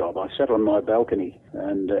wonderful job. I sat on my balcony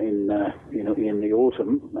and in the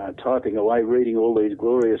autumn typing away, reading all these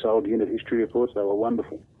glorious old unit history reports. They were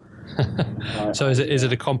wonderful. So is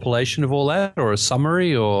it a compilation of all that, or a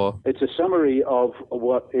summary, or? It's a summary of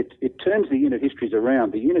what it turns the unit histories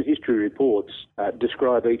around. The unit history reports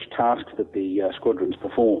describe each task that the squadrons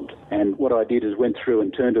performed, and what I did is went through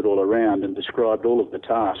and turned it all around and described all of the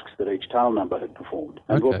tasks that each tail number had performed.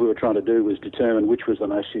 And what we were trying to do was determine which was the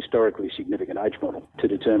most historically significant H model, to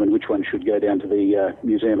determine which one should go down to the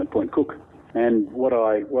museum at Point Cook. And what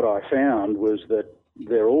I found was that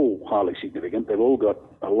they're all highly significant. They've all got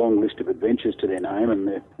a long list of adventures to their name, and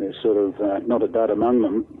they're sort of not a dud among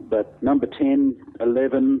them. But number 10,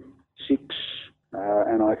 11, 6,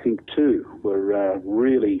 and I think 2 were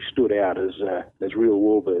really stood out as real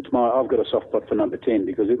warbirds. I've got a soft spot for number 10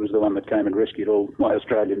 because it was the one that came and rescued all my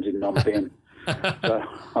Australians in Nom Pen.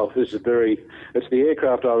 So it's the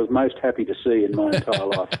aircraft I was most happy to see in my entire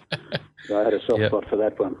life. So I had a soft spot for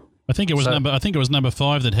that one. I think it was number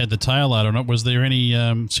 5 that had the tail light on it. Was there any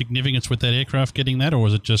significance with that aircraft getting that, or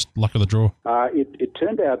was it just luck of the draw? It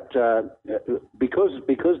turned out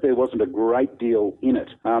because there wasn't a great deal in it.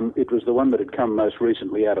 It was the one that had come most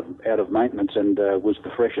recently out of maintenance and was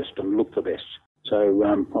the freshest and looked the best. So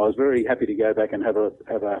I was very happy to go back and have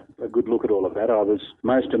a good look at all of that. I was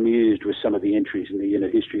most amused with some of the entries in the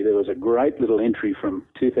unit history. There was a great little entry from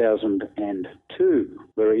 2002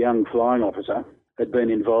 where a young flying officer had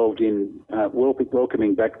been involved in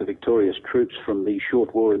welcoming back the victorious troops from the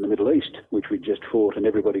short war in the Middle East, which we'd just fought and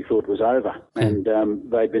everybody thought was over. And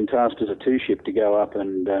they'd been tasked as a two-ship to go up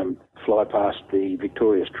and fly past the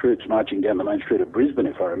victorious troops marching down the main street of Brisbane,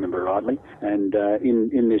 if I remember rightly. And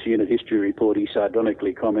in this unit history report, he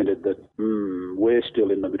sardonically commented that, we're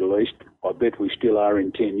still in the Middle East. I bet we still are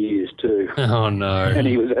in 10 years too. Oh, no. And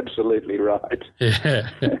he was absolutely right. Yeah.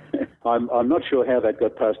 I'm not sure how that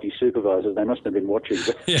got past his supervisors. They must have been watching.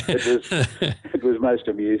 But it was most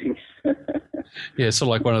amusing. Yeah, sort of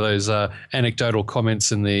like one of those anecdotal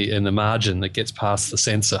comments in the margin that gets past the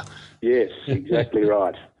censor. Yes, exactly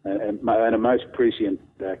right. And a most prescient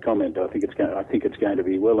comment. I think it's going to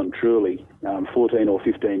be well and truly 14 or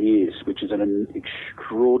 15 years, which is an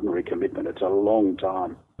extraordinary commitment. It's a long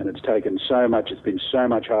time, and it's taken so much. It's been so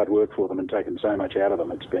much hard work for them, and taken so much out of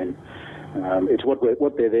them. It's been. It's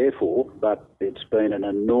what they're there for, but it's been an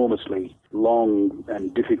enormously long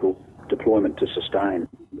and difficult deployment to sustain.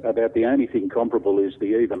 About the only thing comparable is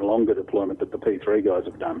the even longer deployment that the P3 guys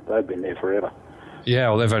have done. They've been there forever. Yeah,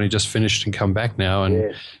 well, they've only just finished and come back now. And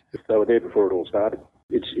yes, they were there before it all started.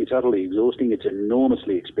 It's utterly exhausting. It's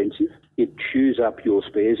enormously expensive. It chews up your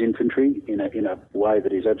spares infantry in a way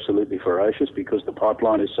that is absolutely ferocious because the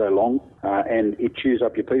pipeline is so long, and it chews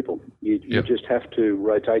up your people. You just have to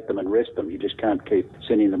rotate them and rest them. You just can't keep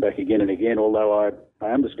sending them back again and again, although I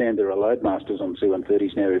understand there are loadmasters on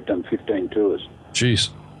C-130s now who've done 15 tours. Jeez.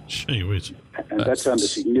 Gee whiz. And that's under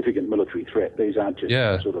significant military threat. These aren't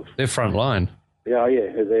just sort of... they're front line. Yeah,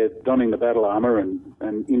 they're donning the battle armour and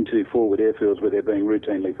into forward airfields where they're being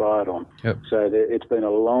routinely fired on. Yep. So it's been a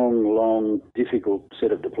long, difficult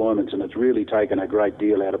set of deployments, and it's really taken a great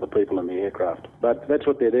deal out of the people in the aircraft. But that's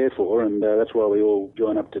what they're there for, and that's why we all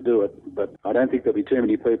join up to do it. But I don't think there'll be too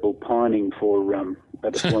many people pining for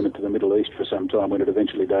a deployment to the Middle East for some time when it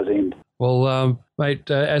eventually does end. Well,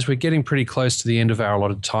 mate, as we're getting pretty close to the end of our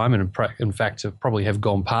allotted time, and in fact probably have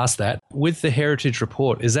gone past that, with the Heritage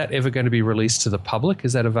Report, is that ever going to be released to the public?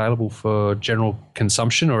 Is that available for general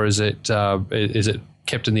consumption, or is it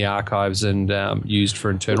kept in the archives and used for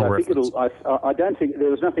internal reference? I don't think there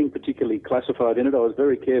was nothing particularly classified in it. I was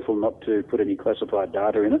very careful not to put any classified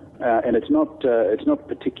data in it, and it's not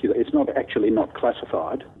actually not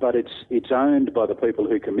classified, but it's owned by the people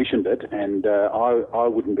who commissioned it, and I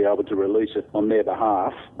wouldn't be able to release it on their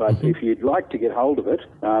behalf. But if you'd like to get hold of it,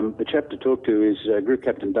 the chap to talk to is Group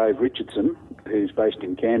Captain Dave Richardson, who's based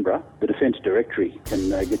in Canberra. The Defence Directory can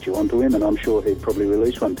get you onto him, and I'm sure he'd probably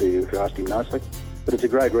release one to you if you asked him nicely. But it's a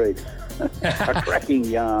great read. A cracking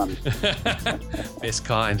yarn. Best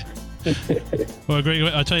kind. Well, Greg,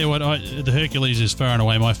 I tell you what, the Hercules is far and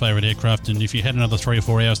away my favourite aircraft, and if you had another 3 or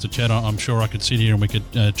 4 hours to chat, I'm sure I could sit here and we could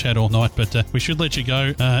chat all night, but we should let you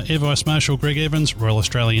go. Air Vice Marshal Greg Evans, Royal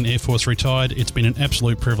Australian Air Force retired. It's been an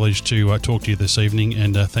absolute privilege to talk to you this evening,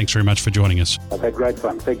 and thanks very much for joining us. I've had great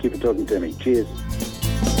fun. Thank you for talking to me. Cheers.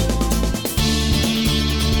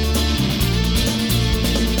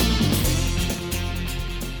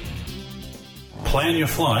 Plan your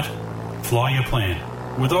flight, fly your plan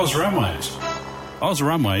with Oz Runways. Oz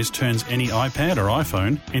Runways turns any iPad or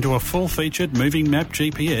iPhone into a full-featured moving map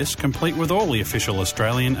GPS complete with all the official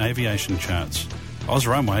Australian aviation charts. Oz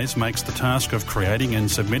Runways makes the task of creating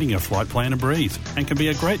and submitting a flight plan a breeze and can be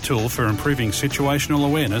a great tool for improving situational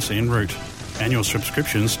awareness en route. Annual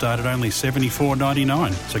subscriptions start at only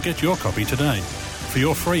 $74.99, so get your copy today. For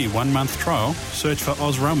your free 1-month trial, search for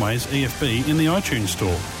Oz Runways EFB in the iTunes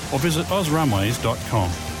store or visit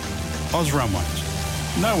ozrunways.com. Oz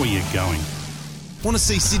Runways. Know where you're going. Want to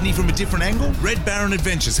see Sydney from a different angle? Red Baron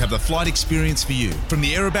Adventures have the flight experience for you. From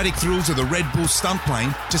the aerobatic thrills of the Red Bull stunt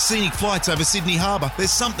plane to scenic flights over Sydney Harbour,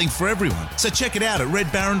 there's something for everyone. So check it out at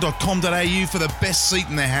redbaron.com.au for the best seat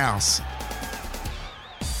in the house.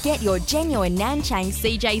 Get your genuine Nanchang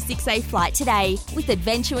CJ6A flight today with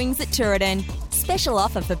AdventureWings at Tooradin. Special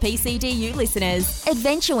offer for PCDU listeners.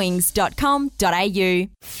 AdventureWings.com.au.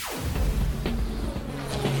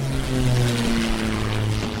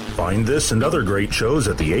 Find this and other great shows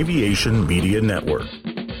at the Aviation Media Network.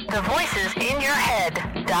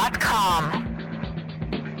 TheVoicesInYourHead.com.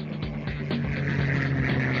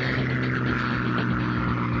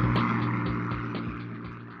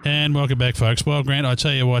 And welcome back, folks. Well, Grant, I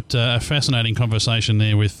tell you what, a fascinating conversation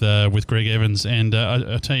there with Greg Evans. And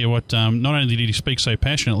I tell you what, not only did he speak so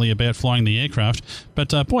passionately about flying the aircraft, but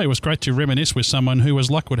boy, it was great to reminisce with someone who, as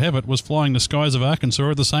luck would have it, was flying the skies of Arkansas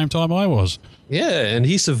at the same time I was. Yeah, and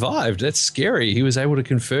he survived. That's scary. He was able to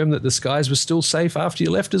confirm that the skies were still safe after you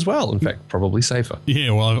left as well. In fact, probably safer.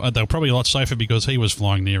 Yeah, well, they were probably a lot safer because he was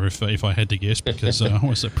flying there, if I had to guess, because I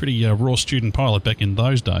was a pretty raw student pilot back in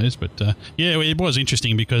those days. But yeah, it was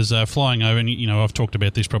interesting because flying over, and I've talked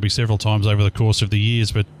about this probably several times over the course of the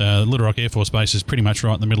years, but Little Rock Air Force Base is pretty much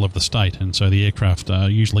right in the middle of the state, and so the aircraft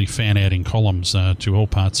usually fan out in columns to all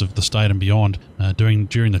parts of the state and beyond during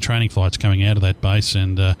the training flights coming out of that base,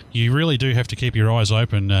 and you really do have to keep your eyes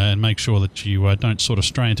open and make sure that you don't sort of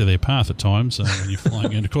stray into their path at times when you're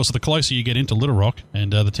flying. And of course, the closer you get into Little Rock,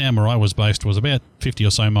 and the town where I was based was about 50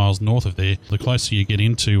 or so miles north of there, the closer you get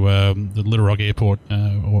into the Little Rock Airport,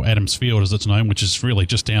 or Adams Field as it's known, which is really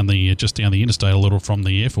just down the interstate a little from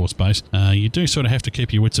the Air Force Base, you do sort of have to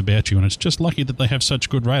keep your wits about you, and it's just lucky that they have such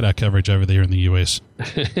good radar coverage over there in the US.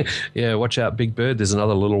 Yeah, watch out, Big Bird. There's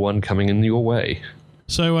another little one coming in your way.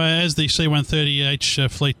 So as the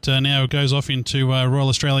C-130H fleet now goes off into Royal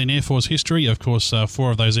Australian Air Force history, of course,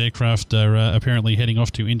 4 of those aircraft are apparently heading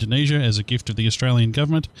off to Indonesia as a gift of the Australian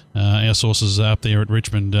government. Our sources up there at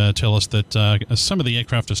Richmond tell us that some of the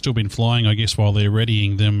aircraft have still been flying, I guess, while they're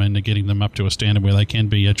readying them and getting them up to a standard where they can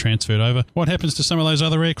be transferred over. What happens to some of those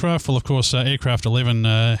other aircraft? Well, of course, Aircraft 11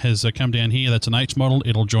 has come down here. That's an H model.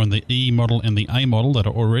 It'll join the E model and the A model that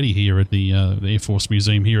are already here at the Air Force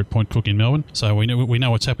Museum here at Point Cook in Melbourne. So we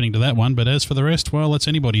know what's happening to that one. But as for the rest, well, that's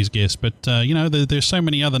anybody's guess. But, there's so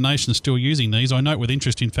many other nations still using these. I note with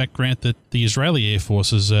interest, in fact, Grant, that the Israeli Air Force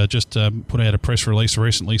has just put out a press release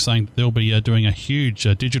recently saying that they'll be doing a huge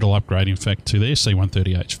digital upgrade, in fact, to their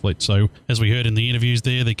C-130H fleet. So as we heard in the interviews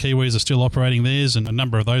there, the Kiwis are still operating theirs, and a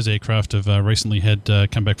number of those aircraft have recently had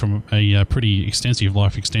come back from a pretty extensive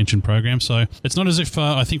life extension program. So it's not as if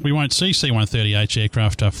I think we won't see C-130H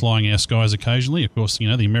aircraft flying our skies occasionally. Of course, the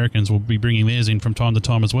Americans will be bringing theirs in from time to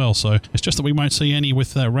time as well. So it's just that we won't see any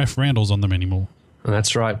with RAF Randalls on them anymore.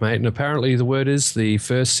 That's right, mate. And apparently the word is the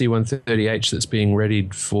first C-130H that's being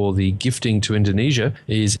readied for the gifting to Indonesia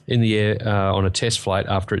is in the air on a test flight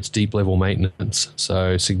after its deep level maintenance.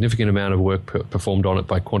 So significant amount of work performed on it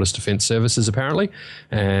by Qantas Defence Services apparently.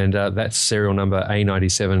 And that's serial number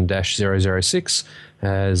A97-006.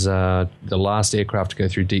 as the last aircraft to go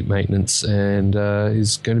through deep maintenance and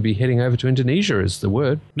is going to be heading over to Indonesia is the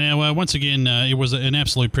word. Now, once again, it was an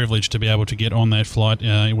absolute privilege to be able to get on that flight.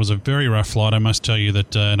 It was a very rough flight. I must tell you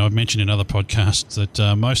that, and I've mentioned in other podcasts,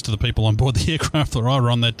 that most of the people on board the aircraft that I were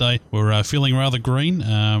on that day were feeling rather green.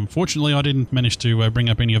 Fortunately, I didn't manage to bring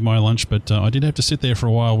up any of my lunch, but I did have to sit there for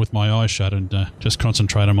a while with my eyes shut and just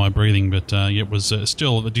concentrate on my breathing. But it was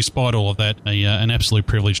still, despite all of that, an absolute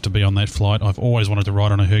privilege to be on that flight. I've always wanted to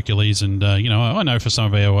ride on a Hercules, and I know for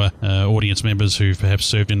some of our audience members who perhaps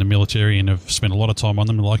served in the military and have spent a lot of time on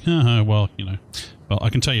them, are like, well, I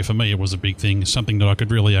can tell you for me it was a big thing, something that I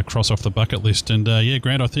could really cross off the bucket list. And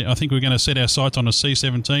Grant, I think we're going to set our sights on a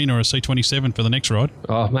C-17 or a C-27 for the next ride.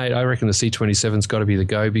 Oh, mate, I reckon the C-27's got to be the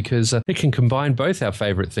go because it can combine both our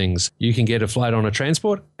favourite things. You can get a flight on a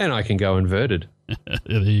transport and I can go inverted.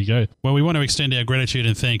 There you go. Well, we want to extend our gratitude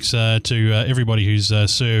and thanks to everybody who's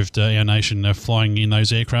served our nation flying in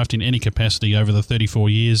those aircraft in any capacity over the 34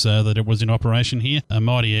 years that it was in operation here. A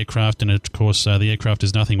mighty aircraft, and of course the aircraft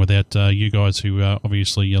is nothing without you guys who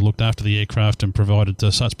obviously looked after the aircraft and provided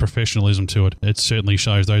such professionalism to it. It certainly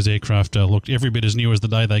shows those aircraft looked every bit as new as the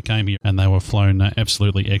day they came here, and they were flown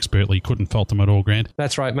absolutely expertly. Couldn't fault them at all, Grant.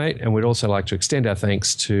 That's right, mate. And we'd also like to extend our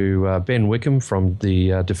thanks to Ben Wickham from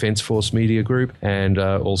the Defence Force Media Group, and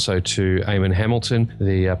also to Eamon Hamilton,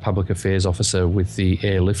 the Public Affairs Officer with the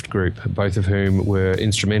Airlift Group, both of whom were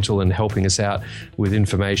instrumental in helping us out with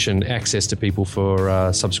information, access to people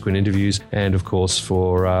for subsequent interviews, and of course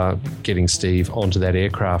for getting Steve onto that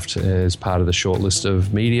aircraft as part of the short list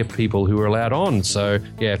of media people who were allowed on. So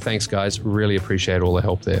yeah, thanks guys, really appreciate all the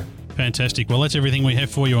help there. Fantastic. Well, that's everything we have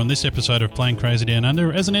for you on this episode of Plane Crazy Down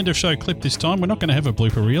Under. As an end-of-show clip this time, we're not going to have a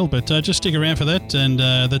blooper reel, but just stick around for that. And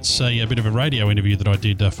that's a bit of a radio interview that I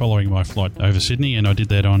did following my flight over Sydney, and I did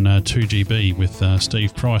that on 2GB with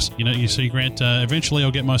Steve Price. You see, Grant, eventually I'll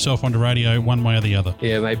get myself onto radio one way or the other.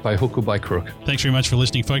 Yeah, mate, by hook or by crook. Thanks very much for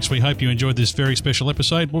listening, folks. We hope you enjoyed this very special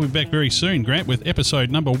episode. We'll be back very soon, Grant, with episode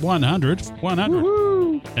number 100. 100. Woohoo!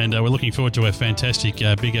 And we're looking forward to a fantastic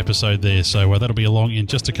big episode there. So that'll be along in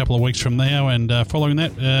just a couple of weeks from now. And following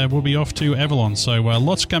that, we'll be off to Avalon. So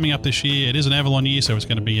lots coming up this year. It is an Avalon year, so it's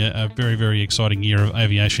going to be a very, very exciting year of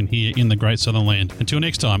aviation here in the Great Southern Land. Until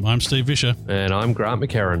next time, I'm Steve Vischer. And I'm Grant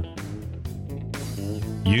McHerron.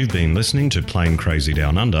 You've been listening to Plane Crazy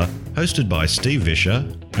Down Under, hosted by Steve Vischer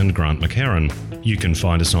and Grant McHerron. You can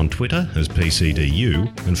find us on Twitter as PCDU,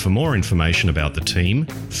 and for more information about the team,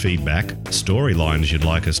 feedback, storylines you'd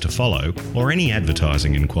like us to follow, or any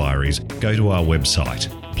advertising inquiries, go to our website,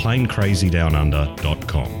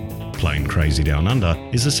 planecrazydownunder.com. Plane Crazy Down Under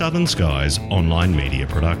is a Southern Skies online media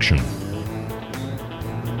production.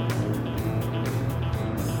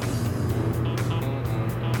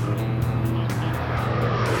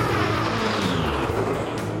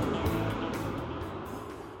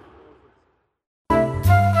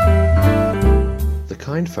 The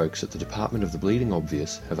kind folks at the Department of the Bleeding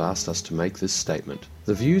Obvious have asked us to make this statement.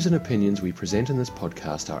 The views and opinions we present in this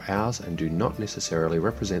podcast are ours and do not necessarily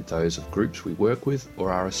represent those of groups we work with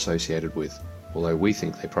or are associated with, although we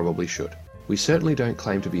think they probably should. We certainly don't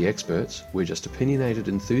claim to be experts, we're just opinionated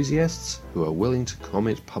enthusiasts who are willing to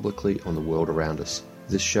comment publicly on the world around us.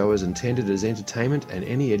 This show is intended as entertainment, and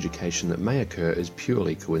any education that may occur is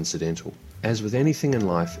purely coincidental. As with anything in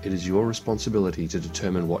life, it is your responsibility to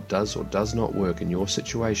determine what does or does not work in your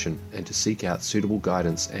situation and to seek out suitable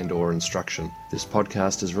guidance and/or instruction. This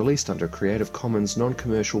podcast is released under a Creative Commons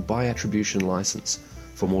non-commercial by attribution license.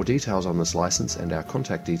 For more details on this license and our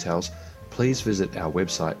contact details, please visit our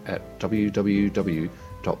website at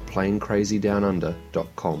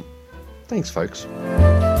www.planecrazydownunder.com. Thanks, folks.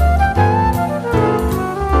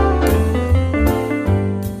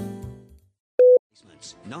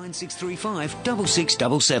 9635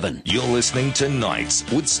 6677. You're listening to Nights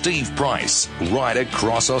with Steve Price, right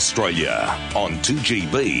across Australia on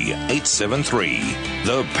 2GB 873,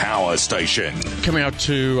 the power station. Coming up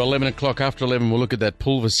to 11 o'clock, after 11, we'll look at that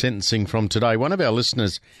Pulver sentencing from today. One of our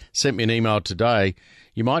listeners sent me an email today.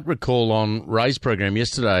 You might recall on Ray's program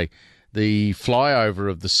yesterday, the flyover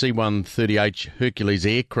of the C-130H Hercules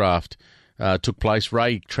aircraft took place.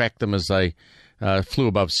 Ray tracked them as they flew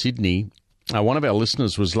above Sydney. One of our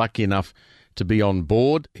listeners was lucky enough to be on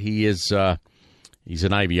board. He is he's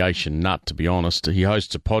an aviation nut, to be honest. He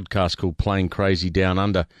hosts a podcast called Plane Crazy Down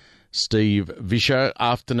Under. Steve Vischer,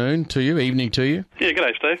 afternoon to you, evening to you. Yeah,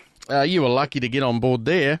 g'day, Steve. You were lucky to get on board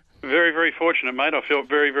there. Very, very fortunate, mate. I felt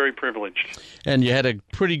very, very privileged. And you had a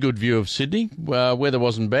pretty good view of Sydney. Weather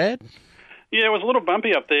wasn't bad. Yeah, it was a little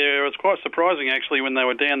bumpy up there. It was quite surprising, actually, when they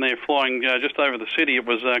were down there flying just over the city. It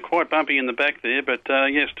was quite bumpy in the back there, but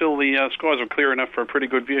yeah, still the skies were clear enough for a pretty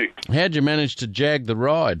good view. How'd you manage to jag the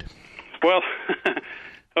ride? Well,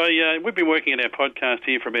 we've been working at our podcast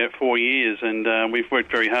here for about 4 years, and we've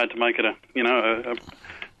worked very hard to make it a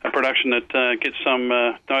production that gets some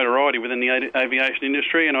notoriety within the aviation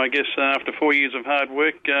industry. And I guess after 4 years of hard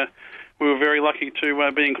work, we were very lucky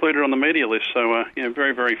to be included on the media list, so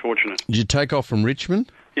very, very fortunate. Did you take off from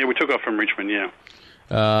Richmond? Yeah, we took off from Richmond, yeah.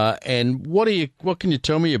 And what can you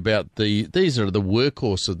tell me about these are the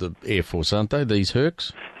workhorse of the Air Force, aren't they, these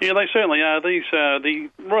Hercs? Yeah, they certainly are. The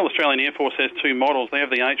Royal Australian Air Force has two models. They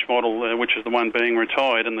have the H model, which is the one being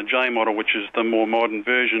retired, and the J model, which is the more modern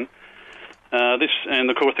version. And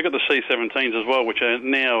of course they've got the C-17s as well, which are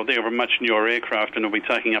now, they're a much newer aircraft and will be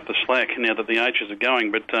taking up the slack now that the H's are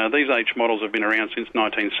going. But these H models have been around since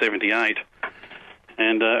 1978.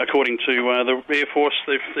 And according to the Air Force,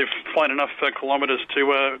 they've flown enough kilometres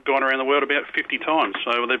to gone around the world about 50 times.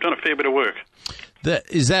 So they've done a fair bit of work.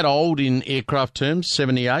 Is that old in aircraft terms,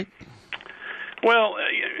 78? Well,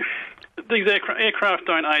 these aircraft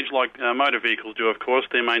don't age like motor vehicles do, of course.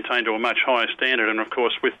 They're maintained to a much higher standard, and of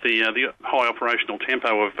course with the high operational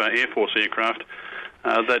tempo of Air Force aircraft,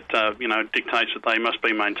 that dictates that they must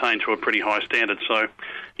be maintained to a pretty high standard. So,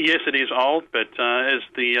 yes, it is old, but as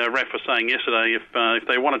the RAF was saying yesterday, if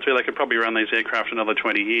they wanted to, they could probably run these aircraft another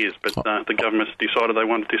 20 years. But the government's decided they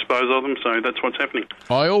want to dispose of them, so that's what's happening.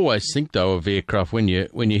 I always think, though, of aircraft, when you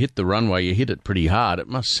hit the runway, you hit it pretty hard. It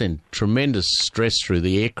must send tremendous stress through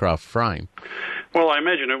the aircraft frame. Well, I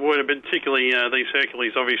imagine it would, particularly these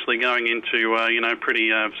Hercules obviously going into,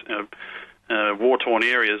 pretty... war-torn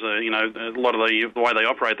areas. A lot of the way they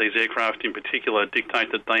operate these aircraft in particular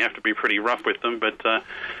dictate that they have to be pretty rough with them. But that,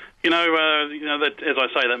 as I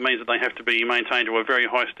say, that means that they have to be maintained to a very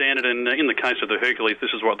high standard. And in the case of the Hercules,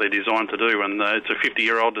 this is what they're designed to do. And it's a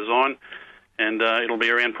 50-year-old design, and it'll be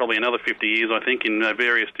around probably another 50 years, I think, in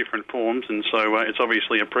various different forms. And so it's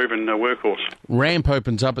obviously a proven workhorse. Ramp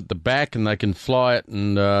opens up at the back, and they can fly it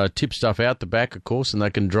and tip stuff out the back, of course, and they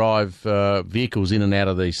can drive vehicles in and out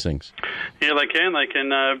of these things. Yeah, they can. They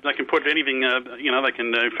can put anything. They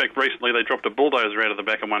can. In fact, recently they dropped a bulldozer out of the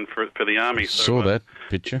back of one for the army. So, saw that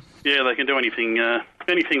picture. Yeah, they can do anything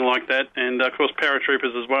like that, and of course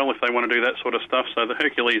paratroopers as well if they want to do that sort of stuff. So the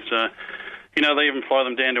Hercules. They even fly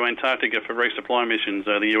them down to Antarctica for resupply missions.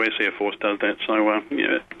 The US Air Force does that. So,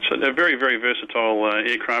 it's a very, very versatile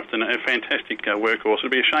aircraft and a fantastic workhorse.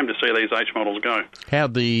 It'd be a shame to see these H models go.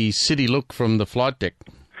 How'd the city look from the flight deck?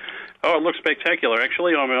 Oh, it looks spectacular,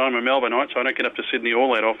 actually. I'm a Melbourneite, so I don't get up to Sydney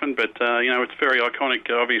all that often. But, it's very iconic,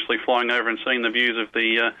 obviously, flying over and seeing the views of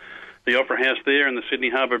the Opera House there and the Sydney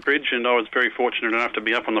Harbour Bridge, and I was very fortunate enough to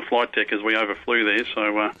be up on the flight deck as we overflew there,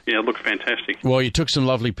 so it looked fantastic. Well, you took some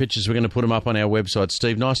lovely pictures. We're going to put them up on our website.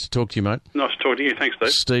 Steve, nice to talk to you, mate. Nice to talk to you. Thanks, Steve.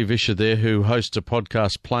 Steve Vischer there, who hosts a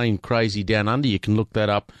podcast, Plane Crazy Down Under. You can look that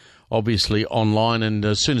up, obviously, online, and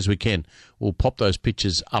as soon as we can, we'll pop those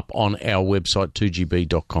pictures up on our website,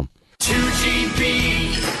 2gb.com. 2GB